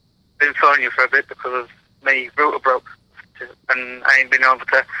been phoning you for a bit because of my router broke, and I ain't been able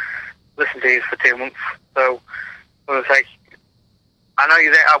to listen to you for 2 months. So I was like, I know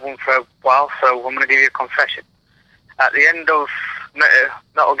you didn't have one for a while, so I'm going to give you a confession. At the end of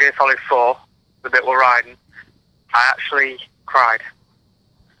Metal Gear Solid 4, the bit we're riding, I actually cried.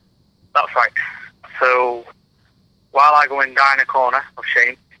 That's right. So while I go and die in a corner of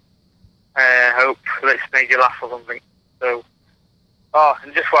shame, hope this made you laugh or something. So,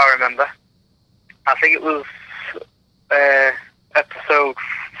 and just what I remember, I think it was episode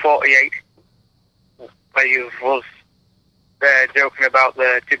 48, where you was joking about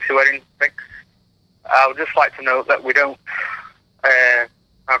the gypsy wedding thing. I would just like to note that we don't,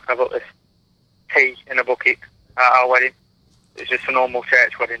 how can I put this, tea in a bucket at our wedding. It's just a normal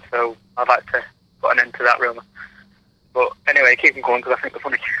church wedding, so I'd like to put an end to that rumour. But anyway, keep them going because I think they're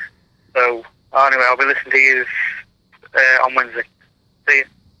funny. So, anyway, I'll be listening to you on Wednesday. See you.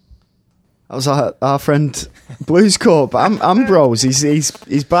 That was our friend Blues Corp, Ambrose.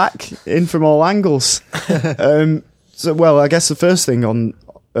 He's back in from all angles. So, well, I guess the first thing on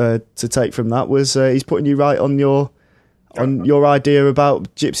to take from that was he's putting you right on your idea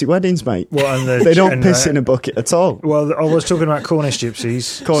about gypsy weddings, mate. Well, they don't piss in a bucket at all. Well, I was talking about Cornish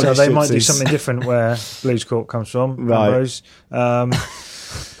gypsies, so they might do something different where Blues Corp comes from. Right. Ambrose.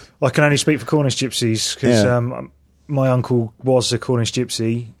 I can only speak for Cornish gypsies because my uncle was a Cornish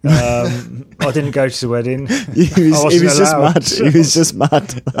gypsy. I didn't go to the wedding. He was just mad. He was just mad.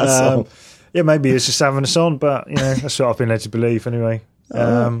 That's all. Yeah, maybe it's just having us on, but that's what I've been led to believe anyway.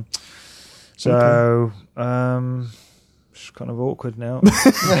 It's kind of awkward now.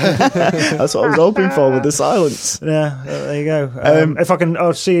 That's what I was hoping for with the silence. Yeah, there you go. If I can,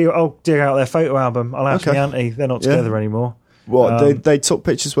 I'll dig out their photo album. I'll ask my auntie. They're not together anymore. What, they took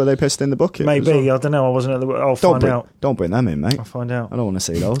pictures where they pissed in the bucket? Maybe, I don't know. I wasn't at the. I'll find out. Don't bring them in, mate. I'll find out. I don't want to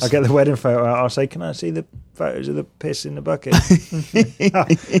see those. I'll get the wedding photo out. I'll say, can I see the photos of the piss in the bucket?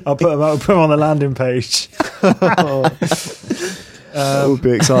 I'll put them on the landing page. That would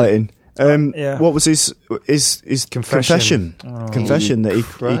be exciting. What was his confession? Confession that he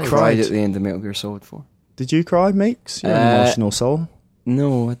cried at the end of Metal Gear Solid 4. Did you cry, Meeks? You're an emotional soul.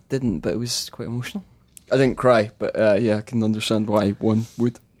 No, I didn't, but it was quite emotional. I didn't cry, but I can understand why one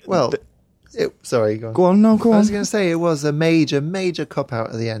would. Well, sorry, go on. Go on. I was going to say it was a major cop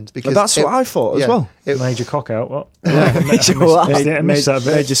out at the end because that's what I thought as well. Major cock out. What? Major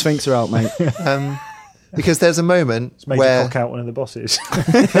sphincter out, mate. Because there's a moment where cock out one of the bosses.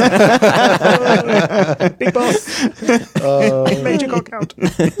 Big boss. Major cock out.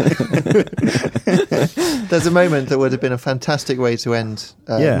 There's a moment that would have been a fantastic way to end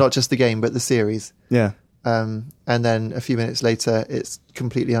not just the game but the series. Yeah. And then a few minutes later, it's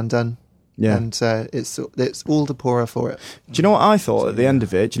completely undone. Yeah. And it's all the poorer for it. Do you know what I thought at the end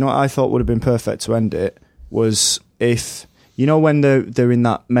of it? Do you know what I thought would have been perfect to end it? Was if, when they're in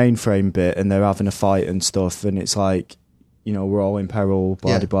that mainframe bit and they're having a fight and stuff, and it's like, we're all in peril,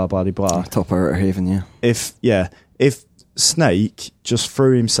 blah, blah, blah, blah, blah. Top Outer Haven, yeah. If Snake just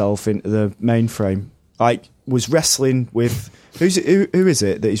threw himself into the mainframe, like, was wrestling with... Who is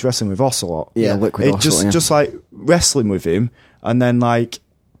it that he's wrestling with? Ocelot. Yeah, Liquid Ocelot, just like wrestling with him, and then like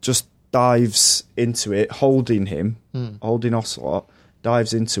just dives into it, holding Ocelot,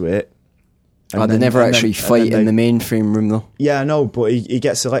 dives into it. And they never actually fight in the mainframe room though. Yeah, I know, but he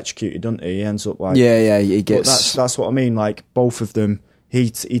gets electrocuted, doesn't he? He ends up like he gets. That's what I mean. Like both of them, he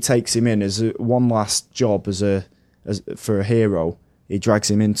takes him in as one last job for a hero. He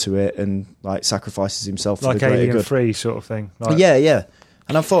drags him into it and like sacrifices himself for the greater Alien good. 3 sort of thing. Like, yeah.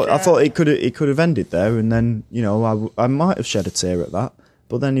 And I thought it could have ended there, and then I might have shed a tear at that.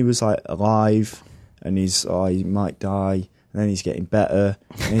 But then he was like alive, and he might die, and then he's getting better,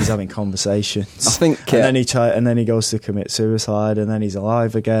 and he's having conversations. I think, and then he goes to commit suicide, and then he's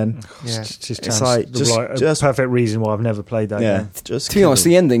alive again. Yeah, it's like just perfect reason why I've never played that game. To be honest,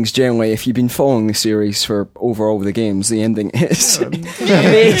 the endings generally, if you've been following the series for over all the games, the ending is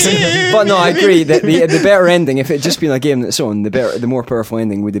amazing. But no, I agree that the better ending, if it had just been a game that's on, the more powerful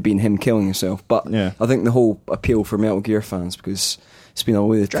ending would have been him killing himself. But I think the whole appeal for Metal Gear fans, because it's been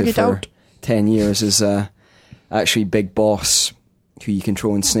alluded to for 10 years, is actually Big Boss, who you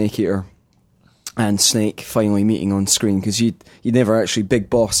control in Snake Eater, and Snake finally meeting on screen, because you never actually, Big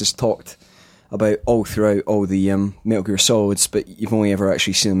Boss is talked about all throughout all the Metal Gear Solids, but you've only ever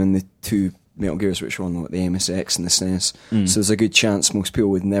actually seen him in the two Metal Gears which were on the MSX and the SNES. So there's a good chance most people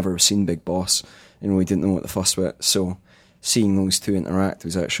would never have seen Big Boss and really didn't know what the fuss about. So seeing those two interact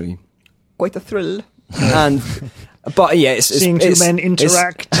was actually quite a thrill. But yeah, seeing two men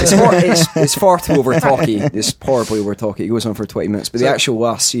interact. It's far too over talky. It's horribly over talky. It goes on for 20 minutes. But the actual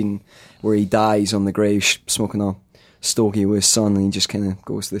last scene where he dies on the grave smoking a stogie with his son, and he just kind of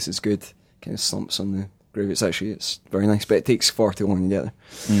goes, "This is good." Kind of slumps on the grave. It's very nice, but it takes far too long to get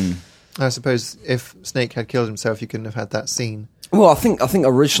there. I suppose if Snake had killed himself, you couldn't have had that scene. Well, I think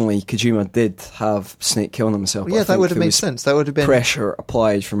originally Kojima did have Snake killing himself. Well, yeah, that would have made sense. That would have been pressure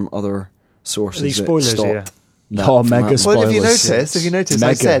applied from other sources. These spoilers here. Mega spoilers. Well, if you notice,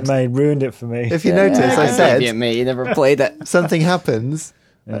 I said... Mate, ruined it for me. If you notice, I said... Yeah, mate, you never played it. Something happens,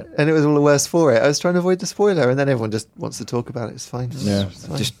 and it was all the worse for it. I was trying to avoid the spoiler, and then everyone just wants to talk about it. It's fine. It's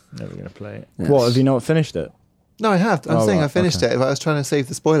fine. Just never going to play it. Yes. What, have you not finished it? No, I have. I'm saying I finished it, but I was trying to save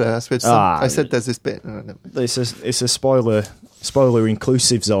the spoiler. That's what I said there's this bit. It's a spoiler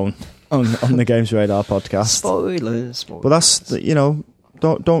inclusive zone on the Games Radar podcast. Spoilers. But that's,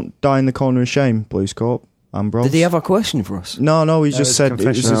 don't die in the corner of shame, Blues Corp. Ambrose. Did he have a question for us? No, he just said it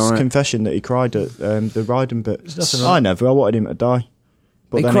was his right. confession that he cried at the riding bit. I wanted him to die.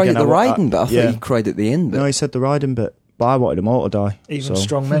 But he then cried again, at the riding bit? I thought he cried at the end bit. No, he said the riding bit. But I wanted them all to die. Even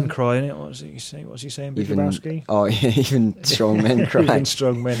strong men cry, innit? What's he saying, Big Lebowski? Oh, yeah, even strong men cry. Even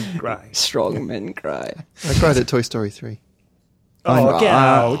strong men cry. Strong men cry. I cried at Toy Story 3. Oh, get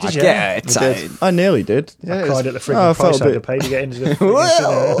out. Did you? Get it. I nearly did. I cried at the freaking price I had to pay to get into the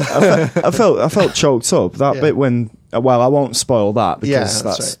I felt choked up. That bit when Well, I won't spoil that because Yeah, that's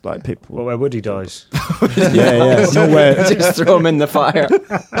that's like people. Well, where Woody dies. Yeah. No, where Just throw him in the fire.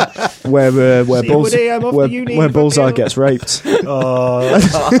 where Woody, I'm off the uni where for Bullseye pill. gets raped. Oh,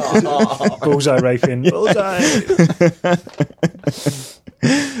 bullseye raping. Bullseye.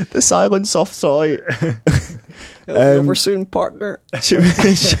 The silence offside. Over soon, partner.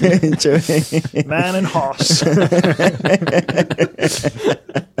 Man and horse.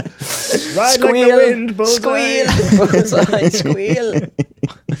 Ride Squeal, like the wind, Bullseye. squeal, bullseye, squeal.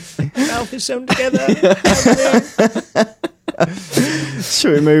 Mouth is sewn together.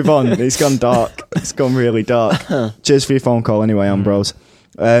 Should we move on? It's gone dark. It's gone really dark. Cheers for your phone call anyway, Ambrose.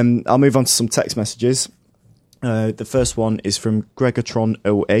 I'll move on to some text messages. The first one is from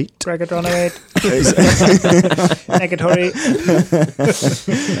Gregatron08. Gregatron 8. Negatory.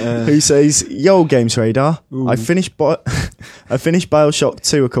 Who says, "Yo, Games Radar, I finished Bioshock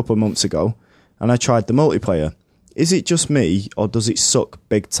 2 a couple of months ago, and I tried the multiplayer. Is it just me, or does it suck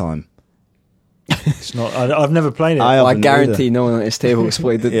big time?" It's not. I've never played it. I I haven't guarantee either. no one at this table has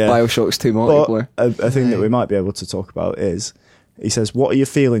played the Yeah. Bioshocks 2 But multiplayer. a thing that we might be able to talk about is, he says, "What are your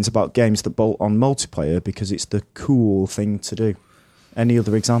feelings about games that bolt on multiplayer because it's the cool thing to do?" Any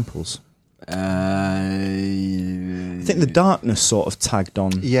other examples? I think the Darkness sort of tagged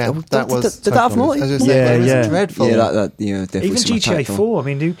on. Yeah, that was. Did that have I was gonna multiplayer? say, Yeah, it was yeah. dreadful. Yeah, that definitely Even some GTA tagged on. 4. I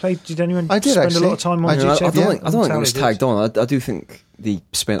mean, did anyone I did, spend a actually. lot of time on I I did, GTA 4? don't think it was Tally tagged did. on. I do think they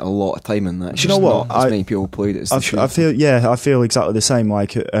spent a lot of time in that. It's Do you know just what? not as I- many people played it as they should. I feel exactly the same.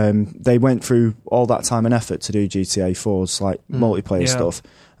 Like they went through all that time and effort to do GTA 4's like multiplayer Yeah. stuff,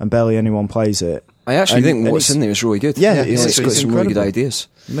 and barely anyone plays it. I actually and- think and what's it's- in there is really good. Yeah, it's it's got some really good incredible. ideas.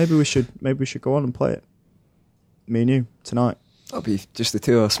 Maybe we should go on and play it. Me and you tonight. That'll be just the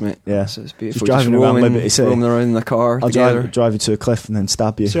two of us, mate. Yeah. So it's beautiful. Just driving around roaming, Liberty City. roaming around in the car I'll together. drive you to a cliff and then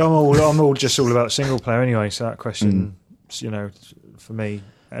stab you. See, I'm all just all about single player anyway. So that question, for me,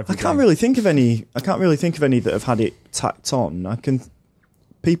 I can't really think of any that have had it tacked on.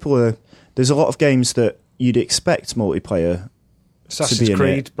 There's a lot of games that you'd expect multiplayer. Assassin's in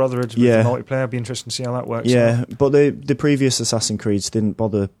Creed it. Brotherhood with Yeah. the multiplayer. It'd be interesting to see how that works. Yeah, but the previous Assassin's Creeds didn't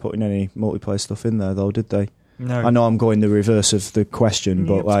bother putting any multiplayer stuff in there, though, did they? No. I know I'm going the reverse of the question,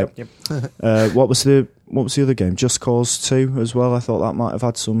 but Yep. what was the other game? Just Cause 2 as well. I thought that might have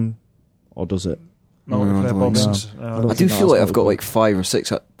had some, or does it? Multiplayer No, I don't bombings. think so. I I don't do think feel that's like I've got multiplayer. like 5 or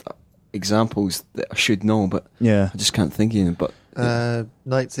 6 examples that I should know, but Yeah. I just can't think of them. But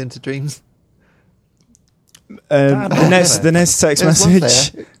Nights into Dreams. The next text It was one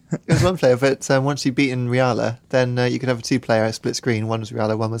message. player. It was one player, but once you've beaten Riala, then you could have a 2-player split screen. One was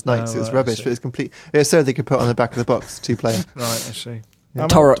Riala, one was Knights. Oh, It was right, I rubbish, see. but it's complete. It was so they could put on the back of the box 2-player. Right, I see.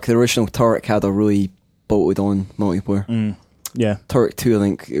 Turok, the original Turok, had a really bolted on multiplayer. Yeah. Turok 2, I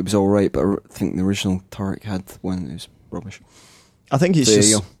think it was alright, but I think the original Turok had one that was rubbish. I think it's There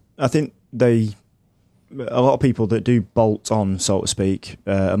you just. I think a lot of people that do bolt on, so to speak,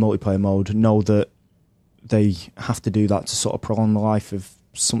 a multiplayer mode know that they have to do that to sort of prolong the life of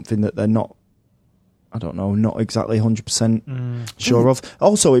something that they're not. I don't know, not exactly 100% sure of.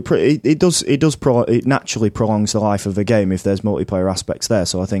 Also, it naturally prolongs the life of a game if there's multiplayer aspects there.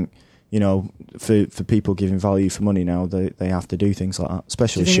 So I think, for people giving value for money now, they have to do things like that, Do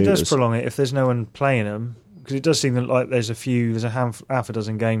especially you think it shooters. does prolong it if there's no one playing them? Because it does seem that like there's a half a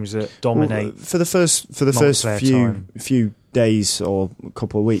dozen games that dominate. Well, for the first multiplayer few days or a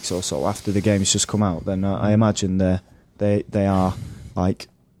couple of weeks or so after the game's just come out, then I imagine they are like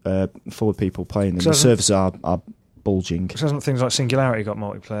full of people playing them. So The servers are bulging. Because hasn't things like Singularity got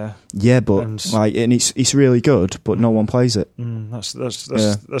multiplayer? Yeah, but And- and it's really good, but no one plays it. That's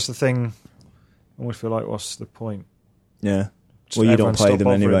Yeah. that's the thing. I always feel like, what's the point? Yeah. Just Well, you don't everyone play stop them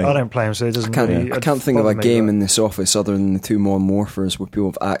bothering. anyway. I don't play them, so it doesn't. really, I can't think of a bother me, game but- in this office other than the 2 Modern Warfares where people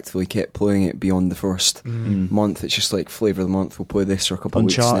have actively kept playing it beyond the first month. It's just like flavour of the month. We'll play this for a couple of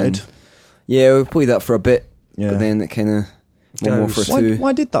weeks. Uncharted. And then, yeah, we'll play that for a bit, Yeah. but then it kind of Modern Goes. Warfare 2.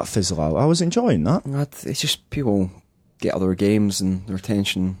 Why did that fizzle out? I was enjoying that. It's just people get other games and their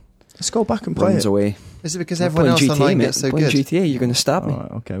attention Let's go back and play runs it. away. Is it because We're everyone playing else online mate. gets so Playing good? GTA, you're going to stab me. All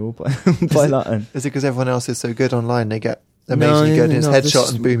right, okay, we'll play that then. Is it because everyone else is so good online? They get amazingly good, and it's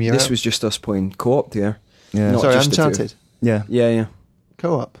headshot and boom, you're This out. was just us playing co-op there. Yeah. Not Sorry, just the two. Uncharted Yeah. Yeah.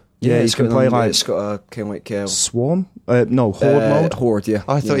 co-op. Yeah, you it's can got play an- like It's got a kind of like Swarm? No, Horde mode? Horde, yeah.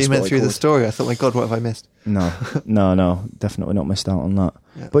 I thought it's you got meant like through the Horde. story. I thought, my God, what have I missed? No, definitely not missed out on that.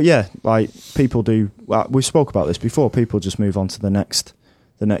 Yeah. But yeah, like people do. Well, we spoke about this before. People just move on to the next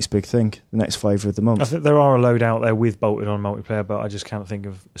big thing, the next flavour of the I month. think there are a load out there with bolted on multiplayer, but I just can't think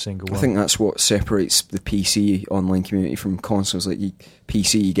of a single one. I think that's what separates the PC online community from consoles. Like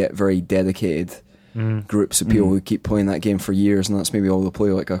PC, you get very dedicated groups of people who keep playing that game for years, and that's maybe all they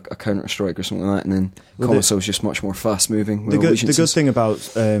play, like a Counter-Strike or something like that, and then console's just much more fast-moving. The good thing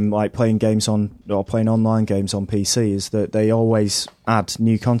about like playing games on, or playing online games on PC, is that they always add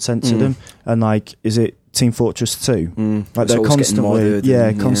new content to them, and like, is it Team Fortress 2? Like they're constantly,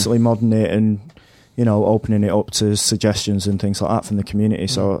 constantly modding it and, you know, opening it up to suggestions and things like that from the community.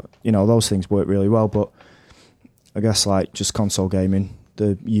 So, you know, those things work really well. But I guess like just console gaming,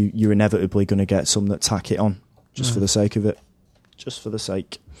 you're inevitably going to get some that tack it on just for the sake of it. Just for the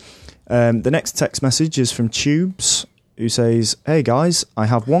sake. The next text message is from Tubes, who says, "Hey guys, I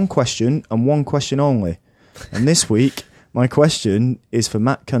have one question and one question only. And this week, my question is for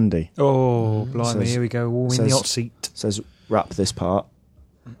Matt Cundy." Oh, blimey, here we go. All in the hot seat. Says, "Rap this part."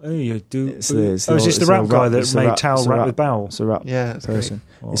 Oh, you do. Is this the rap guy that made Towel rap with Bowel? It's a rap person.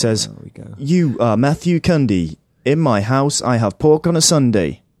 Oh, he says, there we go. "You are Matthew Cundy. In my house, I have pork on a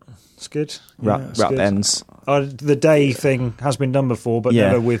Sunday." It's good. Rap good. ends. The day thing has been done before, but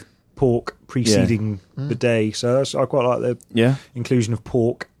never with pork preceding the day. So I quite like the inclusion of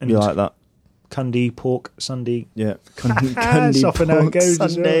pork. And you like that? Cundy, pork, Sunday. Yeah. Cundy, often how it goes,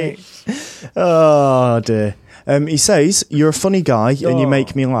 Sunday. Oh, dear. He says, "You're a funny guy and you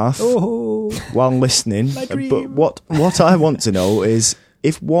make me laugh while listening. But what I want to know is,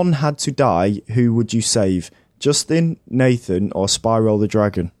 if one had to die, who would you save? Justin, Nathan, or Spyro the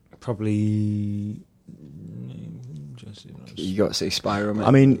Dragon?" Probably. You got to say Spyro, man.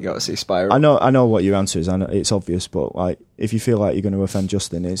 I mean, you got to say Spyro. I know what your answer is. I know it's obvious, but like, if you feel like you're going to offend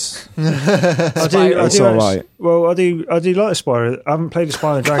Justin, it's all right. Well, I do like Spyro. I haven't played the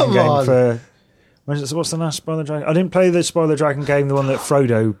Spyro the Dragon game for. What's the last Spyro the Dragon? I didn't play the Spyro the Dragon game, the one that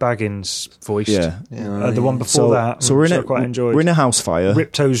Frodo Baggins voiced. The one before that. So I quite enjoyed. We're in a house fire.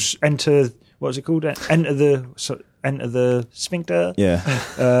 Ripto's Enter. What's it called? Enter the Sphincter.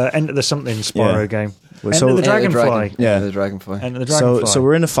 Yeah. Enter the something Spyro game. Enter the Dragonfly. Enter the Dragonfly. Enter the Dragonfly. So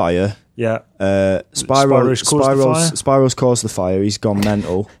we're in a fire. Yeah. Spyro's caused the fire. He's gone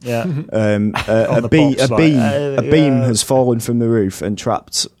mental. Yeah. A beam has fallen from the roof and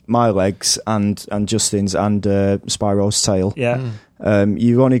trapped my legs and Justin's and Spyro's tail. Yeah.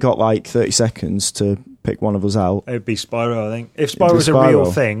 You've only got like 30 seconds to pick one of us out. It would be Spyro, I think. If Spyro was a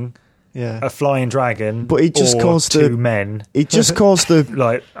real thing, a flying dragon, but it just caused two men. It just caused the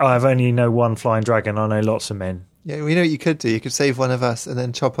like. I've only know one flying dragon. I know lots of men. Yeah, we know what you could do. You could save one of us and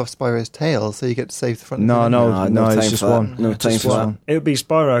then chop off Spyro's tail, so you get to save the front. No, it's just one. No time for that. It would be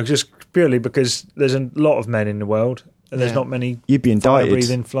Spyro, just purely because there's a lot of men in the world, and there's not many. You'd be indicted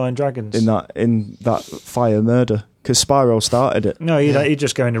breathing flying dragons in that fire murder because Spyro started it. No, he'd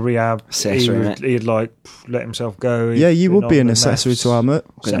just go into rehab. He'd like let himself go. You would be an accessory to our murder.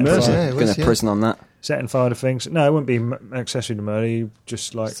 Going to prison on that. Setting fire to things. No, it wouldn't be an accessory to murder. He'd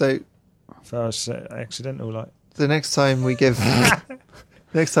just like if I was accidental, like. The next time we give,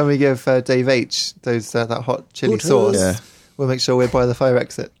 Dave H those that hot chili sauce, we'll make sure we're by the fire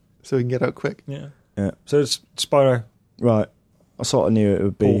exit so we can get out quick. Yeah. So it's Spyro. Right. I sort of knew it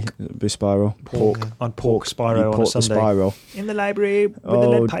would be Spyro. Pork. I'd pork Spyro on a Sunday. Spyro. In the library with the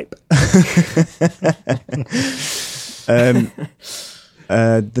lead pipe.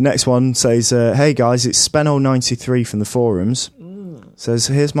 The next one says, "Hey guys, it's Speno93 from the forums. Says,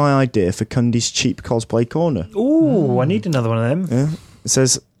 here's my idea for Cundy's cheap cosplay corner." Ooh, I need another one of them. Yeah. It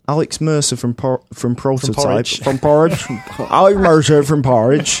says, Alex Mercer from Prototype. From Porridge. Alex Mercer from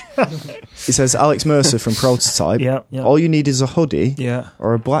Porridge. It says, Alex Mercer from Prototype. Yeah. All you need is a hoodie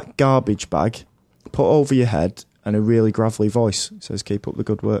or a black garbage bag put over your head and a really gravelly voice. It says, keep up the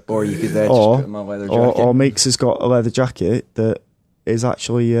good work. Or you could just put him a leather jacket. Or Meeks has got a leather jacket that is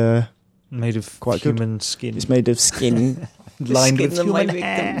actually made of quite human good. skin. It's made of skin. Lined with human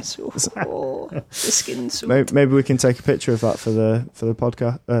hair. The skin suit. Maybe we can take a picture of that for the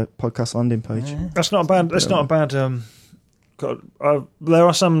podcast landing page. That's not bad. That's not a bad. There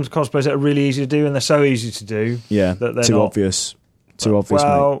are some cosplays that are really easy to do, and they're so easy to do. Yeah, that they're too not, obvious. Too obvious.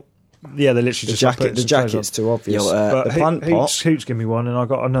 Well, yeah, they're literally the jacket's too obvious. But the plant pot. Hoots give me one, and I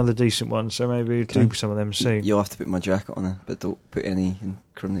got another decent one, so maybe do some of them soon. You'll have to put my jacket on it, but don't put any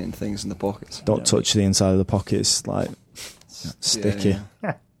incriminating things in the pockets. Don't touch the inside of the pocket. It's like sticky,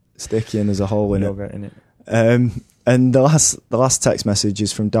 sticky, and there's a hole in it. And the last text message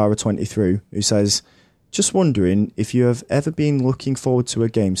is from Dara23, who says, "Just wondering if you have ever been looking forward to a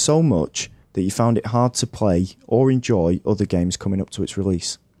game so much that you found it hard to play or enjoy other games coming up to its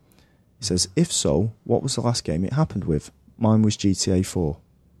release." He says, "If so, what was the last game it happened with? Mine was GTA 4.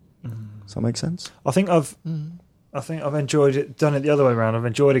 Does that make sense? I think I've enjoyed it. Done it the other way around. I've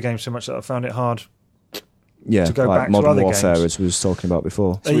enjoyed a game so much that I found it hard Yeah, to go like back to Modern other Warfare, games. as we was talking about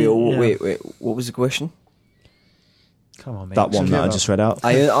before. So wait, what was the question? Come on, mate. That one So that I give just up. read out.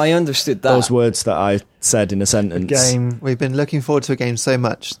 I understood that. Those words that I said in a sentence. Game. We've been looking forward to a game so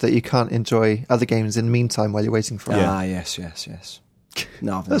much that you can't enjoy other games in the meantime while you're waiting for it. Ah, yes.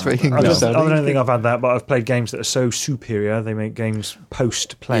 No, I've That's never very had that. English I sounding. don't think I've had that, but I've played games that are so superior they make games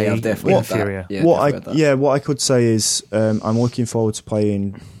post-play Yeah, I've definitely had that. inferior. Yeah, definitely had that. What I could say is I'm looking forward to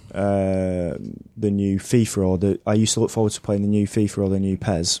playing the new FIFA I used to look forward to playing the new FIFA or the new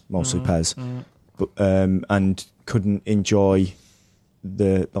PES, mostly PES, but and couldn't enjoy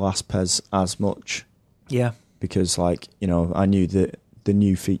the last PES as much Yeah, because I knew that the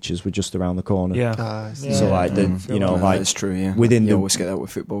new features were just around the corner. yeah. I see. So Yeah. That's true. Yeah, within you the- always get that with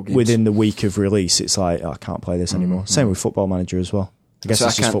football games. within the week of release, it's like I can't play this anymore. Same with Football Manager as well. I guess so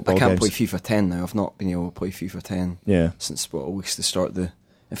it's just football I can't games. play FIFA 10 now. I've not been able to play FIFA 10 Yeah, since at least the start of the.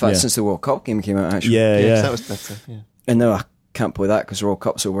 In fact, Yeah. since the World Cup game came out, actually. yeah, Yeah, yeah. that was better. Yeah. And now I can't play that because the World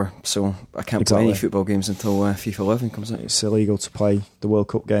Cup's over. So I can't play any Exactly. football games until FIFA 11 comes out. It's illegal to play the World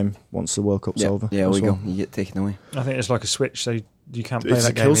Cup game once the World Cup's over. Yeah, as we well. go. You get taken away. I think it's like a switch, so you can't play It's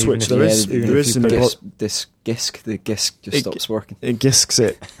that a game. kill even switch, if there you- is- even there if is you in put the it- the GISC just stops working. It gisks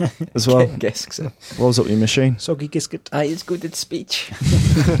it as well. GISCs it. Blows up your machine. Soggy Gisket. It's good at speech.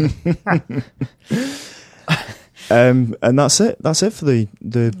 And that's it. That's it for the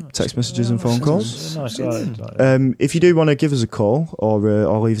text messages and phone calls. Nice, like If you do want to give us a call or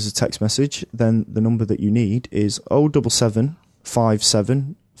leave us a text message, then the number that you need is 077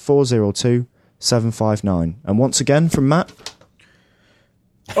 57 402 759. And once again, from Matt,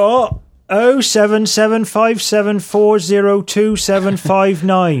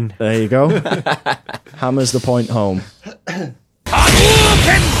 07757402759. there you go. Hammers the point home.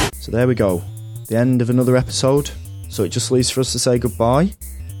 So there we go. The end of another episode. So it just leaves for us to say goodbye.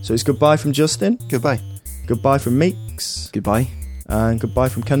 So it's goodbye from Justin, Goodbye. goodbye from Meeks, Goodbye. and goodbye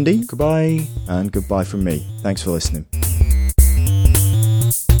from Candy, Goodbye. and goodbye from me. Thanks for listening.